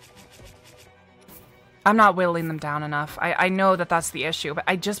 I'm not whittling them down enough. I know that that's the issue, but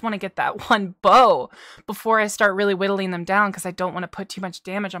I just want to get that one bow before I start really whittling them down because I don't want to put too much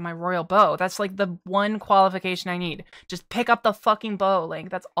damage on my royal bow. That's like the one qualification I need. Just pick up the fucking bow, Link.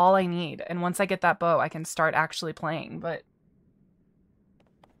 That's all I need. And once I get that bow, I can start actually playing, but...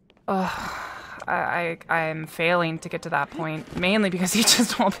 I'm failing to get to that point, mainly because he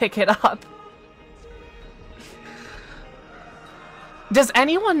just won't pick it up. Does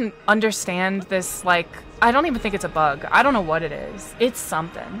anyone understand this, like, I don't even think it's a bug. I don't know what it is. It's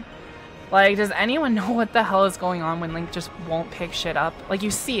something. Like, does anyone know what the hell is going on when Link just won't pick shit up? Like,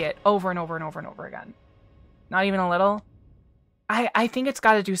 you see it over and over and over and over again. Not even a little? I think it's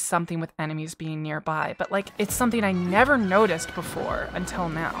got to do something with enemies being nearby, but like it's something I never noticed before until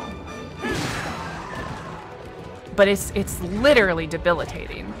now. But it's literally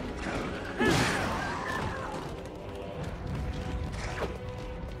debilitating.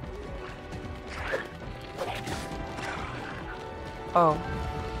 Oh.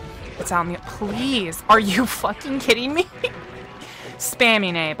 It's out in the... Please! Are you fucking kidding me?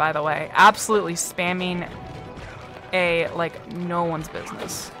 Spamming A, by the way. Absolutely spamming A like no one's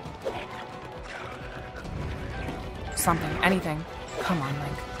business. Something. Anything. Come on,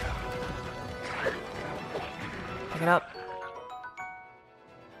 Link. Pick it up.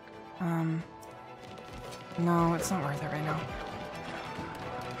 No, it's not worth it right now.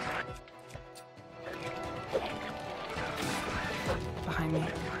 Behind me.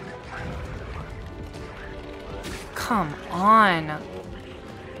 Come on.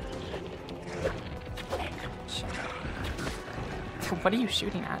 Shit. What are you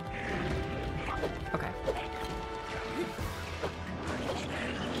shooting at? Okay.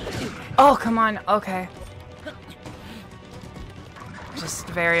 Oh, come on. Okay. Just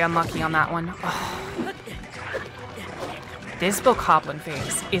very unlucky on that one. Oh. This bokoblin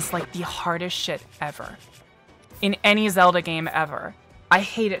phase is like the hardest shit ever. In any Zelda game ever. I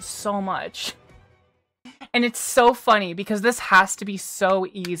hate it so much. And it's so funny because this has to be so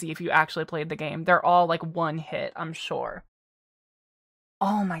easy if you actually played the game. They're all like one hit, I'm sure.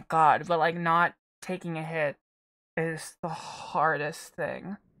 Oh my god, but like not taking a hit is the hardest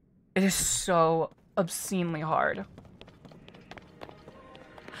thing. It is so obscenely hard.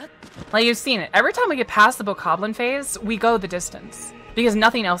 Like you've seen it. Every time we get past the bokoblin phase, we go the distance. Because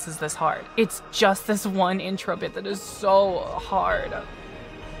nothing else is this hard. It's just this one intro bit that is so hard.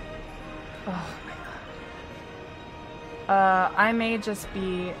 Oh. I may just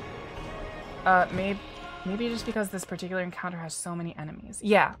be, maybe just because this particular encounter has so many enemies.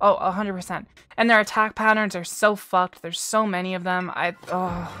 Yeah, oh, 100%. And their attack patterns are so fucked. There's so many of them. Like,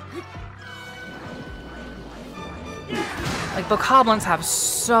 bokoblins have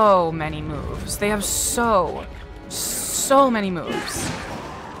so many moves. They have so many moves.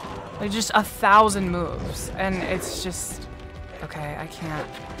 Like, just 1,000 moves. And it's just, okay, I can't.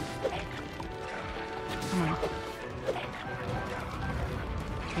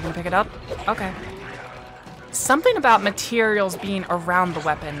 You gonna pick it up? Okay. Something about materials being around the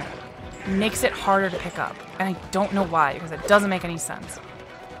weapon makes it harder to pick up. And I don't know why, because it doesn't make any sense.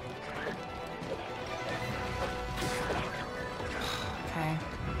 Okay.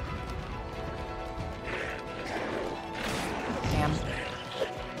 Damn.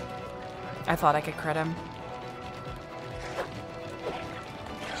 I thought I could crit him.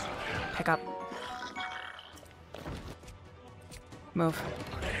 Pick up. Move.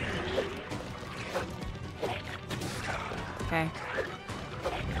 Okay.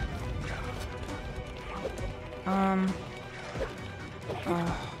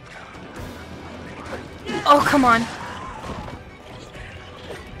 Oh, come on.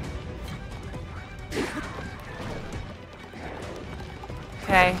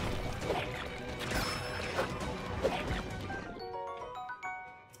 Okay.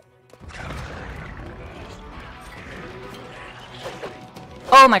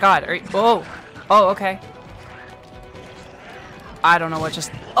 Oh my god. Whoa. Oh, okay. I don't know what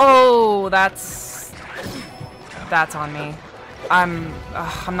just... Oh, that's on me. I'm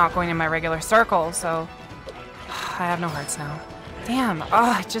not going in my regular circle, so I have no hearts now. Damn.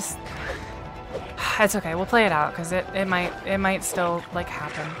 Oh, just... It's okay. We'll play it out because it might still like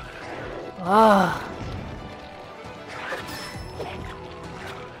happen. Ugh.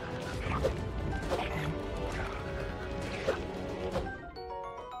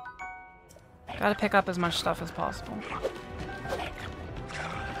 Gotta pick up as much stuff as possible.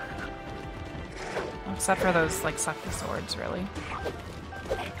 Except for those, like, sucky swords, really.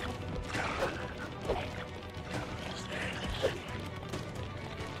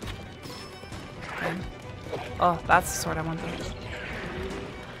 Okay. Oh, that's the sword I wanted.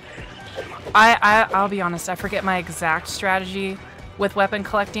 I'll be honest, I forget my exact strategy with weapon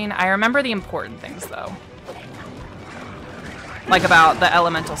collecting. I remember the important things, though. Like about the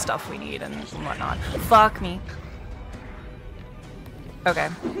elemental stuff we need and whatnot. Fuck me. Okay.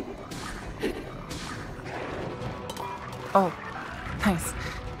 Oh, nice.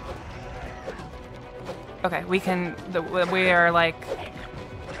 Okay, we can... we are, like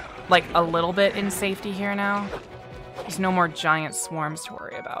a little bit in safety here now. There's no more giant swarms to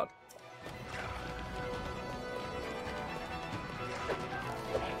worry about.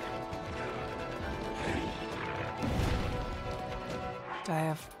 Do I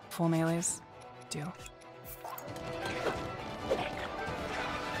have full melees? Do.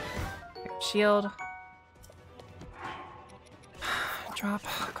 shield. Drop,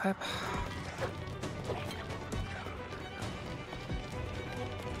 equip.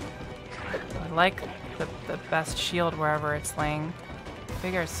 I like the best shield wherever it's laying. I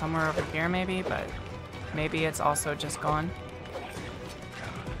figure it's somewhere over here maybe, but maybe it's also just gone.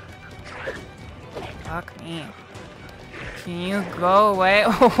 Fuck me. Can you go away?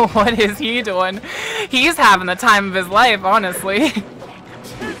 What is he doing? He's having the time of his life, honestly.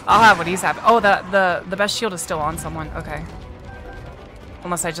 I'll have what he's having. Oh, the best shield is still on someone. Okay.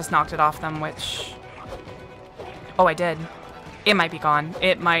 Unless I just knocked it off them, which... Oh, I did. It might be gone.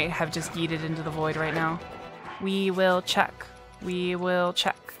 It might have just yeeted into the void right now. We will check. We will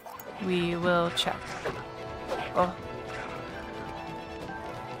check. We will check. Oh.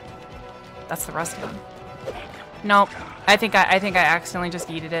 That's the rest of them. Nope. I think I accidentally just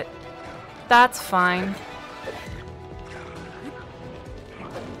yeeted it. That's fine.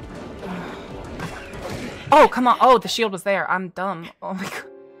 Oh, come on. Oh, the shield was there. I'm dumb. Oh my god.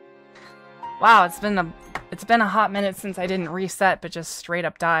 Wow, it's been a hot minute since I didn't reset, but just straight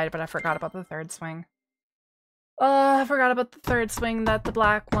up died, but I forgot about the third swing. I forgot about the third swing that the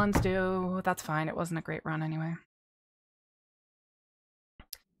black ones do. That's fine. It wasn't a great run anyway.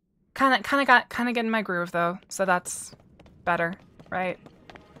 Kind of getting my groove though, so that's better, right?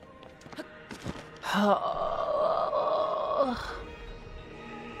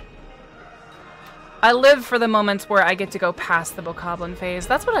 I live for the moments where I get to go past the bokoblin phase.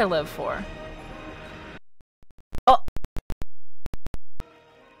 That's what I live for. Oh.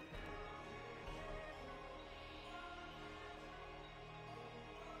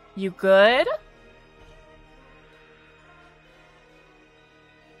 You good?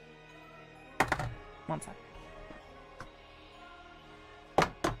 One sec.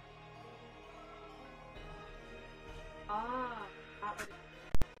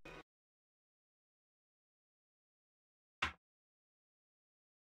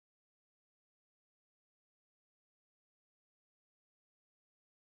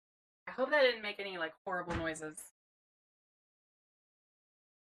 I hope that didn't make any, like, horrible noises.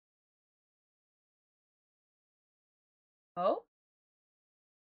 Oh?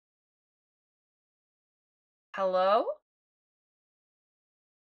 Hello?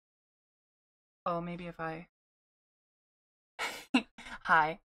 Oh, maybe if I...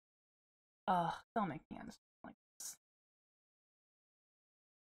 Hi. Don't make me understand like this.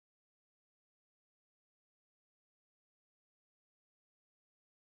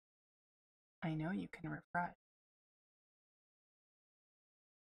 I know you can refresh.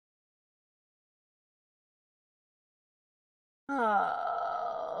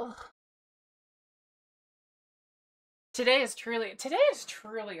 Oh. Today is truly a...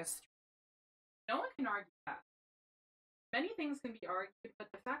 No one can argue that. Many things can be argued,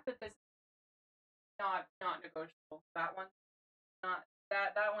 but the fact that this is not negotiable. That one, not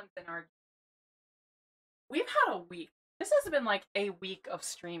that one's an argument. We've had a week. This has been like a week of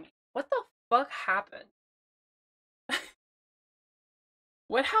streaming. What the fuck happened?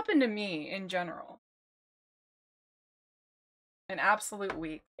 What happened to me in general? An absolute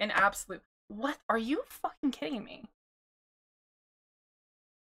week. An absolute... What? Are you fucking kidding me?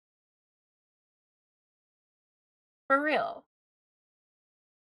 For real.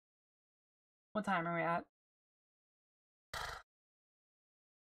 What time are we at?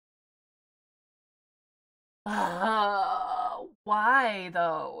 Why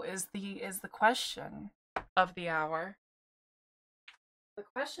though is the question of the hour. The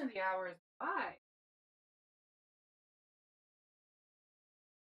question of the hour is why?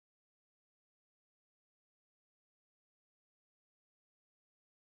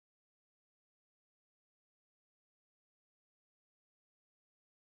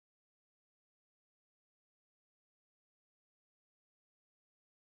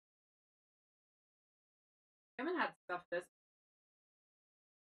 I haven't had stuff this.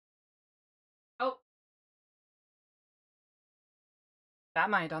 Oh. That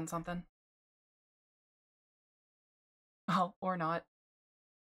might have done something. Oh, or not.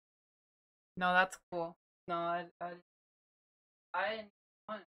 No, that's cool. No, I didn't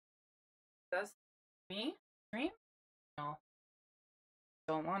want it. That's me? Stream? No.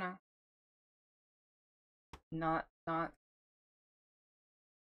 Don't wanna. Not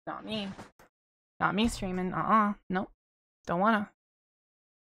me. Not me streaming. Nope. Don't wanna.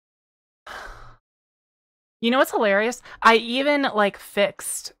 You know what's hilarious? I even like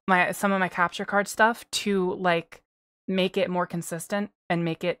fixed some of my capture card stuff to like make it more consistent and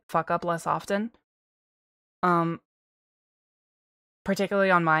make it fuck up less often.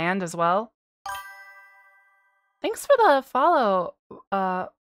 Particularly on my end as well. Thanks for the follow,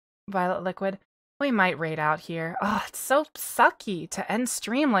 Violet Liquid. We might raid out here. Oh, it's so sucky to end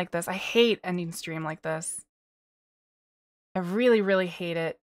stream like this. I hate ending stream like this. I really, really hate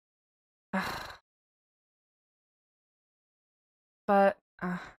it. Ugh. But,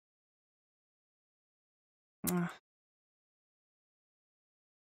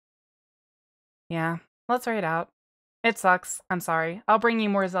 yeah, let's raid out. It sucks. I'm sorry. I'll bring you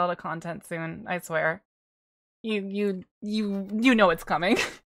more Zelda content soon, I swear. You know it's coming.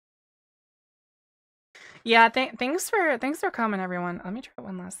 Yeah, thanks for coming, everyone. Let me try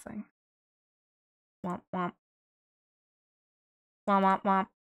one last thing. Womp womp. Womp womp womp.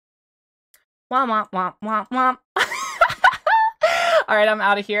 Womp womp womp womp womp. Alright, I'm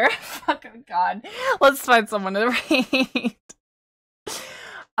out of here. Fucking god. Let's find someone to raid.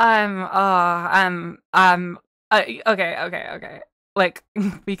 Okay. Like,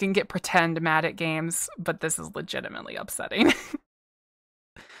 we can get pretend mad at games, but this is legitimately upsetting.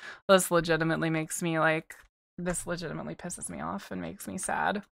 This legitimately makes me, like, this legitimately pisses me off and makes me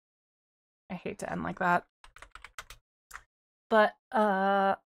sad. I hate to end like that. But,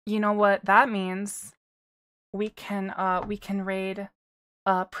 you know what that means? We can raid,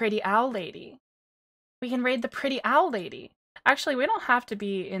 Pretty Owl Lady. We can raid the Pretty Owl Lady. Actually, we don't have to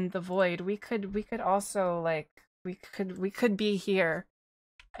be in the void. We could also, like, we could be here,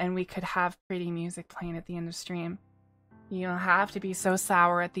 and we could have pretty music playing at the end of stream. You don't have to be so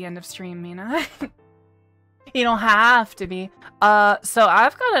sour at the end of stream, Mena. You don't have to be. So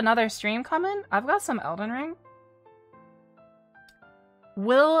I've got another stream coming. I've got some Elden Ring.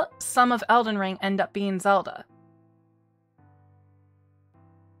 Will some of Elden Ring end up being Zelda?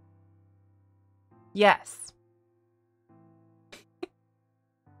 Yes.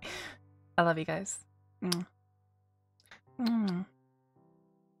 I love you guys. Mm. Mm.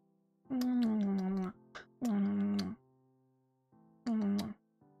 Mm. Mm. Mm.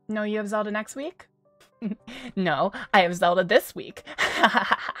 No, you have Zelda next week? No, I have Zelda this week.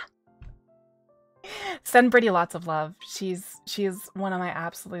 Send Brittany lots of love. She's one of my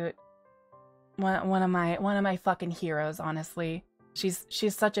absolute one of my fucking heroes, honestly. She's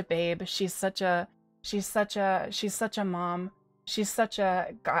such a babe. She's such a mom. She's such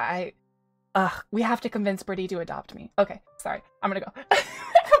a guy. We have to convince Brittany to adopt me. Okay, sorry. I'm gonna go.